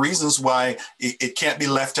that's one of the reasons why it can't be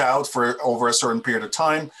left out for over a certain period of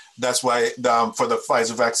time. That's why for the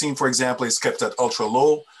Pfizer vaccine, for example, it's kept at ultra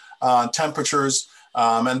low temperatures.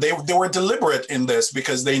 And they were deliberate in this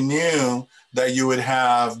because they knew that you would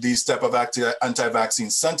have these type of anti-vaccine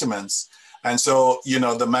sentiments. And so,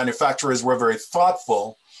 the manufacturers were very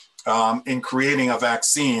thoughtful in creating a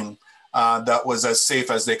vaccine that was as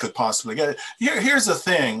safe as they could possibly get it. Here's the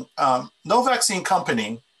thing, no vaccine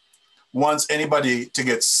company wants anybody to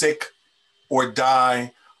get sick or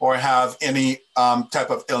die or have any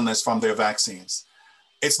type of illness from their vaccines.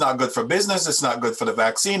 It's not good for business. It's not good for the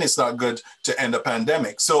vaccine. It's not good to end a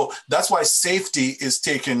pandemic. So that's why safety is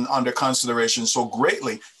taken under consideration so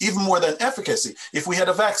greatly, even more than efficacy. If we had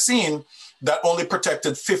a vaccine that only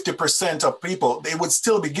protected 50% of people, they would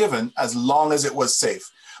still be given as long as it was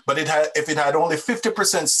safe. But if it had only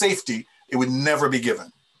 50% safety, it would never be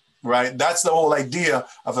given, right? That's the whole idea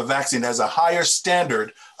of a vaccine. It has a higher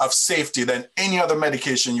standard of safety than any other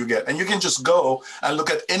medication you get. And you can just go and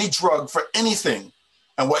look at any drug for anything.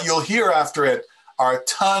 And what you'll hear after it are a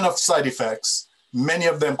ton of side effects many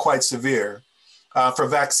of them quite severe. For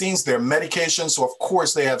vaccines, they're medications, so of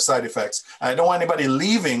course they have side effects. I don't want anybody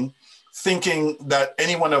leaving thinking that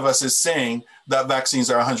any one of us is saying that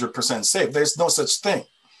vaccines are 100% safe. There's no such thing.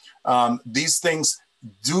 These things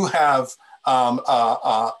do have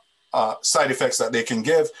side effects that they can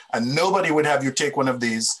give, and nobody would have you take one of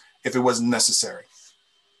these if it wasn't necessary.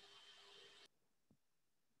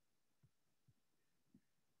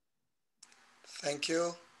 Thank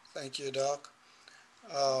you. Thank you, Doc.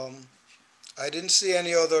 I didn't see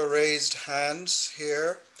any other raised hands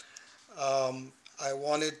here. I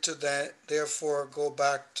wanted to therefore go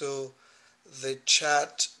back to the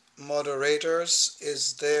chat moderators.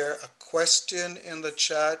 Is there a question in the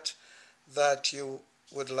chat that you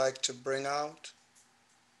would like to bring out?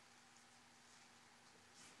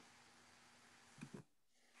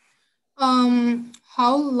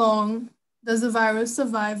 How long does the virus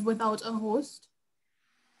survive without a host?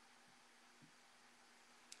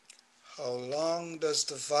 How long does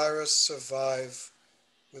the virus survive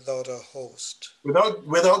without a host?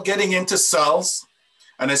 Without getting into cells,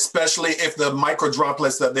 and especially if the micro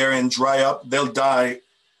droplets that they're in dry up, they'll die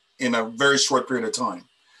in a very short period of time.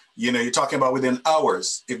 You know, you're talking about within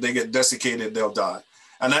hours. If they get desiccated, they'll die.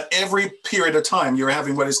 And at every period of time, you're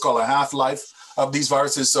having what is called a half-life of these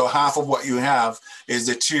viruses. So half of what you have is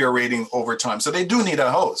deteriorating over time. So they do need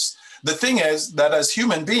a host. The thing is that as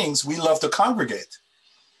human beings, we love to congregate.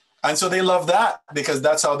 And so they love that because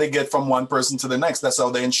that's how they get from one person to the next. That's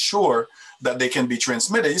how they ensure that they can be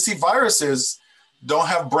transmitted. You see, viruses don't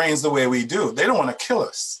have brains the way we do. They don't want to kill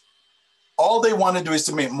us. All they want to do is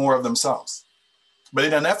to make more of themselves. But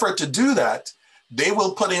in an effort to do that, they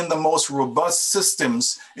will put in the most robust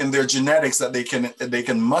systems in their genetics that they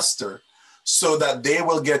can muster so that they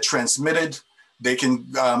will get transmitted. They can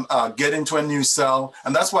get into a new cell.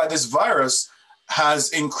 And that's why this virus has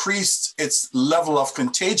increased its level of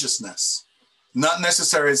contagiousness, not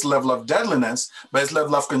necessarily its level of deadliness, but its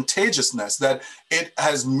level of contagiousness, that it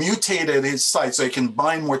has mutated its site so it can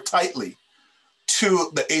bind more tightly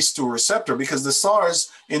to the ACE2 receptor, because the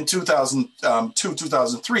SARS in 2002,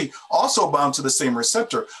 2003 also bound to the same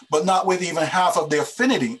receptor, but not with even half of the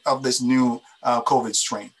affinity of this new COVID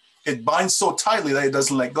strain. It binds so tightly that it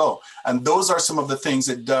doesn't let go. And those are some of the things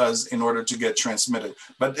it does in order to get transmitted.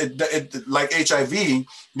 But it like HIV, you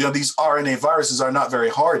know, these RNA viruses are not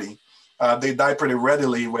very hardy. They die pretty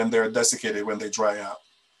readily when they're desiccated, when they dry out.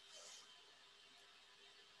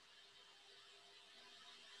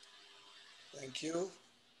 Thank you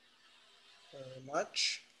very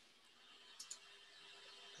much.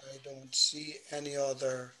 I don't see any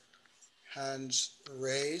other hands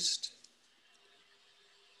raised.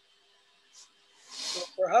 So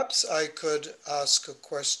perhaps I could ask a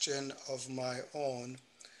question of my own.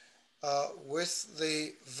 With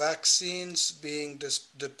the vaccines being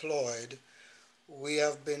deployed, we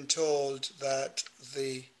have been told that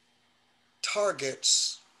the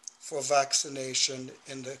targets for vaccination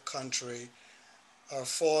in the country are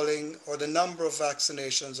falling, or the number of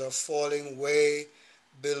vaccinations are falling way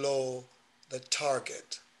below the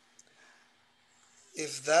target.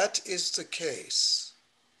 If that is the case,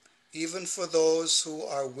 even for those who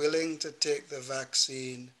are willing to take the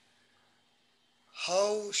vaccine,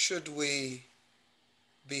 how should we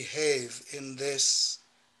behave in this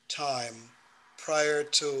time prior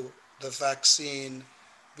to the vaccine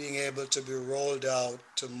being able to be rolled out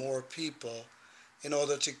to more people in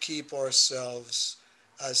order to keep ourselves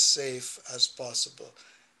as safe as possible?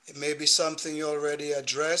 It may be something you already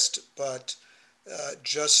addressed, but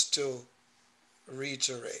just to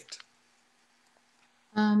reiterate.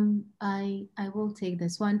 I will take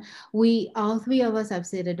this one. All three of us have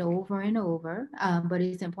said it over and over, but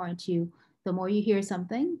it's important to, the more you hear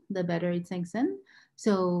something, the better it sinks in.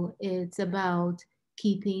 So it's about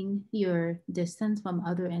keeping your distance from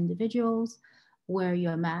other individuals, wear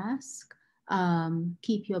your mask,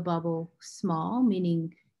 keep your bubble small,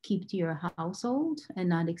 meaning keep to your household and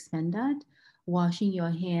not expand that, washing your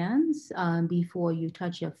hands before you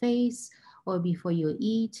touch your face or before you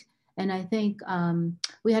eat. And I think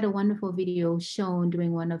we had a wonderful video shown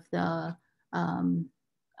during one of the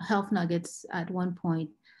health nuggets at one point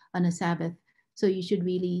on a Sabbath. So you should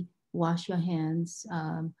really wash your hands,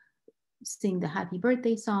 sing the happy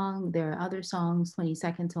birthday song. There are other songs, 20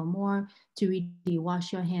 seconds or more, to really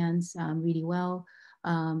wash your hands really well.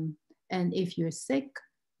 And if you're sick,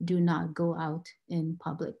 do not go out in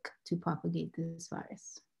public to propagate this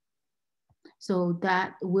virus. So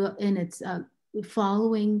that will, in its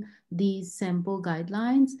following these simple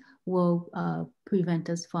guidelines will prevent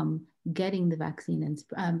us from getting the vaccine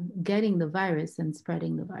and getting the virus and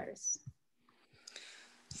spreading the virus.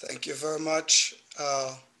 Thank you very much.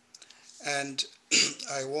 And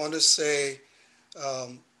I want to say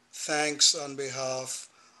thanks on behalf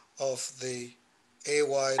of the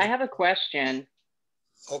AY. I have a question.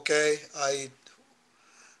 Okay,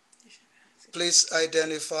 please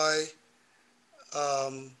identify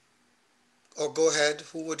or go ahead.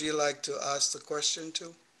 Who would you like to ask the question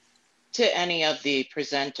to? To any of the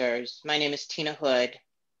presenters. My name is Tina Hood.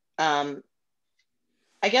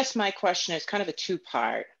 I guess my question is kind of a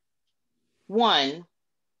two-part. One,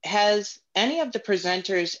 has any of the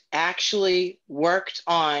presenters actually worked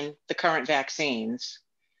on the current vaccines?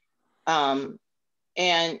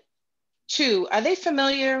 And two, are they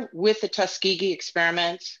familiar with the Tuskegee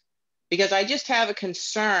experiment? Because I just have a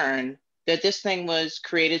concern that this thing was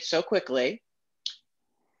created so quickly.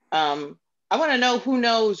 I want to know who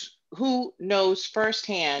knows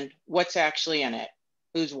firsthand what's actually in it,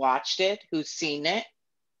 who's watched it, who's seen it.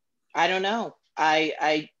 I don't know.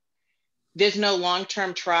 There's no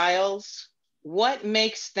long-term trials. What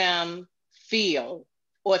makes them feel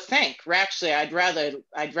or think? Actually, I'd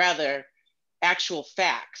rather actual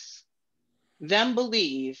facts. Them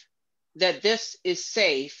believe that this is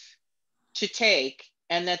safe to take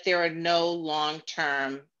and that there are no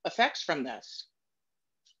long-term effects from this.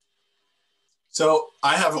 So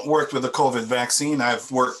I haven't worked with the COVID vaccine. I've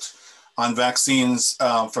worked on vaccines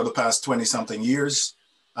for the past 20 something years,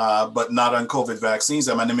 but not on COVID vaccines.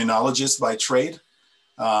 I'm an immunologist by trade.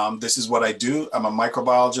 This is what I do. I'm a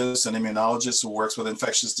microbiologist and immunologist who works with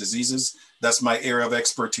infectious diseases. That's my area of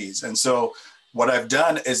expertise. And so what I've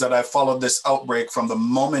done is that I've followed this outbreak from the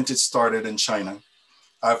moment it started in China.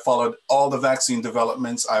 I've followed all the vaccine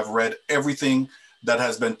developments. I've read everything that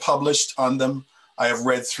has been published on them. I have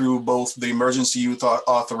read through both the emergency use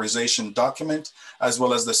authorization document, as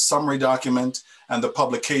well as the summary document and the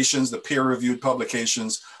publications, the peer-reviewed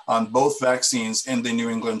publications on both vaccines in the New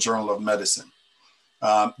England Journal of Medicine.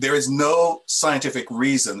 There is no scientific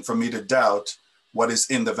reason for me to doubt what is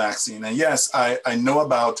in the vaccine. And yes, I know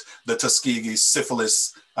about the Tuskegee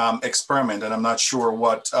syphilis experiment, and I'm not sure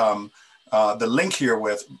what the link here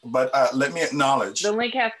with, but let me acknowledge. The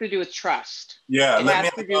link has to do with trust. Yeah, let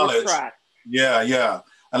me acknowledge. Yeah.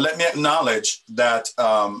 And let me acknowledge that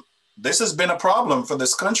this has been a problem for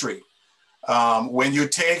this country. When you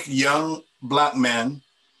take young Black men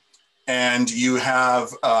and you have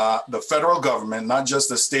the federal government, not just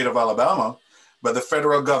the state of Alabama, but the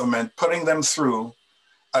federal government putting them through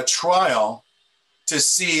a trial to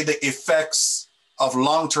see the effects of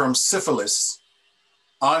long-term syphilis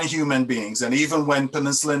on human beings. And even when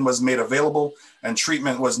penicillin was made available and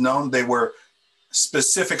treatment was known, they were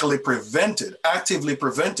specifically actively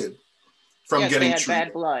prevented from getting treated.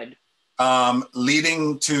 Bad blood.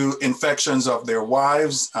 Leading to infections of their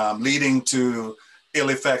wives, leading to ill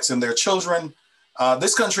effects in their children.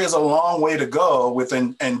 This country has a long way to go with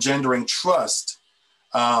engendering trust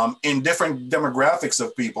in different demographics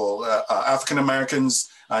of people, African Americans,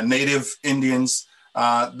 Native Indians.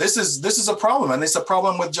 This is a problem, and it's a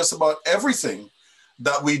problem with just about everything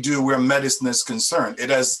that we do where medicine is concerned. It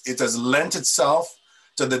has lent itself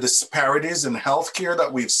to the disparities in healthcare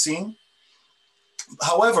that we've seen.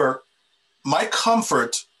 However, my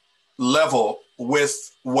comfort level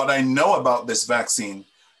with what I know about this vaccine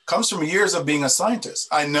comes from years of being a scientist.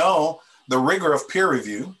 I know the rigor of peer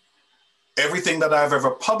review. Everything that I've ever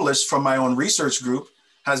published from my own research group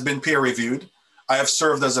has been peer reviewed. I have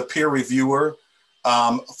served as a peer reviewer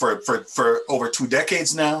for over 2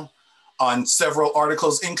 decades now on several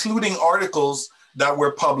articles, including articles that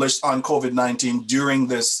were published on COVID-19 during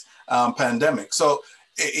this pandemic. So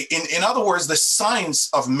in other words, the science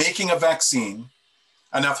of making a vaccine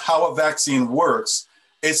and of how a vaccine works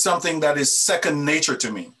is something that is second nature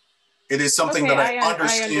to me. It is something that I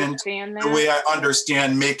understand the way I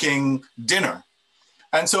understand making dinner.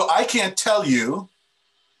 And so I can't tell you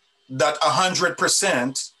that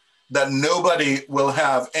 100% that nobody will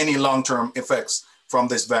have any long-term effects from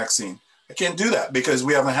this vaccine. I can't do that because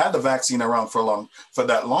we haven't had the vaccine around for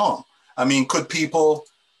that long. I mean, could people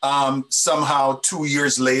somehow 2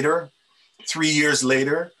 years later, 3 years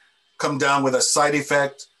later, come down with a side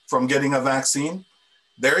effect from getting a vaccine?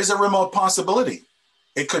 There is a remote possibility.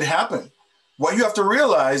 It could happen. What you have to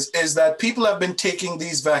realize is that people have been taking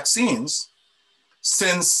these vaccines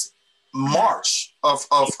since March of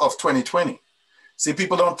 2020. See,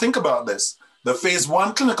 people don't think about this. The phase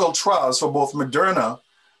 1 clinical trials for both Moderna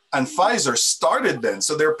and Pfizer started then.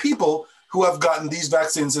 So there are people who have gotten these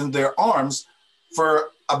vaccines in their arms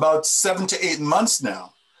for about 7 to 8 months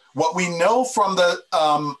now. What we know from the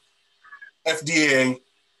FDA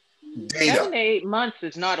data. 7 to 8 months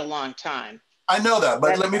is not a long time. I know that,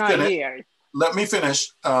 but let me finish. Years. let me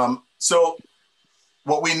finish. So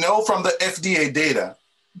what we know from the FDA data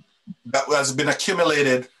that has been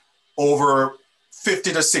accumulated over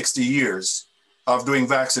 50 to 60 years of doing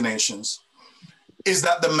vaccinations is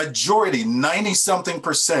that the majority,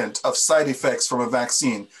 90-something% of side effects from a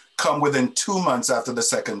vaccine come within 2 months after the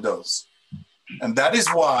second dose. And that is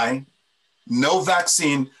why no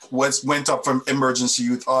vaccine went up from emergency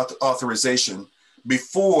use authorization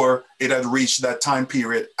before it had reached that time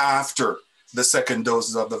period after the second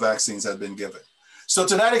doses of the vaccines had been given. So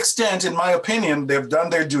to that extent, in my opinion, they've done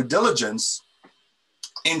their due diligence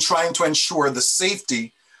in trying to ensure the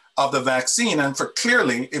safety of the vaccine. And for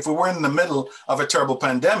clearly, if we were in the middle of a terrible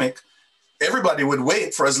pandemic, everybody would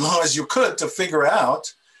wait for as long as you could to figure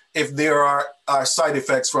out if there are side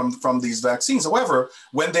effects from these vaccines. However,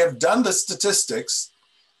 when they've done the statistics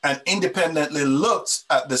and independently looked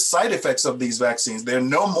at the side effects of these vaccines, they're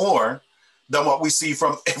no more than what we see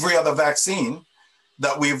from every other vaccine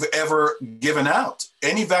that we've ever given out.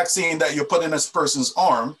 Any vaccine that you put in a person's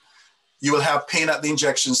arm, you will have pain at the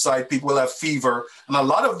injection site, people will have fever, and a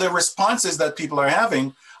lot of the responses that people are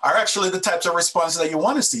having are actually the types of responses that you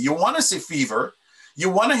want to see. You want to see fever. You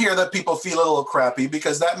want to hear that people feel a little crappy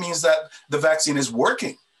because that means that the vaccine is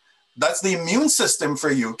working. That's the immune system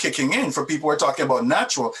for you kicking in. For people who are talking about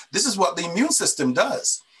natural, this is what the immune system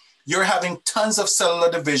does. You're having tons of cellular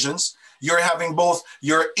divisions. You're having both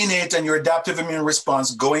your innate and your adaptive immune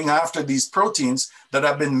response going after these proteins that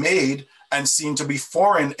have been made and seen to be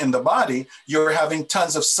foreign in the body. You're having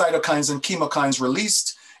tons of cytokines and chemokines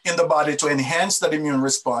released in the body to enhance that immune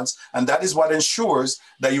response. And that is what ensures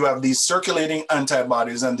that you have these circulating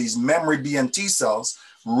antibodies and these memory B and T cells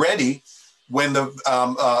ready when the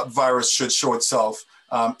virus should show itself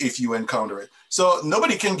if you encounter it. So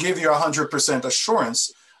nobody can give you 100%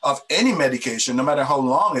 assurance of any medication, no matter how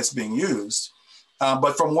long it's being used.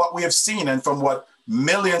 But from what we have seen and from what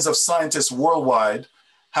millions of scientists worldwide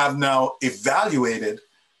have now evaluated,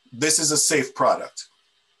 this is a safe product.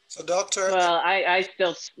 So, Doctor. Well, I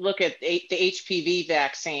still look at the HPV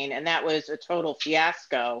vaccine, and that was a total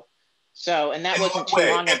fiasco. So, and that wasn't too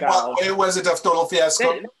long ago. What way was it a total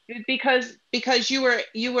fiasco? Because you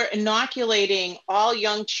were inoculating all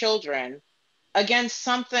young children against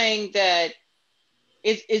something that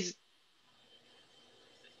is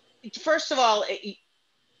first of all,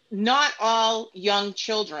 not all young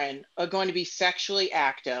children are going to be sexually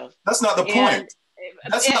active. That's not the point.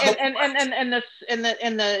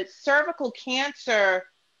 And the cervical cancer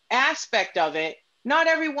aspect of it, not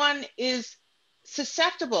everyone is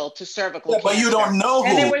susceptible to cervical cancer. But you don't know who.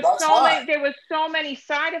 And there were so many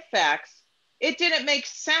side effects. It didn't make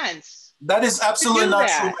sense. That is absolutely not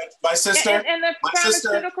true, my sister. And the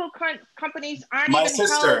pharmaceutical companies aren't even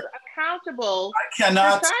held accountable for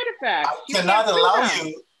side effects.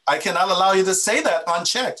 I cannot allow you to say that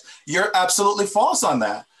unchecked. You're absolutely false on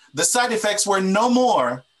that. The side effects were no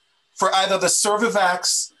more for either the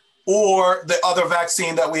Cervivax or the other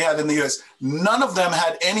vaccine that we had in the US. None of them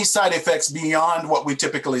had any side effects beyond what we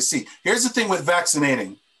typically see. Here's the thing with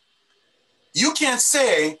vaccinating. You can't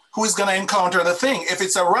say who's going to encounter the thing. If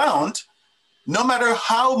it's around, no matter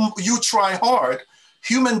how you try hard,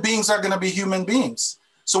 human beings are going to be human beings.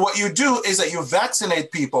 So what you do is that you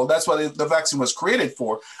vaccinate people. That's what the vaccine was created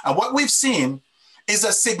for. And what we've seen is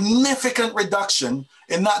a significant reduction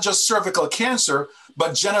in not just cervical cancer,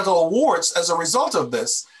 but genital warts as a result of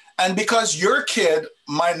this. And because your kid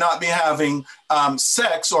might not be having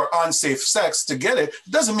sex or unsafe sex to get it,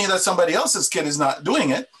 doesn't mean that somebody else's kid is not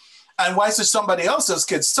doing it. And why should somebody else's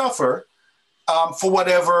kid suffer for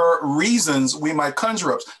whatever reasons we might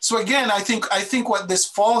conjure up? So again, I think what this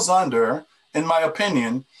falls under, in my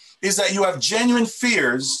opinion, is that you have genuine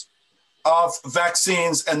fears of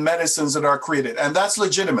vaccines and medicines that are created, and that's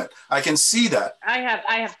legitimate. I can see that. I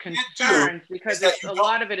have concerns because a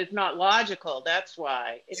lot of it is not logical. That's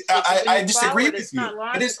why. I disagree with you.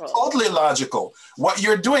 It is totally logical. What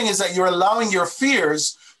you're doing is that you're allowing your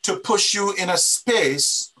fears to push you in a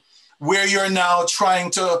space where you're now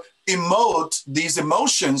trying to emote these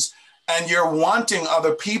emotions, and you're wanting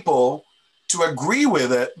other people to agree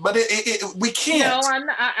with it, but we can't. No,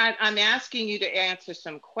 I'm asking you to answer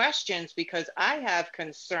some questions because I have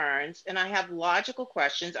concerns and I have logical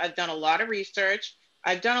questions. I've done a lot of research.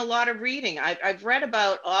 I've done a lot of reading. I've read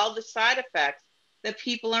about all the side effects that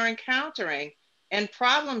people are encountering and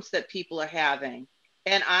problems that people are having.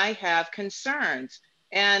 And I have concerns.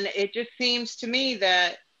 And it just seems to me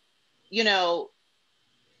that,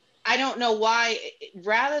 I don't know why,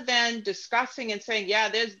 rather than discussing and saying,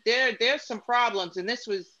 yeah, there's some problems and this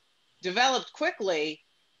was developed quickly,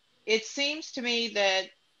 it seems to me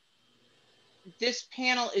that this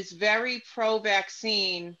panel is very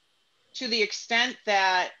pro-vaccine to the extent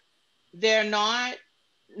that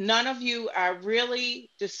none of you are really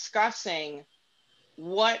discussing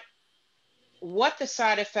what the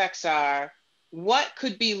side effects are, what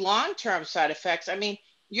could be long-term side effects. I mean,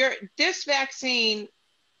 this vaccine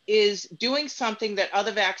is doing something that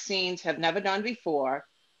other vaccines have never done before.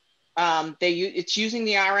 It's using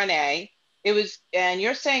the RNA. And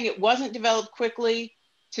you're saying it wasn't developed quickly.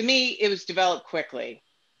 To me, it was developed quickly.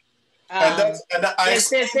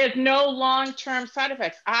 There's no long-term side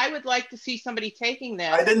effects. I would like to see somebody taking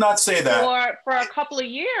this. I did not say that. For a couple of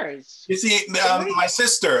years. You see, my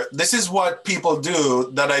sister, this is what people do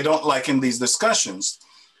that I don't like in these discussions.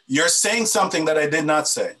 You're saying something that I did not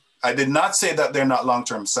say. I did not say that they're not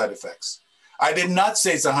long-term side effects. I did not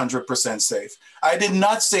say it's 100% safe. I did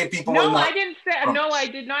not say people will not. I didn't say, no, I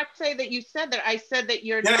did not say that you said that. I said that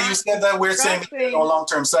you're not. Yeah, you said that we're saying there are no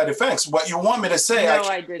long-term side effects. What you want me to say. No,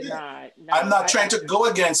 I did not. No, I'm not trying to go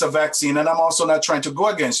against a vaccine, and I'm also not trying to go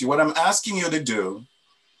against you. What I'm asking you to do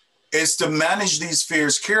is to manage these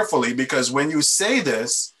fears carefully, because when you say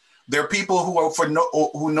this, there are people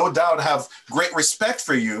who no doubt have great respect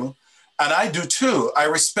for you, and I do too. I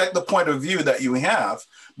respect the point of view that you have,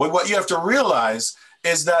 but what you have to realize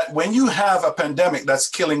is that when you have a pandemic that's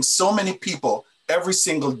killing so many people every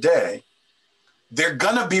single day, they're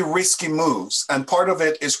gonna be risky moves, and part of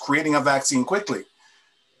it is creating a vaccine quickly.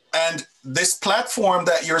 And this platform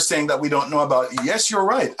that you're saying that we don't know about, yes, you're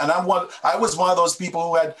right. And I was one of those people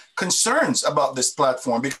who had concerns about this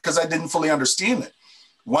platform because I didn't fully understand it.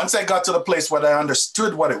 Once I got to the place where I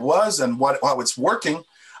understood what it was and how it's working,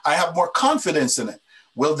 I have more confidence in it.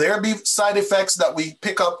 Will there be side effects that we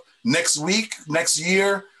pick up next week, next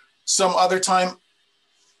year, some other time?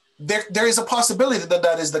 There is a possibility that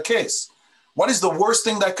that is the case. What is the worst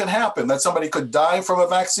thing that could happen? That somebody could die from a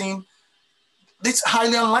vaccine? It's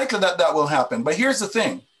highly unlikely that that will happen. But here's the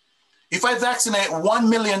thing. If I vaccinate 1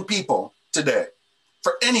 million people today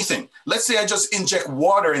for anything, let's say I just inject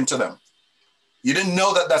water into them. You didn't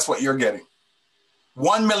know that that's what you're getting.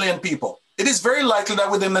 1 million people. It is very likely that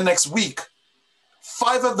within the next week,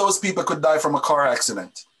 5 of those people could die from a car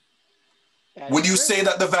accident. Would you say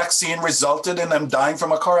that the vaccine resulted in them dying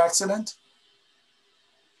from a car accident?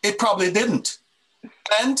 It probably didn't.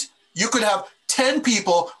 And you could have 10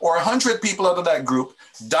 people or 100 people out of that group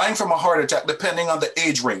dying from a heart attack, depending on the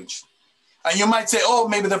age range. And you might say, oh,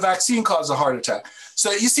 maybe the vaccine caused a heart attack.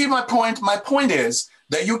 So you see my point? My point is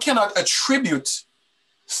that you cannot attribute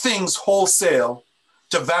things wholesale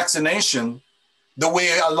to vaccination the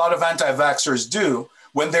way a lot of anti-vaxxers do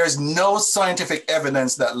when there's no scientific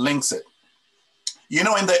evidence that links it. You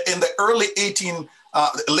know, in the early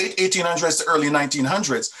late 1800s to early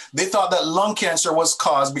 1900s, they thought that lung cancer was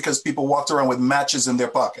caused because people walked around with matches in their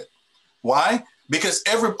pocket. Why? Because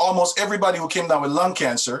almost everybody who came down with lung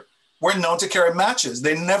cancer were known to carry matches.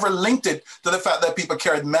 They never linked it to the fact that people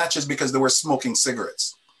carried matches because they were smoking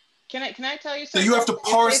cigarettes. Can I tell you something? So you have to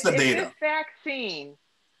parse the data. If this vaccine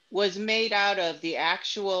was made out of the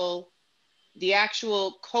actual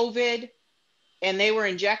COVID, and they were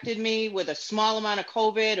injected me with a small amount of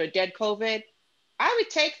COVID or dead COVID, I would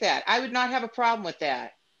take that. I would not have a problem with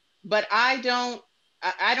that. But I don't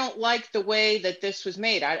like the way that this was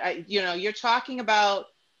made. You're talking about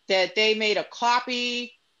that they made a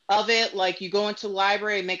copy of it, like you go into the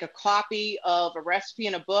library and make a copy of a recipe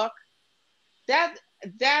in a book.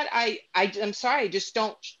 I'm sorry, I just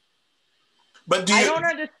don't. But I don't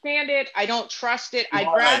understand it. I don't trust it. I'd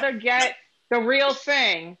rather get the real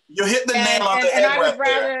thing. You hit the nail on the head. And I would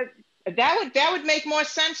rather that would make more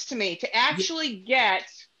sense to me, to actually get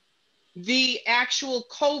the actual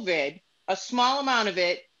COVID, a small amount of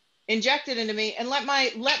it, injected into me, and let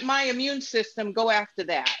my immune system go after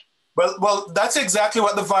that. Well, that's exactly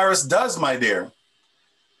what the virus does, my dear.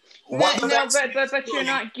 But you're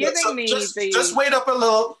not giving me the. Just wait up a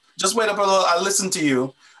little. Just wait up a little. I'll listen to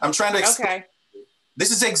you. I'm trying to explain. Okay. This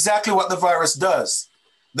is exactly what the virus does.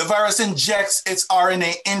 The virus injects its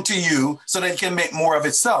RNA into you so that it can make more of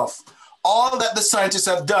itself. All that the scientists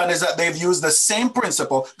have done is that they've used the same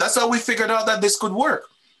principle. That's how we figured out that this could work.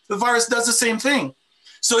 The virus does the same thing.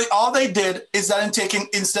 So all they did is that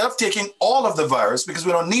instead of taking all of the virus, because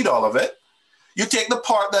we don't need all of it, you take the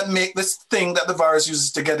part that make this thing that the virus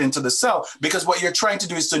uses to get into the cell, because what you're trying to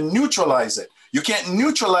do is to neutralize it. You can't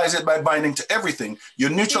neutralize it by binding to everything. You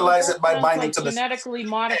neutralize it by binding to the genetically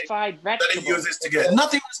modified vegetables. That it uses to get.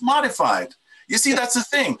 Nothing was modified. You see, that's the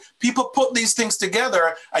thing. People put these things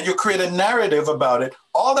together and you create a narrative about it.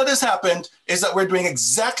 All that has happened is that we're doing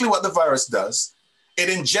exactly what the virus does. It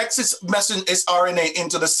injects its RNA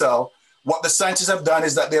into the cell. What the scientists have done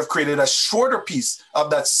is that they have created a shorter piece of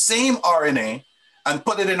that same RNA and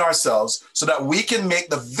put it in our cells so that we can make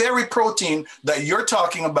the very protein that you're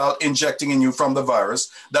talking about injecting in you from the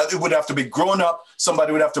virus, that it would have to be grown up.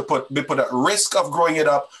 Somebody would have to be put at risk of growing it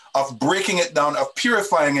up, of breaking it down, of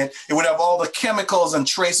purifying it. It would have all the chemicals and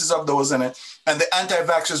traces of those in it. And the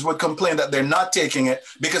anti-vaxxers would complain that they're not taking it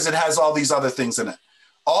because it has all these other things in it.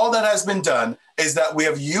 All that has been done is that we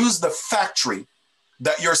have used the factory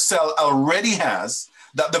that your cell already has,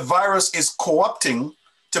 that the virus is co-opting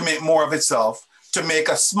to make more of itself, to make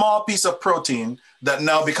a small piece of protein that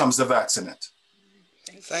now becomes the vaccinate.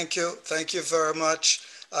 Thank you. Thank you very much.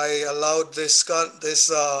 I allowed this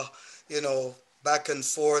back and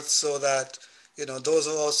forth so that, those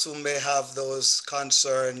of us who may have those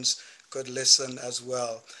concerns could listen as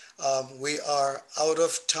well. We are out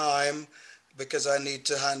of time because I need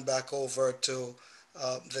to hand back over to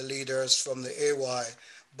the leaders from the AY.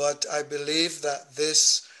 But I believe that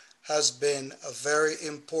this has been a very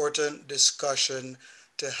important discussion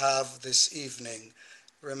to have this evening.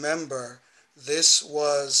 Remember, this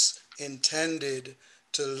was intended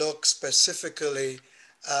to look specifically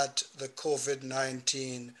at the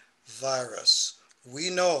COVID-19 virus.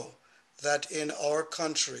 We know that in our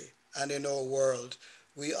country and in our world,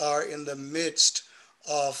 we are in the midst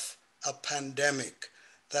of a pandemic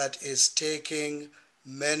that is taking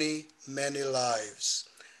many, many lives.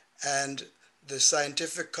 And the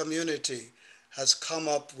scientific community has come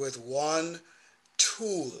up with one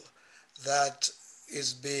tool that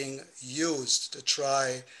is being used to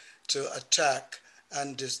try to attack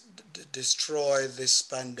and destroy this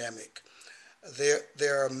pandemic.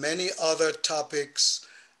 There are many other topics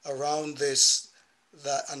around this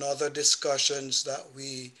and other discussions that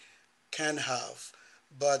we can have,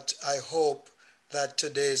 but I hope that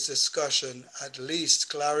today's discussion at least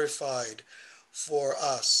clarified for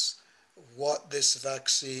us what this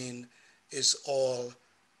vaccine is all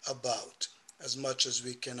about, as much as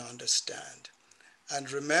we can understand. And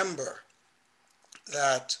remember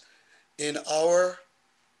that in our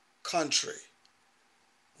country,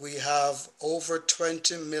 we have over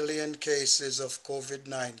 20 million cases of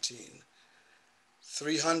COVID-19,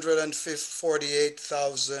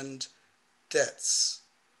 348,000 deaths.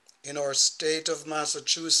 In our state of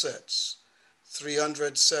Massachusetts,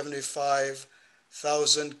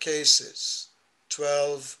 375,000 cases,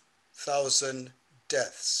 12,000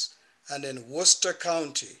 deaths. And in Worcester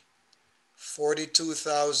County,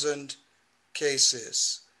 42,000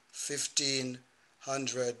 cases,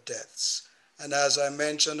 1,500 deaths. And as I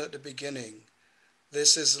mentioned at the beginning,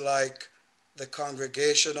 this is like the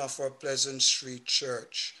congregation of our Pleasant Street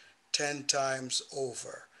Church 10 times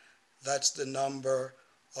over. That's the number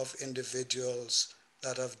of individuals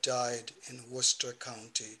that have died in Worcester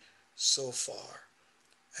County so far.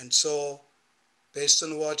 And so, based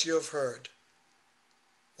on what you have heard,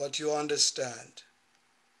 what you understand,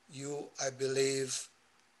 you, I believe,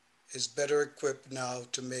 is better equipped now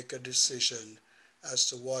to make a decision as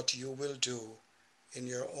to what you will do in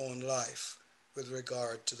your own life with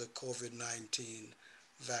regard to the COVID-19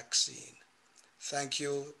 vaccine. Thank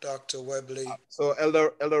you, Dr. Webley. So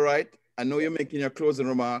Elder Wright, I know you're making your closing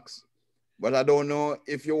remarks, but I don't know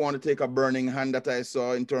if you want to take a burning hand that I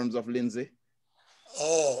saw in terms of Lindsay.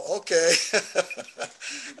 Oh, okay.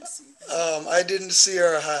 I didn't see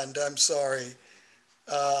her hand, I'm sorry.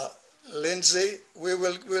 Lindsay, we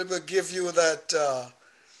will give you that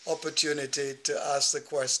opportunity to ask the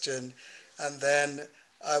question, and then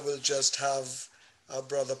I will just have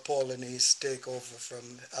Brother Paulinese take over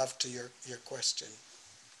from after your question.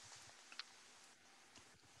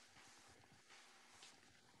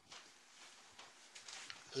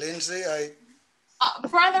 Lindsay,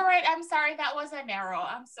 Brother Wright, I'm sorry, that was an error.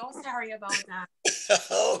 I'm so sorry about that.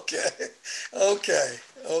 Okay.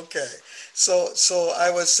 So I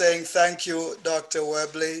was saying thank you, Dr.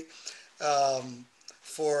 Webley,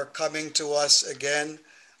 for coming to us again.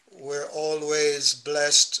 We're always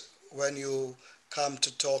blessed when you come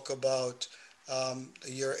to talk about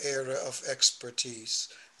your area of expertise.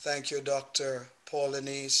 Thank you, Dr.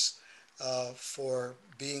 Paulinese, for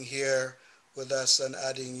being here with us and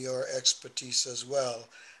adding your expertise as well.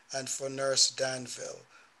 And for Nurse Danville,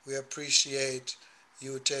 we appreciate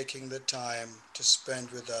you taking the time to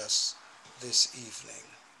spend with us this evening.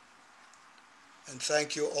 And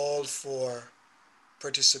thank you all for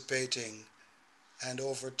participating. And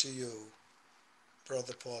over to you,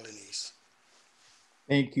 Brother Paulinese.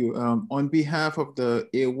 Thank you. On behalf of the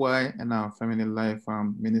AY and our Family Life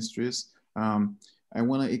Ministries, I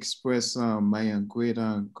want to express my great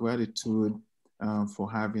gratitude for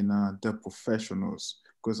having the professionals,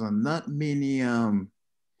 because not many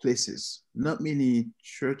places, not many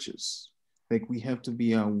churches. Like we have to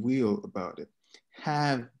be real about it.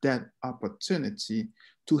 Have that opportunity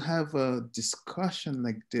to have a discussion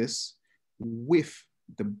like this with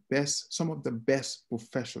the best, some of the best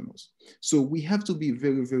professionals. So we have to be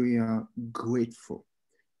very, very grateful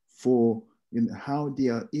for how they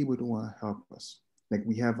are able to help us. Like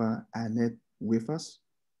we have Annette with us.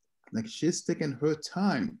 Like she's taken her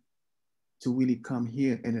time to really come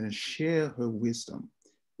here and then share her wisdom.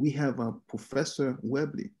 We have Professor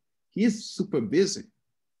Webley. He is super busy.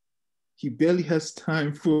 He barely has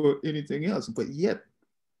time for anything else, but yet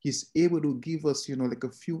he's able to give us, like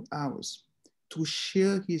a few hours to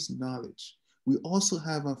share his knowledge. We also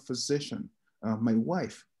have a physician, my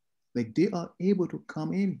wife. Like they are able to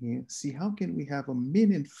come in here, see how can we have a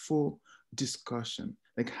meaningful discussion?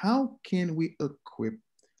 Like how can we equip,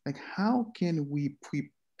 like how can we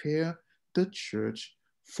prepare the church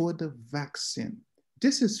for the vaccine?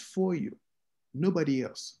 This is for you, nobody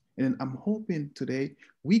else. And I'm hoping today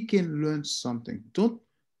we can learn something. Don't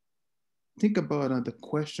think about the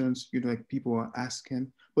questions like people are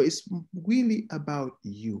asking, but it's really about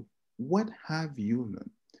you. What have you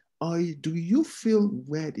learned? Do you feel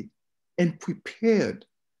ready and prepared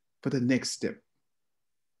for the next step?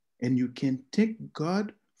 And you can thank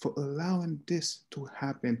God for allowing this to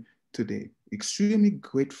happen today. Extremely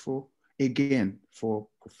grateful again for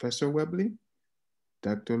Professor Webley,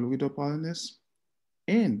 Dr. Louis Apollinaris,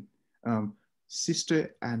 and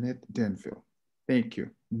Sister Annette Denville. Thank you.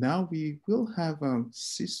 Now we will have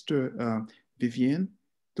Sister Vivienne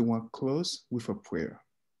to close with a prayer.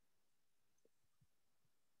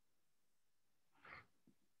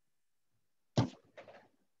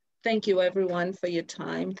 Thank you everyone for your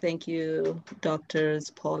time. Thank you,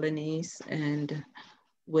 Doctors Apollinaris and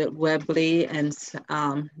Webley and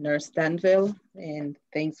Nurse Danville, and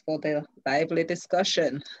thanks for the lively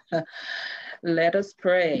discussion. Let us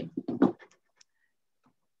pray.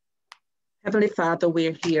 Heavenly Father,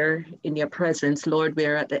 we're here in your presence. Lord,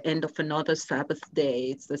 we're at the end of another Sabbath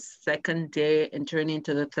day. It's the second day entering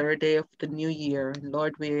into the third day of the new year. And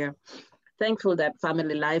Lord, we're thankful that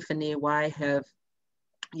Family Life and AY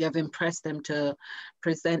you have impressed them to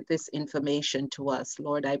present this information to us.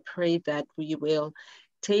 Lord, I pray that we will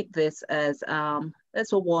take this as a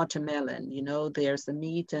watermelon. There's the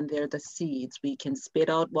meat and there are the seeds. We can spit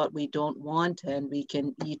out what we don't want and we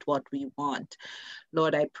can eat what we want.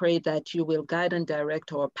 Lord, I pray that you will guide and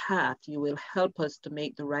direct our path. You will help us to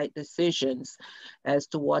make the right decisions as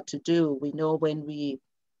to what to do. We know when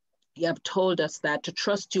you have told us that to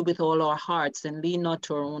trust you with all our hearts and lean not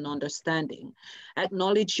to our own understanding.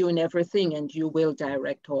 Acknowledge you in everything and you will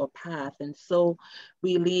direct our path. And so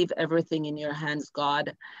we leave everything in your hands,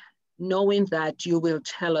 God, knowing that you will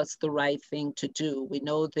tell us the right thing to do. We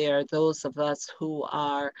know there are those of us who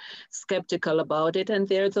are skeptical about it, and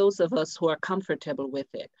there are those of us who are comfortable with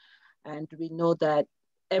it. And we know that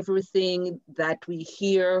everything that we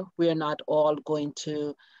hear, we're not all going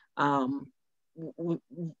to,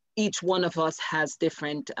 each one of us has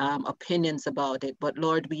different opinions about it, but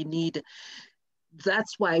Lord,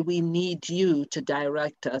 that's why we need you to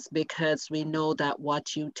direct us, because we know that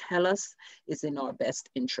what you tell us is in our best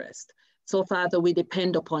interest. So Father, we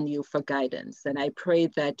depend upon you for guidance. And I pray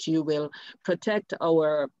that you will protect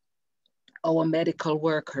our medical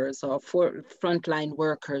workers, our frontline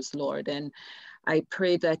workers, Lord. And I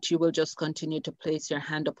pray that you will just continue to place your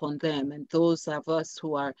hand upon them and those of us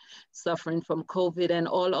who are suffering from COVID and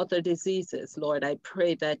all other diseases. Lord, I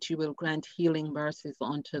pray that you will grant healing mercies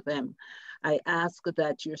unto them. I ask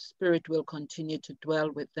that your spirit will continue to dwell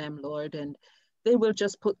with them, Lord, and they will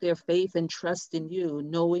just put their faith and trust in you,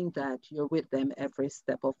 knowing that you're with them every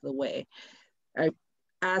step of the way. I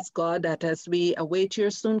ask God that as we await your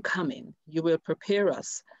soon coming, you will prepare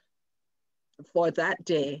us for that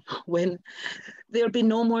day when there'll be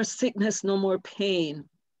no more sickness, no more pain,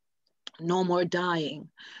 no more dying.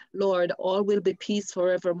 Lord, all will be peace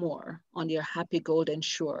forevermore on your happy golden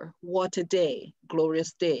shore. What a day,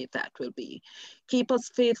 glorious day that will be. Keep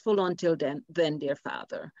us faithful until then, dear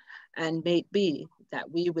Father, and may it be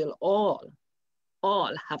that we will all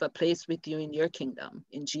have a place with you in your kingdom.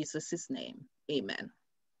 In Jesus' name, amen.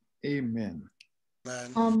 Amen.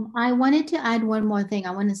 I wanted to add one more thing.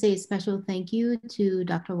 I want to say a special thank you to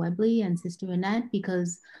Dr. Webley and Sister Annette,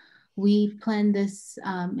 because we planned this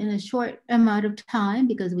in a short amount of time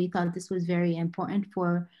because we thought this was very important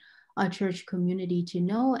for our church community to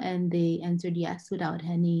know, and they answered yes without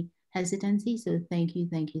any hesitancy. So thank you,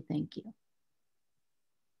 thank you, thank you.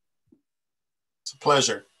 It's a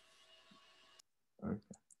pleasure.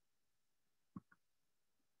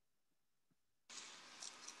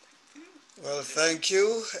 Well, thank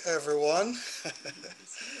you, everyone.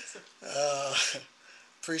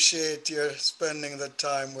 Appreciate your spending the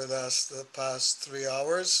time with us the past 3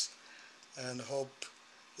 hours, and hope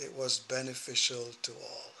it was beneficial to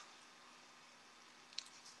all.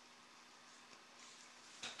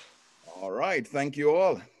 All right, thank you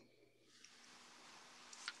all.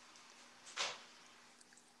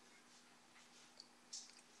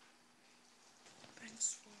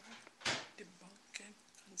 Thanks for debunking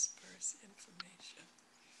conspiracy information.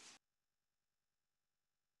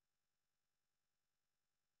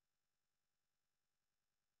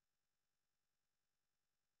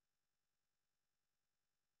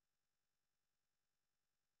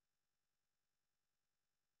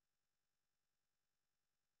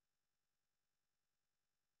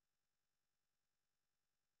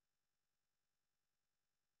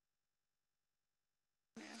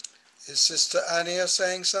 Is Sister Ania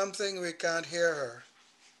saying something? We can't hear her.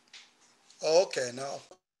 Oh, okay, no.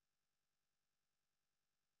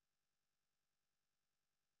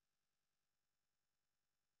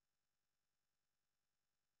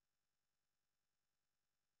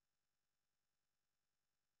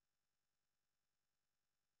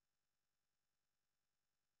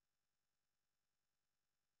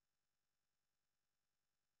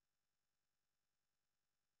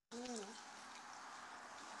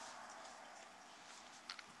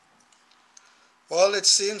 Well, it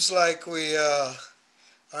seems like we are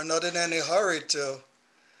not in any hurry to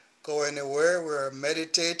go anywhere. We're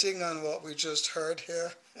meditating on what we just heard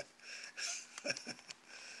here.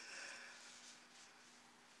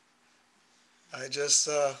 I just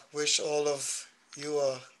wish all of you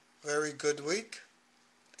a very good week.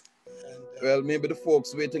 Well, maybe the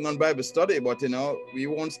folks waiting on Bible study, but you know, we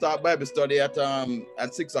won't start Bible study at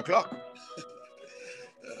 6 o'clock.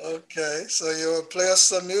 Okay, so you will play us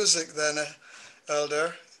some music then,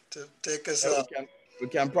 Elder, to take us out. We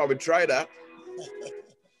can probably try that.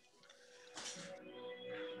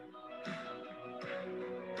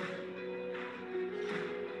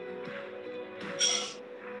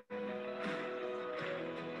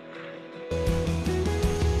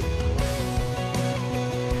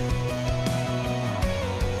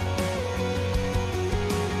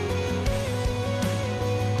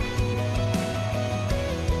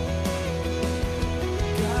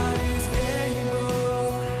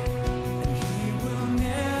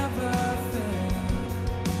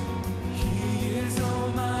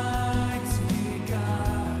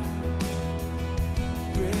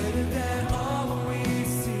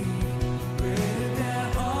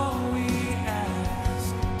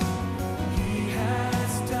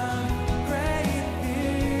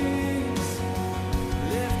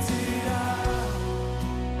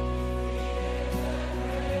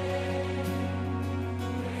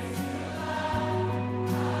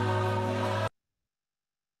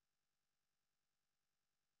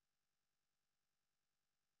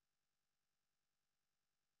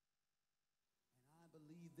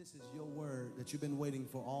 This is your word that you've been waiting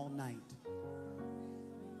for all night.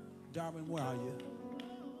 Darwin, where are you?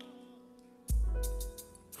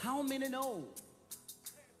 How many know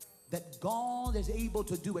that God is able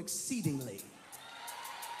to do exceedingly,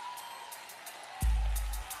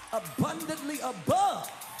 abundantly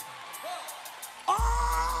above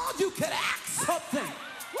all you could ask something,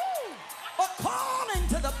 according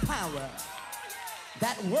to the power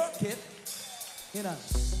that worketh in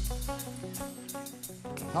us?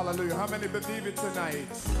 Hallelujah. How many believe it tonight?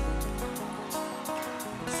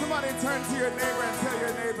 Somebody turn to your neighbor and tell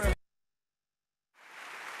your neighbor.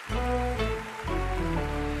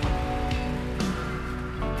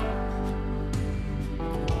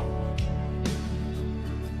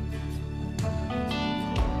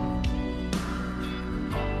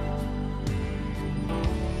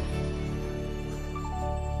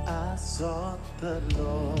 I sought the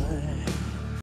Lord